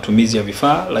matumizi ya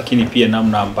vifaa, lakini pia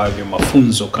namna ambavyo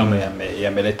mafunzo kama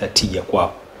yameleta tija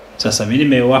kwao. Sasa mimi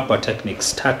nimewapa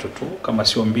techniques 3 tu kama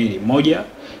sio 2. Moja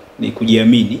ni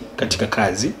kujiamini katika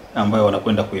kazi ambayo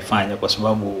wanakwenda kuifanya, kwa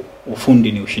sababu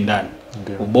ufundi ni ushindani.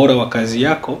 Ndiyo. Ubora wa kazi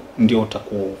yako ndio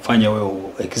utakufanya wewe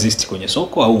exist kwenye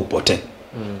soko au upotee.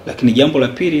 Lakini jambo la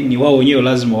pili ni wao wenyewe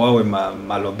lazima wawe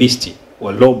malobisti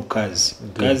wa lob kazi.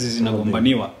 Kazi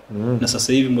zinagombaniwa. Na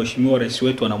sasa hivi mheshimiwa rais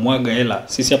wetu anamwaga hela.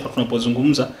 Sisi hapa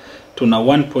tunapozungumza tuna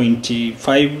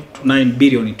 1.5 to 9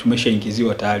 bilioni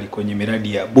tumeshaingiziwa tayari kwenye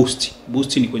miradi ya boost.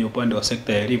 Boost ni kwenye upande wa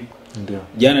sekta ya elimu. Ndio.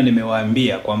 Jana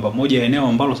nimewaambia kwamba moja ya eneo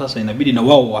ambalo sasa inabidi na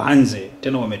wao waanze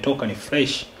tena, wametoka ni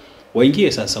fresh,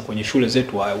 waingie sasa kwenye shule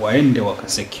zetu, waende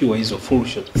wakasecure hizo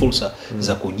fursa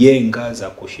za kujenga, za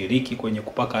kushiriki kwenye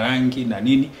kupaka rangi na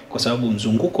nini, kwa sababu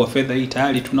mzunguko wa fedha hii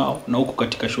tayari tunao na huko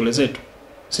katika shule zetu.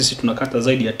 Sisi tunakata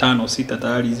zaidi ya 5-6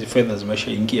 tayari hizi fedha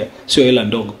zimeshaingia, sio hela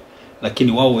ndogo.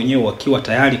 Lakini wao wenyewe wakiwa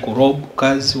tayari kurob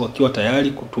kazi, wakiwa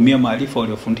tayari kutumia maarifa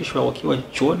waliofundishwa wakiwa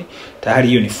chuoni, tayari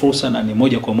hiyo ni fursa na ni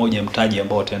moja kwa moja mtaji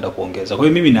ambao wataenda kuongeza. Kwa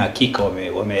hiyo mimi na hakika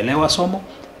wameelewa somo,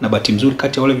 na bahati nzuri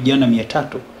kati ya wale vijana 300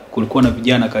 kulikuwa na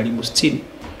vijana karibu 60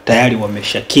 tayari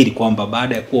wameshakiri kwamba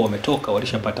baada ya kuwa wametoka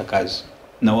walishapata kazi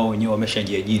na wao wenyewe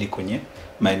wameshajiajiri kwenye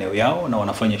maeneo yao na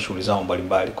wanafanya shughuli zao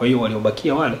mbalimbali. Kwa hiyo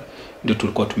waliobakia wale ndio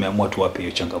tulikuwa tumeamua tuwape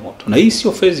hiyo changamoto. Na hii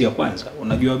sio phase ya kwanza.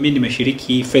 Unajua mimi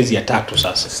nimeshiriki phase ya 3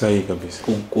 sasa. Sahihi kabisa.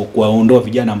 Kuwaondoa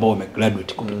vijana ambao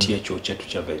wamegraduate kupitia chuo chetu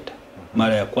cha VETA.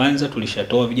 Mara ya kwanza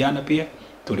tulishatoa vijana pia,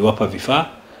 tuliwapa vifaa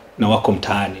na wako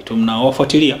mtaani.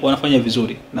 Tunawafuatilia, wanafanya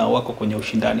vizuri na wako kwenye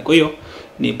ushindani. Kwa hiyo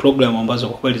ni program ambazo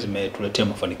kwa kweli zimetuletea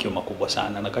mafanikio makubwa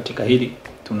sana, na katika hili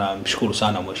tunamshukuru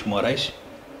sana Mheshimiwa Rais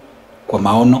kwa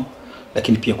maono,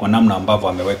 lakini pia kwa namna ambavyo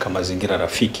ameweka mazingira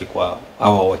rafiki kwa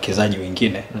hawa wawekezaji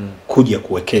wengine kuja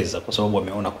kuwekeza, kwa sababu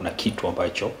wameona kuna kitu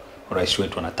ambacho rais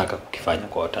wetu anataka kukifanya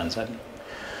kwa Watanzania.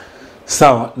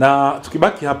 Sawa, na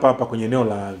tukibaki hapa kwenye eneo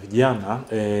la vijana,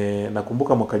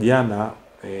 nakumbuka mwaka jana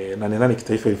 8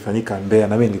 kitaifa ilifanyika Mbeya,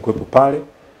 na mimi nilikuwepo pale.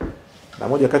 Na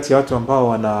moja kati ya watu ambao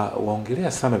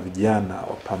wanawaongelea sana vijana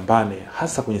wapambane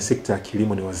hasa kwenye sekta ya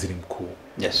kilimo ni Waziri Mkuu.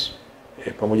 Yes.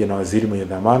 Pamoja na waziri mwenye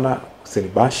dhamana Hussein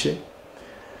Bashe.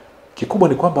 Kikubwa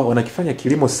ni kwamba wanakifanya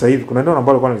kilimo sasa hivi. Kuna neno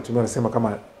ambalo kwa nilitumia nasema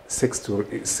kama sex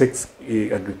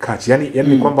agriculture. Yaani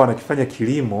ni kwamba wanakifanya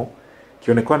kilimo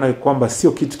kionekana kwamba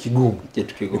sio kitu kigumu.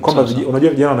 Ni kwamba unajua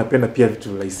vijana wanapenda pia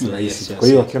vitu rahisi. Kwa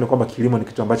hiyo wakiona kwamba kilimo ni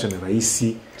kitu ambacho ni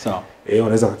rahisi, sawa,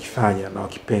 wanaweza kukifanya na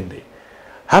wakipende.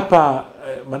 Hapa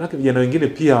manake vijana wengine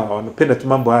pia wanapenda tu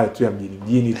mambo haya tu ya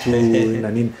mjini tu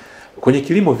na nini. Kwenye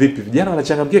kilimo vipi? Vijana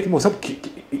wanachangamkia kilimo kwa sababu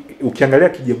ukiangalia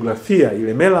kijiografia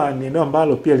Ilemela ni eneo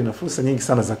ambalo pia lina fursa nyingi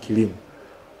sana za kilimo.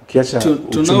 Ukiacha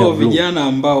tunao vijana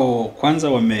ambao kwanza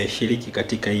wameshiriki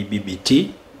katika hii BBT.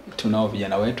 Tunao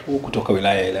vijana wetu kutoka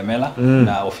wilaya ya Ilemela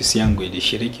na ofisi yangu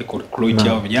ilishiriki kurecruit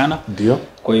hao vijana. Ndio.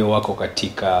 Kwa hiyo wako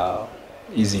katika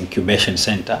hizi incubation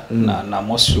center na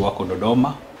mostly wako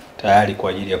Dodoma tayari kwa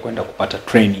ajili ya kwenda kupata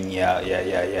training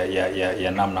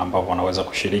ya namna ambavyo wanaweza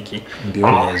kushiriki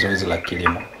kwenye zoezi la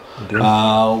kilimo.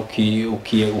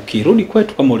 Ukirudi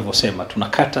kwetu kama ulivyosema,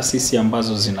 tunakata sisi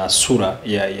ambazo zina sura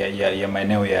ya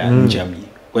maeneo ya nje ya mji.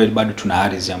 Kwa hiyo bado tuna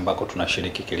ardhi ambako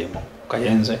tunashiriki kilimo.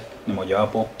 Kayenze ni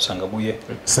mojawapo, Sangabuye,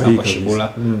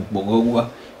 Shibula, Bogogwa.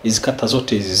 Hizi kata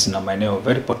zote hizi zina maeneo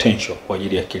very potential kwa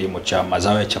ajili ya kilimo cha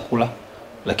mazao ya chakula,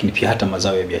 lakini pia hata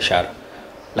mazao ya biashara.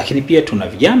 Lakini pia tuna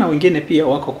vijana wengine pia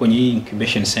wako kwenye hii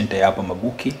incubation center ya hapa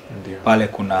Mabuki. Pale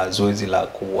kuna zoezi la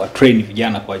kuwa train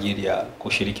vijana kwa ajili ya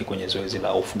kushiriki kwenye zoezi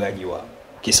la ufugaji wa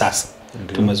kisasa.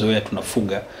 Tumezoea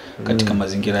tunafuga katika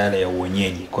mazingira yale ya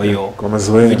uwenyeji. Kwa hiyo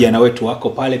vijana wetu wako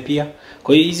pale pia.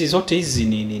 Kwa hiyo hizi zote hizi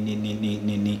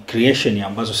ni creation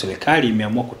ambazo serikali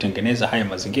imeamua kutengeneza haya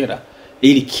mazingira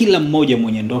ili kila mmoja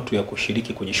mwenye ndoto ya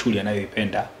kushiriki kwenye shule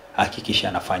anayoipenda hakikisha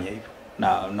anafanya hivyo.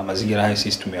 Na mazingira haya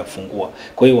sisi tumeyafungua.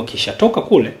 Kwa hiyo wakishatoka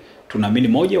kule, tunaamini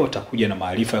moja watakuja na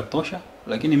maarifa ya kutosha,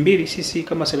 lakini mbili sisi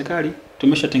kama serikali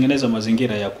tumeshatengeneza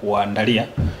mazingira ya kuwaandalia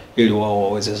ili wao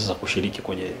waweze sasa kushiriki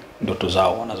kwenye ndoto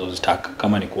zao wanazozitaka.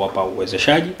 Kama ni kuwapa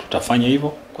uwezeshaji, tutafanya hivyo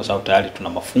kwa sababu tayari tuna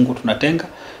mafungu tunatenga,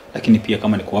 lakini pia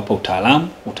kama ni kuwapa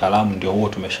utaalamu ndio huo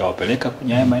tumeshawapeleka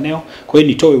kwenye haya maeneo. Kwa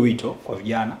hiyo nitoe wito kwa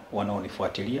vijana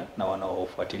wanaonifuatilia na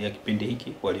wanaofuatilia kipindi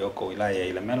hiki walioko wilaya ya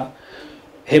Ilemela.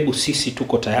 Hebu sisi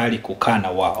tuko tayari kukaa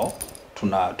na wao.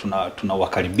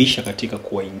 Tunawakaribisha katika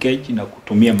kuwa engage na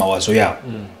kutumia mawazo yao.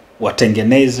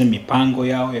 Watengeneze mipango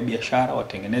yao ya biashara,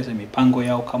 watengeneze mipango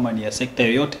yao kama ni ya sekta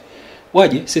yoyote.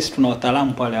 Waje, sisi tuna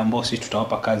wataalamu pale ambao sisi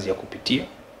tutawapa kazi ya kupitia,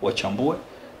 wachambue,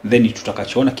 then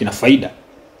tutakachoona kina faida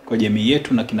kwa jamii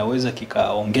yetu na kinaweza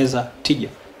kikaongeza tija.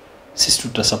 Sisi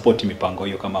tutasupport mipango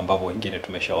hiyo kama ambavyo wengine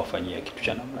tumeshawafanyia kitu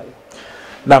cha namna hiyo.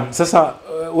 Naam, sasa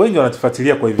wengi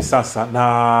wanatufuatilia kwa hivi sasa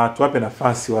na tuwape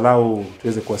nafasi walau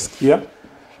tuweze kuwasikia.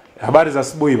 Habari za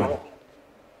asubuhi bwana.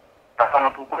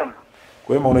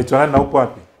 Kwema, unaitwa nani na upo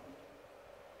wapi?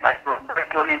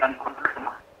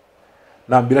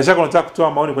 Naam, bila shaka unataka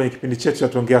kutoa maoni kwenye kipindi chetu cha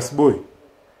tuongea asubuhi.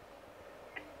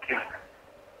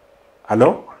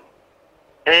 Halo?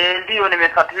 Ndio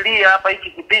nimefuatilia hapa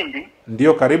hiki kipindi.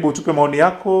 Ndio, karibu tupe maoni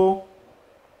yako.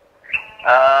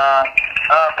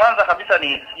 Kwanza kabisa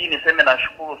niseme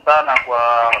nashukuru sana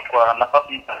kwa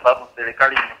nafasi ambazo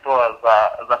serikali imetoa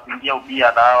za kuingia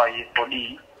ubia na hawa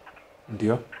EFD.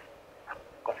 Ndio.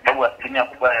 Kwa sababu asilimia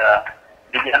kubwa ya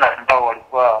vijana ambao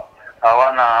walikuwa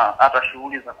hawana hata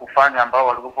shughuli za kufanya, ambao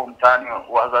walikuwa mtaani,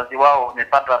 wazazi wao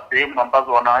wamepata sehemu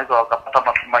ambazo wanaweza wakapata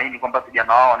matumaini kwamba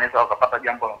vijana wao wanaweza wakapata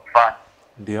jambo la kufanya.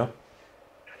 Ndio.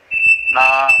 Na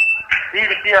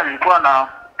hili pia nilikuwa na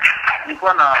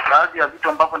baadhi ya vitu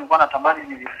ambavyo nilikuwa natamani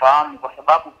nilifahamu, kwa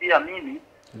sababu pia mimi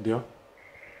ndio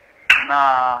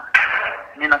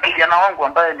nina kijana wangu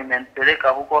ambaye nimempeleka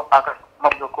huko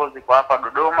akasoma kozi kwa hapa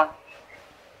Dodoma.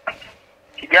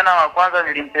 Kijana wa kwanza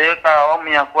nilimpeleka awamu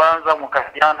ya kwanza mwaka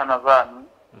jana nadhani.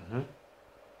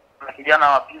 Na kijana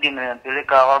wa pili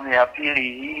nimempeleka awamu ya pili,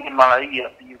 hii mara hii ya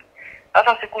pili.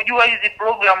 Sasa sikujua hizi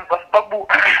program kwa sababu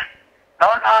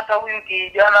naona hata huyu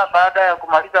kijana baada ya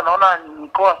kumaliza naona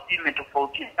mikoa si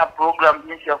imetofautiana program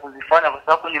jinsi ya kuzifanya, kwa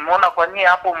sababu nimeona kwa nini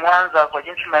hapo Mwanza kwa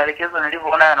jinsi maelekezo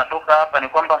nilivyoona yanatoka hapa ni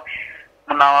kwamba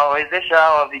mnawawezesha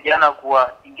hawa vijana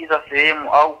kuwaingiza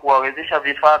sehemu au kuwawezesha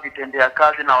vifaa vitendea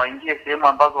kazi na waingie sehemu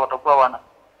ambazo watakuwa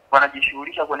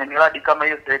wanajishughulisha kwenye miradi kama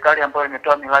hiyo serikali ambayo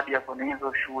imetoa miradi ya kwenye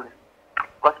hizo shule.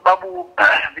 Kwa sababu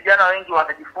vijana wengi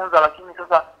wanajifunza, lakini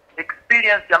sasa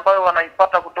experience ambayo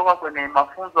wanaipata kutoka kwenye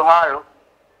mafunzo hayo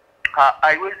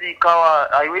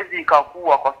haiwezi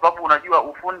ikakuwa, kwa sababu unajua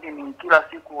ufundi ni kila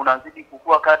siku unazidi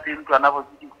kukua kadri mtu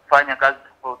anavyozidi kufanya kazi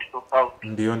tofauti.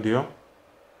 Ndio.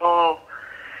 So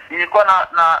nilikuwa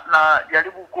na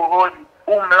jaribu kuhoji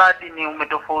huu mradi ni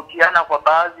umetofautiana kwa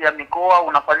baadhi ya mikoa,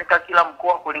 unafanyika kila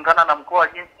mkoa kulingana na mkoa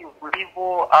jinsi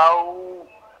ulivyo, au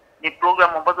ni program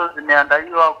ambazo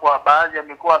zimeandaliwa kwa baadhi ya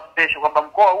mikoa special kwamba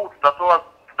mkoa huu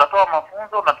tutatoa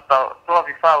mafunzo na tutatoa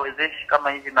vifaa wezeshi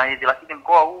kama hivi na hivi, lakini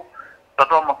mkoa huu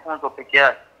tutatoa mafunzo peke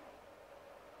yake.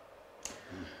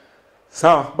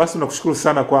 Sawa, basi nakushukuru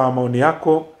sana kwa maoni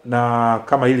yako, na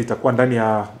kama hili itakuwa ndani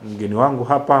ya mgeni wangu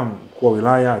hapa, mkuu wa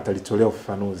wilaya atalitolea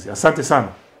ufafanuzi. Asante sana.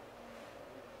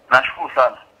 Nashukuru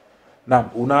sana. Naam,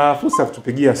 una fursa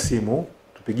kutupigia simu.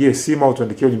 Tupigie simu au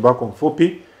tuandikie ujumbe wako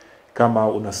mfupi kama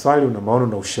una swali, una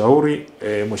maoni na ushauri.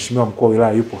 Mheshimiwa mkuu wa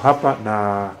wilaya yupo hapa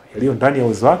na yaliyo ndani ya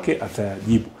uwezo wake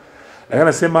atajibu. Lakini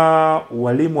anasema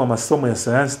walimu wa masomo ya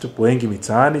sayansi tupo wengi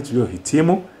mitaani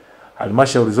tuliohitimu.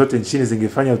 Halmashauri zote nchini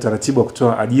zingefanya utaratibu wa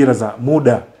kutoa ajira za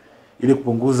muda ili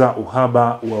kupunguza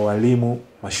uhaba wa walimu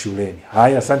mashuleni.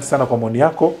 Haya, asante sana kwa maoni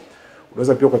yako.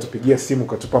 Unaweza pia ukatupigia simu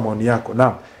ukatupa maoni yako.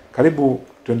 Naam, karibu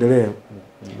tuendelee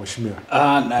mheshimiwa.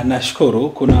 Nashukuru.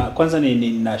 Kwanza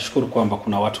nashukuru kwamba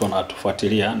kuna watu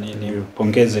wanatufuatilia.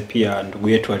 Nimpongeze pia ndugu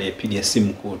yetu aliyepiga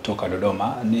simu kutoka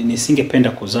Dodoma.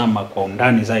 Nisingependa kuzama kwa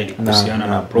undani zaidi kuhusiana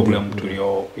na program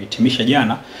tuliohitimisha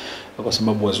jana, kwa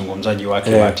sababu wazungumzaji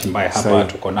wake bahati mbaya hapa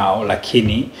tuko nao,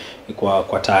 lakini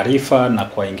kwa taarifa na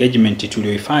kwa engagement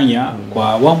tulioifanya kwa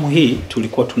awamu hii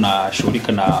tulikuwa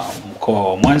tunashughulika na mkoa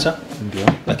wa Mwanza. Ndio.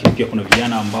 Lakini pia kuna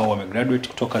vijana ambao wamegraduate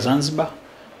kutoka Zanzibar,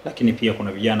 lakini pia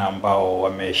kuna vijana ambao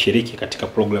wameshiriki katika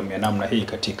programu ya namna hii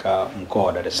katika mkoa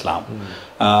wa Dar es Salaam.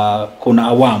 Kuna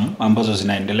awamu ambazo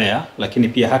zinaendelea, lakini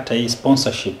pia hata hii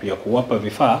sponsorship ya kuwapa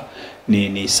vifaa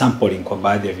ni sampling kwa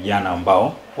baadhi ya vijana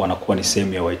ambao wanakuwa ni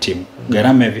sehemu ya wahitimu.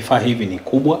 Gharama ya vifaa hivi ni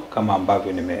kubwa kama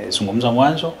ambavyo nimezungumza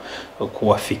mwanzo.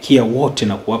 Kuwafikia wote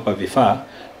na kuwapa vifaa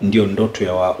ndio ndoto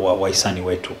ya wahisani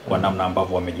wetu kwa namna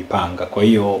ambavyo wamejipanga. Kwa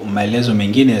hiyo maelezo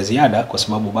mengine ya ziada, kwa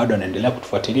sababu bado anaendelea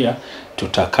kutufuatilia,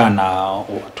 tutakaa na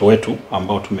watu wetu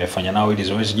ambao tumefanya nao ili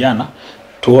zoezi jana,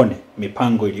 tuone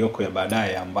mipango iliyoko ya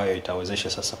baadaye ambayo itawezesha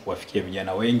sasa kuwafikia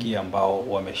vijana wengi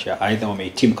ambao aidha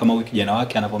wamehitimu kama huyu kijana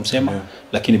wake anavyomsema,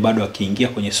 lakini bado akiingia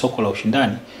kwenye soko la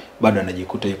ushindani bado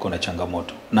anajikuta yuko na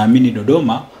changamoto. Naamini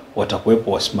Dodoma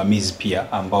watakuwepo wasimamizi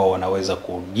pia ambao wanaweza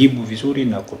kujibu vizuri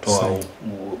na kutoa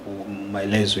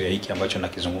maelezo ya hiki ambacho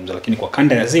nakizungumza. Lakini kwa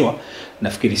kanda ya Ziwa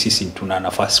nafikiri sisi tuna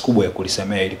nafasi kubwa ya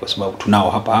kulisemea hili, kwa sababu tunao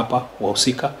hapa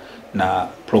wahusika, na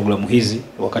programu hizi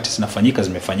wakati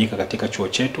zimefanyika katika chuo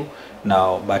chetu,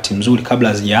 na bahati nzuri kabla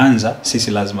hazijaanza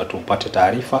sisi lazima tupate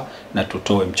taarifa na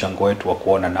tutoe mchango wetu wa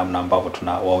kuona namna ambavyo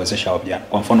tunawawezesha vijana.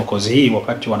 Kwa mfano kozi hii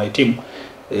wakati wanahitimu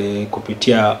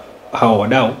kupitia hawa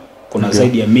wadau kuna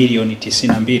zaidi ya milioni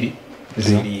 92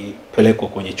 zilipelekwa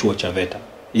kwenye chuo cha VETA.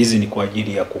 Hizi ni kwa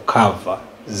ajili ya kukava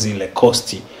zile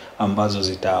kosti ambazo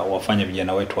zitawafanya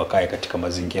vijana wetu wakae katika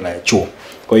mazingira ya chuo.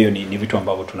 Kwa hiyo ni vitu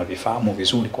ambavyo tunavifahamu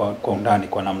vizuri kwa undani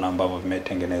kwa namna ambavyo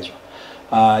vimetengenezwa.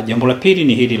 Jambo la pili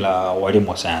ni hili la walimu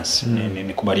wa sayansi.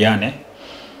 Nikubaliane,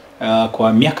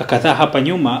 kwa miaka kadhaa hapa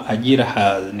nyuma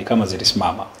ajira ni kama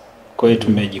zilisimama. Kwa hiyo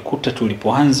tumejikuta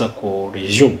tulipoanza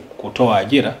resume kutoa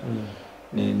ajira,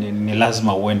 ni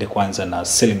lazima uende kwanza na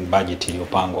selling budget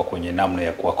iliyopangwa kwenye namna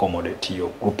ya kuaccommodate hiyo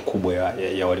group kubwa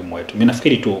ya walimu wetu. Mimi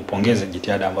nafikiri tupongeze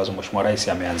jitihada ambazo Mheshimiwa Rais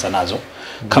ameanza nazo.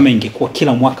 Kama ingekuwa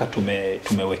kila mwaka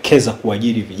tumewekeza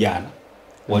kuajiri vijana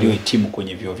waliohitimu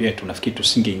kwenye vyuo vyetu, nafikiri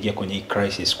tusingeingia kwenye hii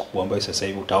crisis kubwa ambayo sasa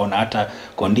hivi utaona hata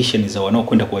conditions za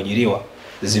wanaokwenda kuajiriwa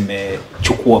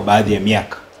zimechukua baadhi ya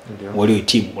miaka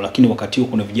waliohitimu. Lakini wakati huo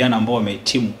kuna vijana ambao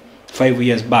wamehitimu 5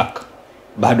 years back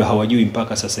bado hawajui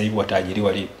mpaka sasa hivi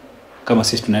wataajiriwa lini. Kama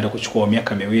sisi tunaenda kuchukua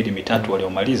miaka 2-3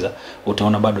 waliomaliza,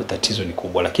 utaona bado tatizo ni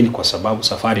kubwa. Lakini kwa sababu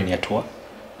safari ni hatua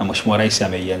na Mheshimiwa Rais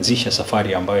ameianzisha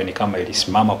safari ambayo ni kama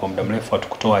ilisimama kwa muda mrefu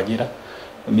kutoa ajira,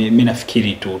 mimi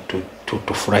nafikiri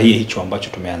tufurahie hicho ambacho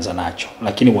tumeanza nacho.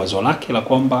 Lakini wazo lake la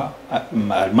kwamba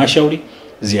halmashauri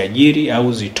ziajiri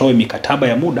au zitoe mikataba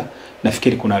ya muda,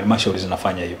 nafikiri kuna halmashauri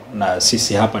zinafanya hivyo, na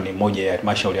sisi hapa ni moja ya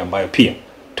halmashauri ambayo pia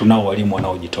tunao walimu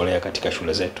wanaojitolea katika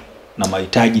shule zetu, na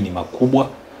mahitaji ni makubwa,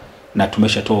 na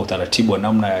tumeshatoa utaratibu wa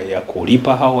namna ya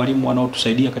kulipa hao walimu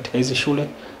wanaotusaidia katika hizi shule.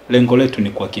 Lengo letu ni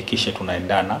kuhakikisha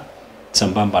tunaendana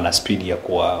sambamba na speed ya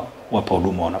kuwapa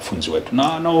huduma wanafunzi wetu.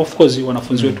 Na of course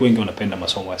wanafunzi wetu wengi wanapenda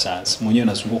masomo ya sayansi. Mwenyewe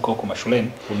nazunguka huko mashuleni,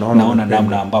 naona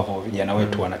namna ambavyo vijana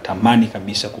wetu wanatamani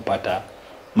kabisa kupata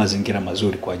mazingira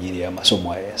mazuri kwa ajili ya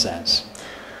masomo ya sayansi.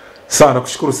 Sawa,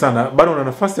 nakushukuru sana. Bado una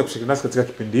nafasi ya kushiriki nasi katika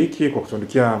kipindi hiki kwa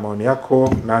kutuandikia maoni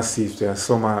yako, nasi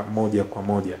tutayasoma moja kwa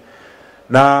moja.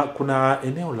 Na kuna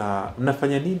eneo la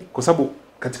mnafanya nini? Kwa sababu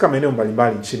katika maeneo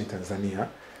mbalimbali nchini Tanzania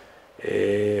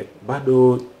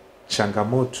bado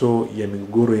changamoto ya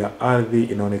migogoro ya ardhi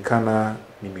inaonekana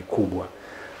ni mikubwa.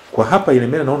 Kwa hapa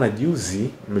Ilemela naona juzi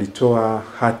mlitoa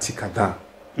hati kadhaa.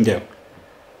 Ndio.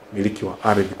 Miliki wa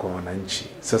ardhi kwa wananchi.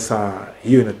 Sasa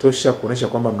hiyo inatosha kuonesha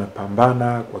kwamba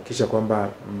mnapambana kuhakikisha kwamba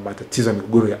matatizo ya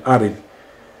migogoro ya ardhi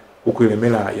huko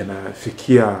Ilemela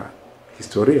yanafikia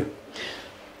historia?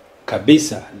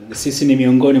 Kabisa. Sisi ni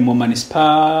miongoni mwa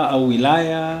manispaa au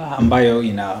wilaya ambayo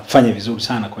inafanya vizuri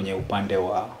sana kwenye upande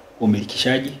wa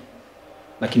umilikishaji,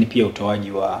 lakini pia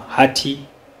utoaji wa hati.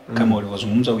 Kama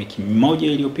ulivyozungumza, wiki moja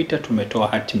iliyopita tumetoa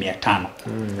hati 500.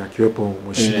 Akiwepo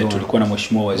mheshimiwa, tulikuwa na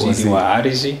mheshimiwa waziri wa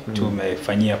ardhi,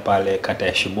 tumefanyia pale kata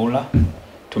ya Shibula,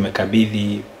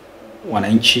 tumekabidhi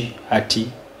wananchi hati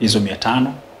hizo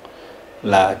 500.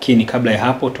 Lakini kabla ya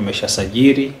hapo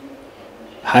tumeshasajili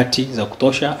hati za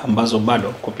kutosha ambazo bado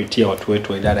kupitia watu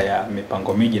wetu wa idara ya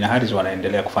mipango miji na ardhi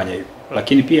wanaendelea kufanya hivyo.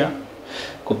 Lakini pia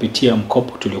kupitia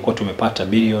mkopo tuliokuwa tumepata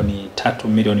bilioni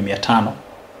 3,500,000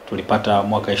 tulipata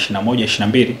mwaka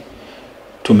 21-22,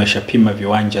 tumeshapima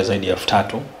viwanja zaidi ya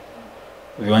 3,000.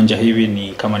 Viwanja hivi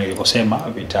ni kama nilivyosema,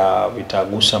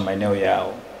 vitagusa maeneo ya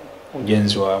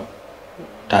ujenzi wa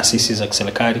taasisi za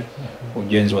kiserikali,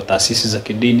 ujenzi wa taasisi za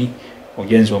kidini,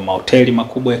 ujenzi wa mahoteli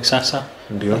makubwa ya kisasa,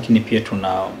 lakini pia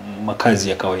tuna makazi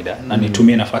ya kawaida. Na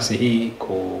nitumie nafasi hii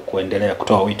kuendelea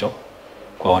kutoa wito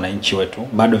kwa wananchi wetu.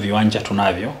 Bado viwanja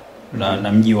tunavyo.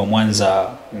 Na mji wa Mwanza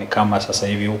ni kama sasa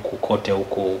hivi huku kote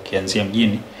huku ukianzia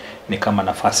mjini ni kama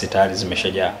nafasi tayari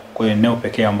zimeshajaa. Kwa hiyo eneo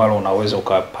pekee ambalo unaweza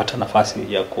ukapata nafasi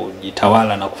ya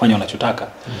kujitawala na kufanya unachotaka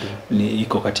ni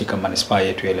iko katika manispaa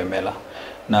yetu ya Ilemela.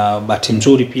 Na bahati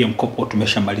nzuri pia mkopo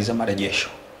tumeshamaliza marejesho.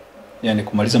 Yani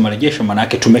kumaliza marejesho maana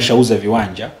yake tumeshauza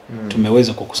viwanja,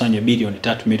 tumeweza kukusanya bilioni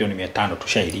 3,500,000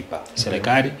 tushailipa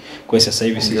serikali. Kwa hiyo sasa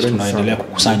hivi sisi tunaendelea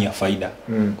kukusanya faida.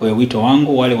 Kwa hiyo wito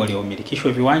wangu wale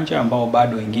waliomilikishwa viwanja ambao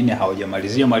bado wengine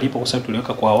hawajamalizia malipo kwa sababu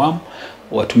tuliweka kwa awamu,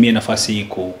 watumie nafasi hii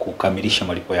kukamilisha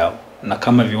malipo yao. Na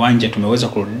kama viwanja tumeweza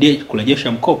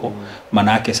kurejesha mkopo,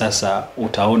 maana yake sasa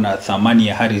utaona thamani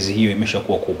ya ardhi hiyo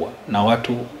imeshakuwa kubwa. Na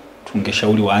watu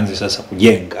tungeshauri waanze sasa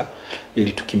kujenga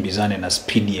ili tukimbizane na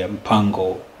spidi ya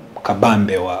mpango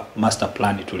kabambe wa master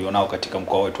plan tulionao katika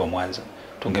mkoa wetu wa Mwanza.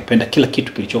 Tungependa kila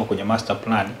kitu kilichoko kwenye master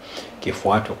plan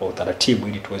kifuatwe kwa utaratibu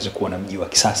ili tuweze kuwa na mji wa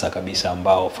kisasa kabisa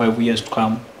ambao 5 years to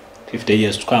come, 50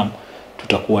 years to come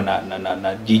tutakuwa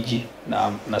na jiji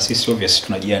na sisi obviously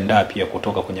tunajiandaa pia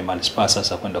kutoka kwenye manispaa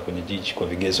sasa kwenda kwenye jiji kwa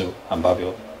vigezo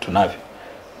ambavyo tunavyo.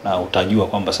 Na utajua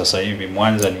kwamba sasa hivi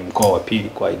Mwanza ni mkoa wa pili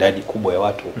kwa idadi kubwa ya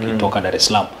watu kutoka Dar es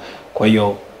Salaam. Kwa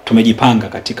hiyo tumejipanga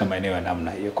katika maeneo ya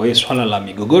namna hiyo. Kwa hiyo swala la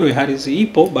migogoro ya ardhi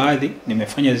ipo baadhi.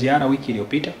 Nimefanya ziara wiki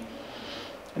iliyopita.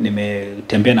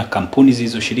 Nimetembea na kampuni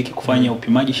zilizoshiriki kufanya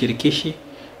upimaji shirikishi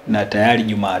na tayari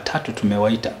Jumatatu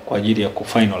tumewaita kwa ajili ya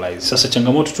kufinalize. Sasa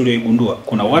changamoto tuliyoigundua,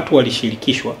 kuna watu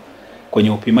walishirikishwa kwenye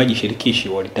upimaji shirikishi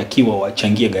walitakiwa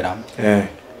wachangie gharama.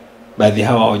 Baadhi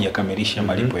hawa hawajakamilisha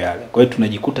malipo yale. Kwa hiyo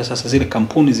tunajikuta sasa zile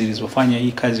kampuni zilizofanya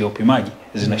hii kazi ya upimaji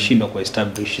zinashindwa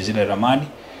kuestablish zile ramani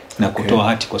na kutoa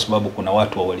hati kwa sababu kuna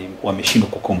watu wameshindwa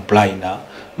kucomply na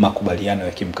makubaliano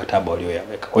ya kimkataba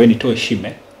walioyaweka. Kwa hiyo nitoe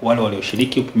shime wale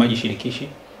walioshiriki upimaji shirikishi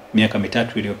miaka 3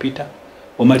 iliyopita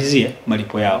wamalizie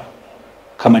malipo yao.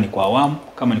 Kama ni kwa awamu,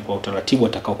 kama ni kwa utaratibu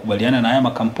watakaokubaliana na haya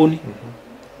makampuni.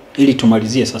 Ili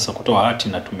tumalizie sasa kutoa hati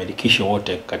na tumilikishe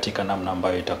wote katika namna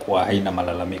ambayo itakuwa haina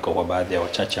malalamiko kwa baadhi ya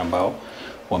wachache ambao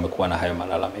wamekuwa na hayo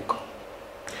malalamiko.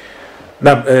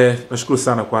 Naam, nashukuru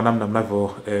sana kwa namna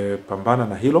mnavyo pambana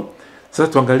na hilo.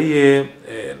 Sasa tuangalie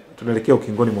tunaelekea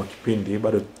ukingoni mwa kipindi,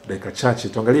 bado dakika chache.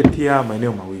 Tuangalie pia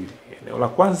maeneo mawili. Eneo la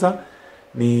kwanza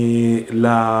ni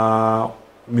la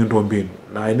miundombinu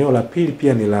na eneo la pili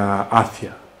pia ni la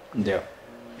afya. Ndio.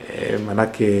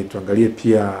 Manake tuangalie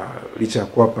pia licha ya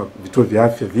kuwa vituo vya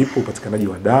afya vipo, upatikanaji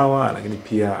wa dawa, lakini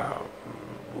pia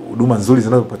huduma nzuri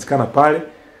zinazopatikana pale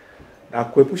na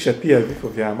kuepusha pia vifo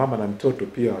vya mama na mtoto,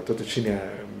 pia watoto chini ya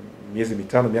miezi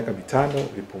 5, miaka 5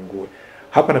 vipungue.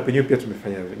 Hapa na penyewe pia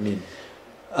tumefanya nini?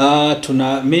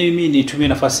 Mimi nitumie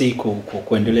nafasi hii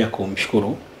kuendelea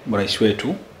kumshukuru rais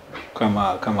wetu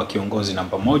kama kiongozi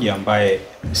namba 1 ambaye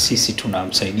sisi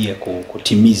tunamsaidia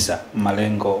kutimiza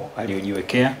malengo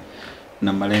aliyojiwekea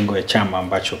na malengo ya chama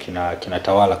ambacho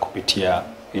kinatawala kupitia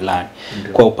ilani.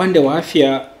 Kwa upande wa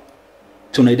afya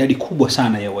tuna idadi kubwa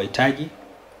sana ya wahitaji,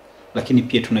 lakini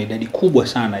pia tuna idadi kubwa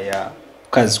sana ya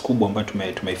kazi kubwa ambayo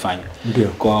tumeifanya.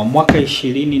 Kwa mwaka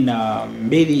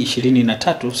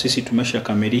 22-23 sisi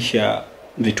tumeshakamilisha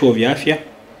vituo vya afya,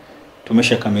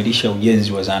 tumeshakamilisha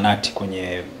ujenzi wa zahanati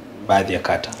kwenye baadhi ya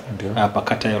kata. Hapa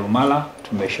kata ya Lumala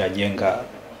tumeshajenga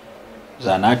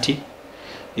zahanati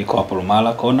iko hapo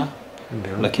Lumala kona.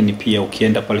 Lakini pia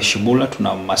ukienda pale Shibula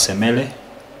tuna Masemele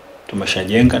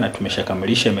tumeshajenga na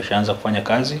tumeshakamilisha, imeshaanza kufanya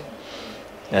kazi.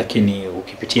 Lakini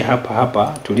ukipitia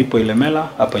hapa tulipo Ilemela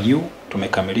hapa juu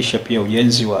tumekamilisha pia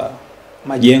ujenzi wa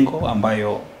majengo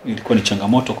ambayo ilikuwa ni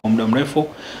changamoto kwa muda mrefu.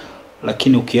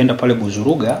 Lakini ukienda pale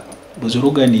Buzuruga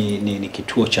ni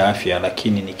kituo cha afya,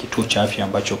 lakini ni kituo cha afya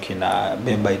ambacho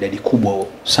kinabeba idadi kubwa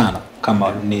sana,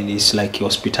 kama ni like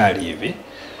hospitali hivi.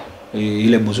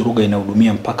 Ile Buzuruga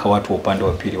inahudumia mpaka watu wa upande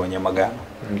wa pili wa Nyamagana.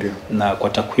 Na kwa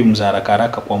takwimu za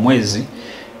haraka kwa mwezi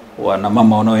wana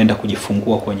mama wanaoenda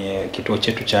kujifungua kwenye kituo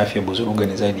chetu cha afya Buzuruga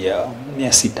ni zaidi ya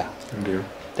 600.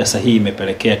 Sasa hii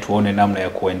imepelekea tuone namna ya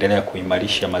kuendelea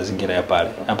kuimarisha mazingira ya pale.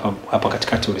 Hapa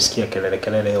katikati ulisikia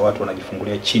kelele watu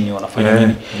wanajifungulia chini wanafanya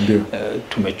nini?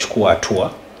 Tumechukua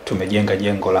hatua, tumejenga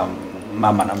jengo la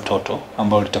mama na mtoto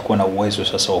ambalo litakuwa na uwezo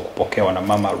sasa wa kupokewa na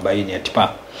mama 40 ya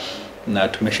tipa. Na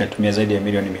tumeshatumia zaidi ya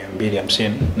milioni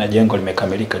 250 na jengo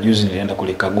limekamilika. Juzi nilienda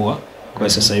kulikagua. Kwa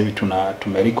sasa hivi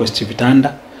tumerequest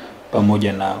vitanda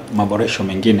pamoja na maboresho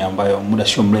mengine ambayo muda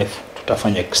sio mrefu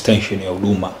tutafanya extension ya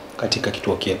huduma katika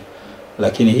kituo kile.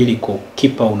 Lakini hili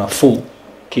kukipa unafuu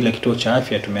kila kituo cha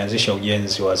afya tumeanzisha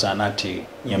ujenzi wa zahanati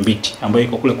Nyambiti ambayo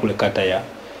iko kule kata ya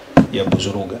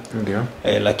Buzuruga.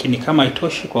 Lakini kama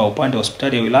haitoshi, kwa upande wa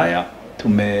hospitali ya wilaya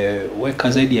tumeweka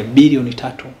zaidi ya bilioni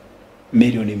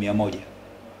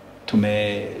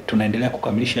 3,100,000. Tunaendelea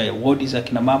kukamilisha wodi za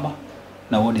kina mama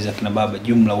na wodi za kina baba,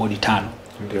 jumla wodi 5.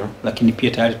 Ndio. Lakini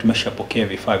pia tayari tumeshapokea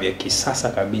vifaa vya kisasa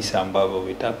kabisa ambavyo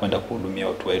vitakwenda kuhudumia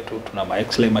watu wetu. Tuna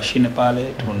x-ray machine pale,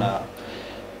 tuna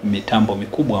mitambo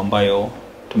mikubwa ambayo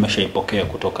tumeshaipokea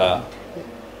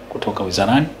kutoka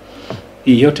wizarani.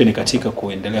 Hii yote ni katika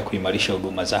kuendelea kuimarisha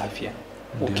huduma za afya.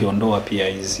 Ukiondoa pia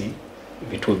hizi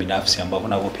vituo binafsi ambavyo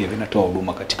navyo pia vinatoa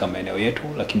huduma katika maeneo yetu,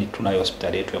 lakini tunayo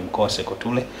hospitali yetu ya mkoa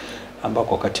Sekotule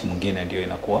ambako wakati mwingine ndio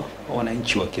inakuwa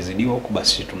wananchi wakizidiwa huko,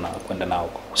 basi tunakwenda nao.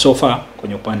 So far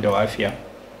kwenye upande wa afya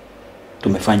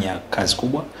tumefanya kazi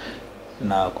kubwa,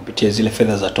 na kupitia zile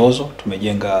fedha za tozo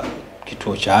tumejenga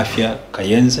kituo cha afya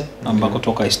Kayenze ambako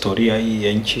toka historia hii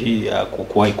ya nchi hii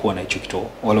kukuwahi kuwa na hicho kituo.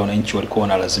 Wale wananchi walikuwa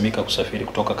wanalazimika kusafiri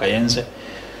kutoka Kayenze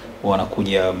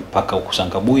wanakuja mpaka huko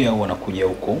Sangabuya au wanakuja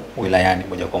huko wilayani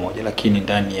moja kwa moja, lakini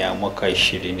ndani ya mwaka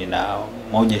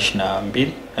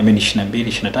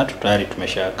 22-23 tayari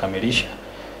tumeshakamilisha.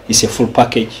 It's a full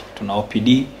package. Tuna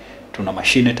OPD, tuna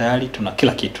mashine tayari, tuna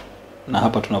kila kitu. Na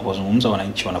hapa tunapozungumza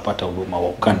wananchi wanapata huduma wa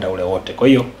ukanda ule wote. Kwa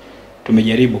hiyo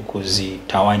tumejaribu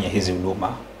kuzitawanya hizi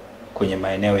huduma kwenye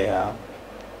maeneo ya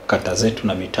kata zetu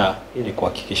na mitaa ili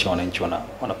kuhakikisha wananchi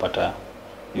wanapata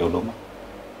hiyo huduma.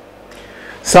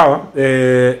 Sawa,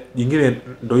 jingine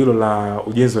ndo hilo la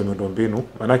ujenzi wa miundombinu.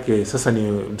 Manake sasa ni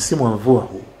msimu wa mvua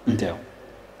huu. Ndio.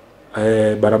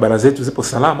 Barabara zetu zipo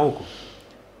salama huko?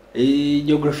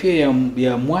 Jiografia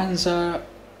ya Mwanza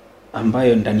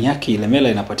ambayo ndani yake Ilemela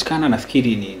inapatikana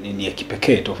nafikiri ni ya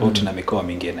kipekee tofauti na mikoa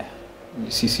mingine.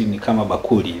 Sisi ni kama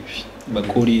bakuli hivi.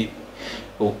 Bakuli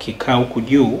ukikaa huku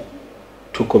juu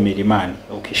tuko milimani,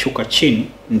 ukishuka chini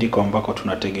ndiko ambako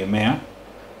tunategemea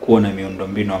kuona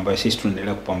miundombinu ambayo sisi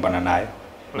tunaendelea kupambana nayo.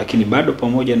 Lakini bado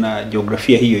pamoja na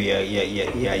jiografia hiyo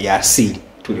ya asili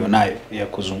tulionayo ya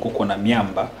kuzungukwa na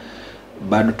miamba,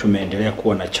 bado tumeendelea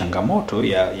kuwa na changamoto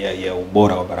ya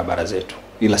ubora wa barabara zetu.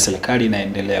 Ila serikali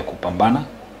inaendelea kupambana.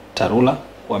 TARURA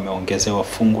wameongezewa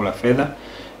fungu la fedha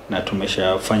na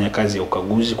tumeshafanya kazi ya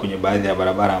ukaguzi kwenye baadhi ya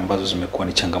barabara ambazo zimekuwa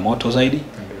ni changamoto zaidi.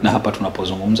 Na hapa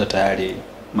tunapozungumza tayari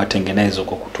matengenezo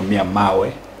kwa kutumia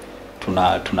mawe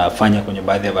tunafanya kwenye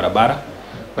baadhi ya barabara,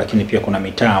 lakini pia kuna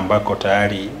mitaa ambako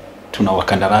tayari tuna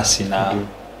wakandarasi na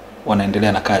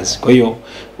wanaendelea na kazi. Kwa hiyo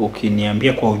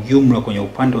ukiniambia kwa ujumla kwenye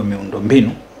upande wa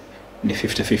miundombinu ni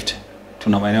 50-50.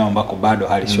 Tuna maeneo ambako bado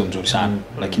hali sio nzuri sana,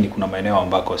 lakini kuna maeneo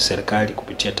ambako serikali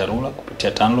kupitia TARURA,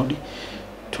 kupitia TANROADS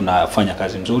tunafanya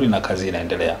kazi nzuri na kazi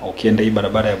inaendelea. Ukienda hii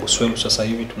barabara ya Buswelu sasa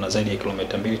hivi tuna zaidi ya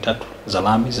kilomita 2-3 za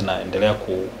lami zinaendelea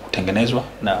kutengenezwa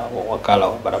na wakala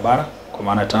wa barabara kwa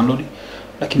maana TANROADS.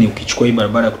 Lakini ukichukua hii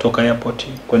barabara kutoka airport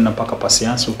kwenda mpaka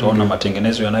Pasiansi utaona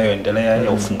matengenezo yanayoendelea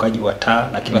ya ufungaji wa taa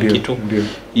na kila kitu.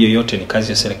 Hiyo yote ni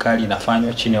kazi ya serikali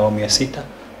inafanywa chini ya awamu ya 6.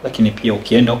 Lakini pia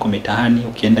ukienda huko mitaani,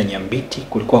 ukienda Nyambiti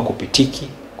kulikuwa kupitiki,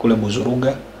 kule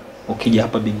Buzuruga, ukija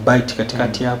hapa Big Bite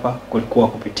katikati hapa kulikuwa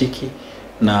kupitiki,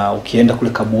 na ukienda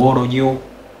kule Kabuoro juu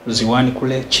ziwani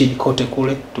kule chini kote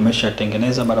kule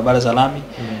tumeshatengeneza barabara za lami.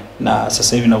 Na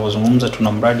sasa hivi ninavyozungumza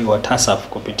tuna mradi wa TASAF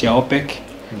kupitia OPEC.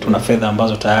 Tuna fedha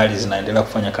ambazo tayari zinaendelea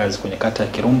kufanya kazi kwenye kata ya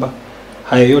Kirumba.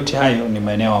 Hayo yote ni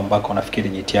maeneo ambako nafikiri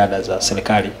jitihada za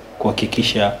serikali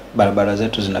kuhakikisha barabara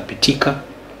zetu zinapitika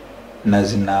na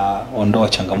zinaondoa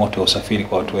changamoto ya usafiri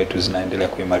kwa watu wetu zinaendelea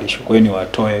kuimarishwa. Kwa hiyo ni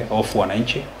watoe hofu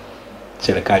wananchi.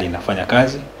 Serikali inafanya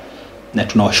kazi na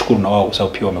tunawashukuru na wao kwa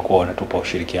sababu pia wamekuwa wanatupa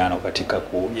ushirikiano katika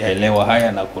kuyaelewa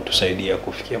haya na kutusaidia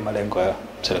kufikia malengo ya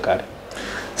serikali.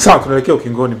 Sawa, tunaelekea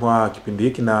ukingoni mwa kipindi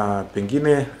hiki na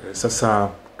pengine sasa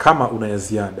kama una ya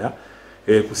ziada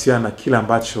kuhusiana na kila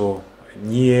ambacho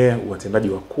nyie watendaji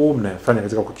wakuu mnafanya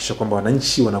katika kuhakikisha kwamba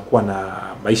wananchi wanakuwa na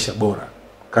maisha bora.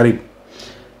 Karibu.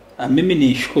 Mimi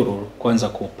ni shukuru kwanza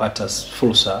kupata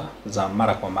fursa za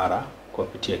mara kwa mara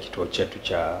kupitia kituo chetu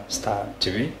cha Star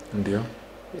TV. Ndio.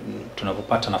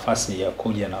 Tunapopata nafasi ya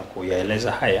kuja na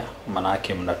kuyaeleza haya, maana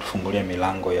yake mnatufungulia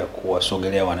milango ya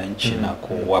kuwasogelea wananchi na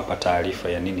kuwapa taarifa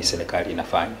ya nini serikali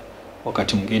inafanya.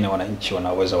 Wakati mwingine wananchi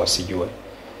wanaweza wasijue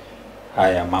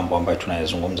haya mambo ambayo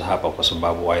tunayazungumza hapa kwa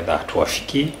sababu aidha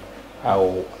hatuwafikii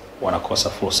au wanakosa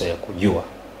fursa ya kujua.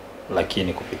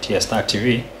 Lakini kupitia Star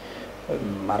TV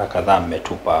mara kadhaa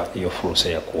mmetupa hiyo fursa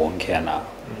ya kuongea na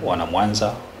wana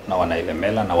Mwanza na wana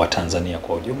Ilemela na Watanzania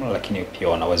kwa ujumla, lakini pia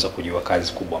wanaweza kujua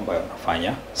kazi kubwa ambayo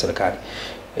wanafanya serikali.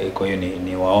 Kwa hiyo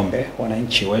ni waombe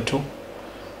wananchi wetu,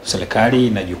 serikali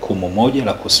ina jukumu moja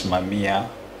la kusimamia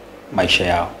maisha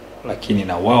yao, lakini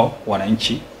na wao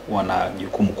wananchi wana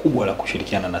jukumu kubwa la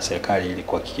kushirikiana na serikali ili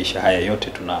kuhakikisha haya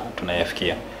yote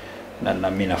tunayafikia.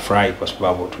 Na mimi nafurahi kwa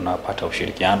sababu tunapata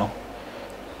ushirikiano.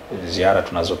 Ziara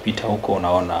tunazopita huko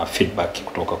unaona feedback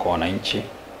kutoka kwa wananchi.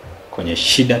 Kwenye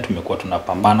shida tumekuwa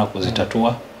tunapambana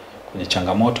kuzitatua, kwenye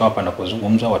changamoto hapa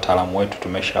ninapozungumza, wataalamu wetu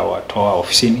tumeshawatoa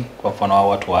ofisini. Kwa mfano hao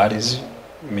watu wa ardhi,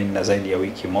 mimi na zaidi ya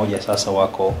wiki moja sasa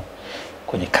wako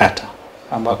kwenye kata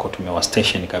ambako tumewa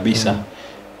station kabisa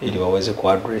ili waweze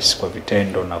kuaddress kwa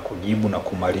vitendo na kujibu na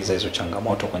kumaliza hizo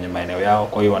changamoto kwenye maeneo yao.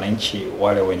 Kwa hiyo wananchi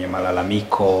wale wenye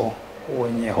malalamiko,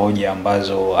 wenye hoja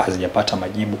ambazo hazijapata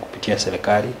majibu kupitia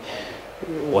serikali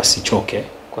wasichoke,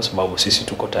 kwa sababu sisi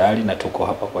tuko tayari na tuko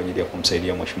hapa kwa ajili ya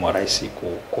kumsaidia Mheshimiwa Rais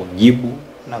kujibu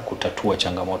na kutatua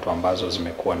changamoto ambazo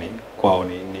zimekuwa kwao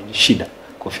ni shida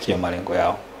kufikia malengo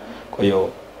yao. Kwa hiyo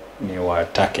ni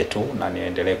watake tu na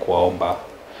niendelee kuwaomba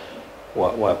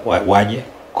waje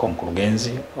kwa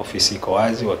mkurugenzi, ofisi iko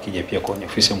wazi, wakija pia kwenye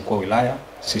ofisi ya mkuu wa wilaya,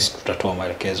 sisi tutatoa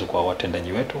maelekezo kwa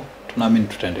watendaji wetu. Tunaamini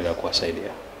tutaendelea kuwasaidia.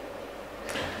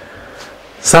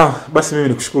 Sawa, basi mimi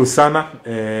nikushukuru sana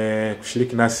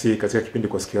kushiriki nasi katika kipindi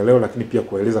kwa siku ya leo, lakini pia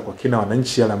kueleza kwa kina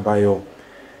wananchi yale ambayo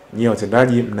nyie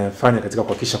watendaji mnayofanya katika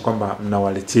kuhakikisha kwamba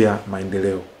mnawaletea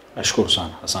maendeleo. Nashukuru sana.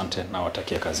 Asante na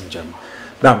watakia kazi njema.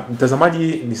 Naam,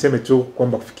 mtazamaji, niseme tu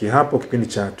kwamba kufikia hapo kipindi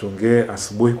cha Tuongee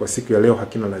asubuhi kwa siku ya leo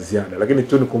hakina la ziada. Lakini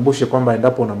tu nikumbushe kwamba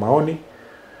endapo una maoni,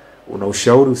 una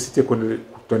ushauri, usite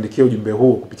kutuandikia ujumbe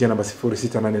huu kupitia namba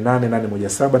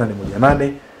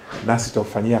 0688817818 nasi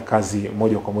tutafanyia kazi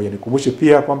moja kwa moja. Nikumbushe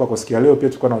pia kwamba kwa siku ya leo pia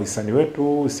tulikuwa na wahisani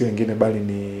wetu, si wengine bali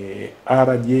ni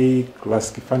RJ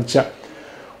Classic Furniture.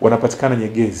 Wanapatikana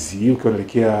Nyegezi, ukiwa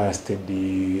unaelekea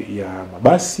stendi ya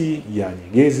mabasi ya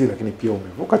Nyegezi, lakini pia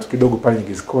umevuka tu kidogo pale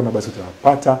Nyegezi Kona, basi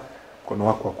utawapata mkono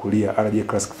wako wa kulia RJ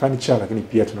Classic Furniture. Lakini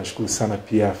pia tunashukuru sana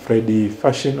pia Freddy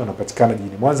Fashion, wanapatikana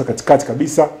jijini Mwanza katikati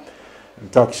kabisa,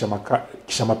 mtaa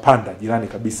kisha mapanda jirani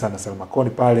kabisa na Salamakoni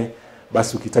pale.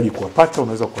 Basi ukihitaji kuwapata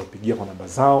unaweza kuwapigia kwa namba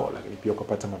zao, lakini pia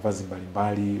ukapata mavazi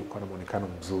mbalimbali, uko na muonekano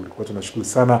mzuri. Kwa hiyo tunashukuru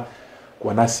sana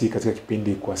kwa nasi katika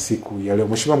kipindi kwa siku ya leo.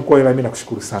 Mheshimiwa mkuu wa wilaya, mimi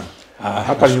nakushukuru sana.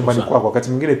 Hapa nyumbani kwako, wakati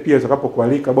mwingine pia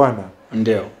tutakapokualika bwana,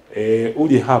 ndio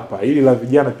uje hapa. Ili la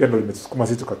vijana pia ndio limetusukuma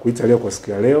sisi tukakuita leo kwa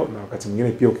siku ya leo, na wakati mwingine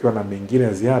pia ukiwa na mengine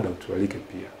ya ziada utualike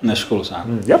pia. Nashukuru sana.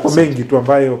 Yapo mengi tu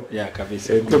ambayo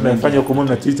kabisa tunafanya huko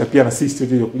na Twitter pia, na sisi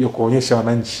tuje kuja kuonyesha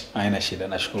wananchi. Haina shida,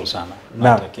 nashukuru sana.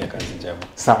 Natakia kazi njema.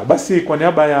 Sawa, basi kwa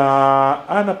niaba ya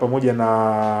Ana pamoja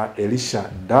na Elisha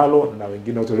Ndalo na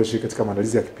wengine wote walioshiriki katika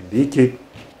maandalizi ya kipindi hiki,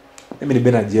 mimi ni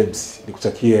Bernard James,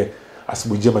 nikutakie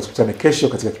asubuhi njema, tukutane kesho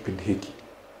katika kipindi hiki.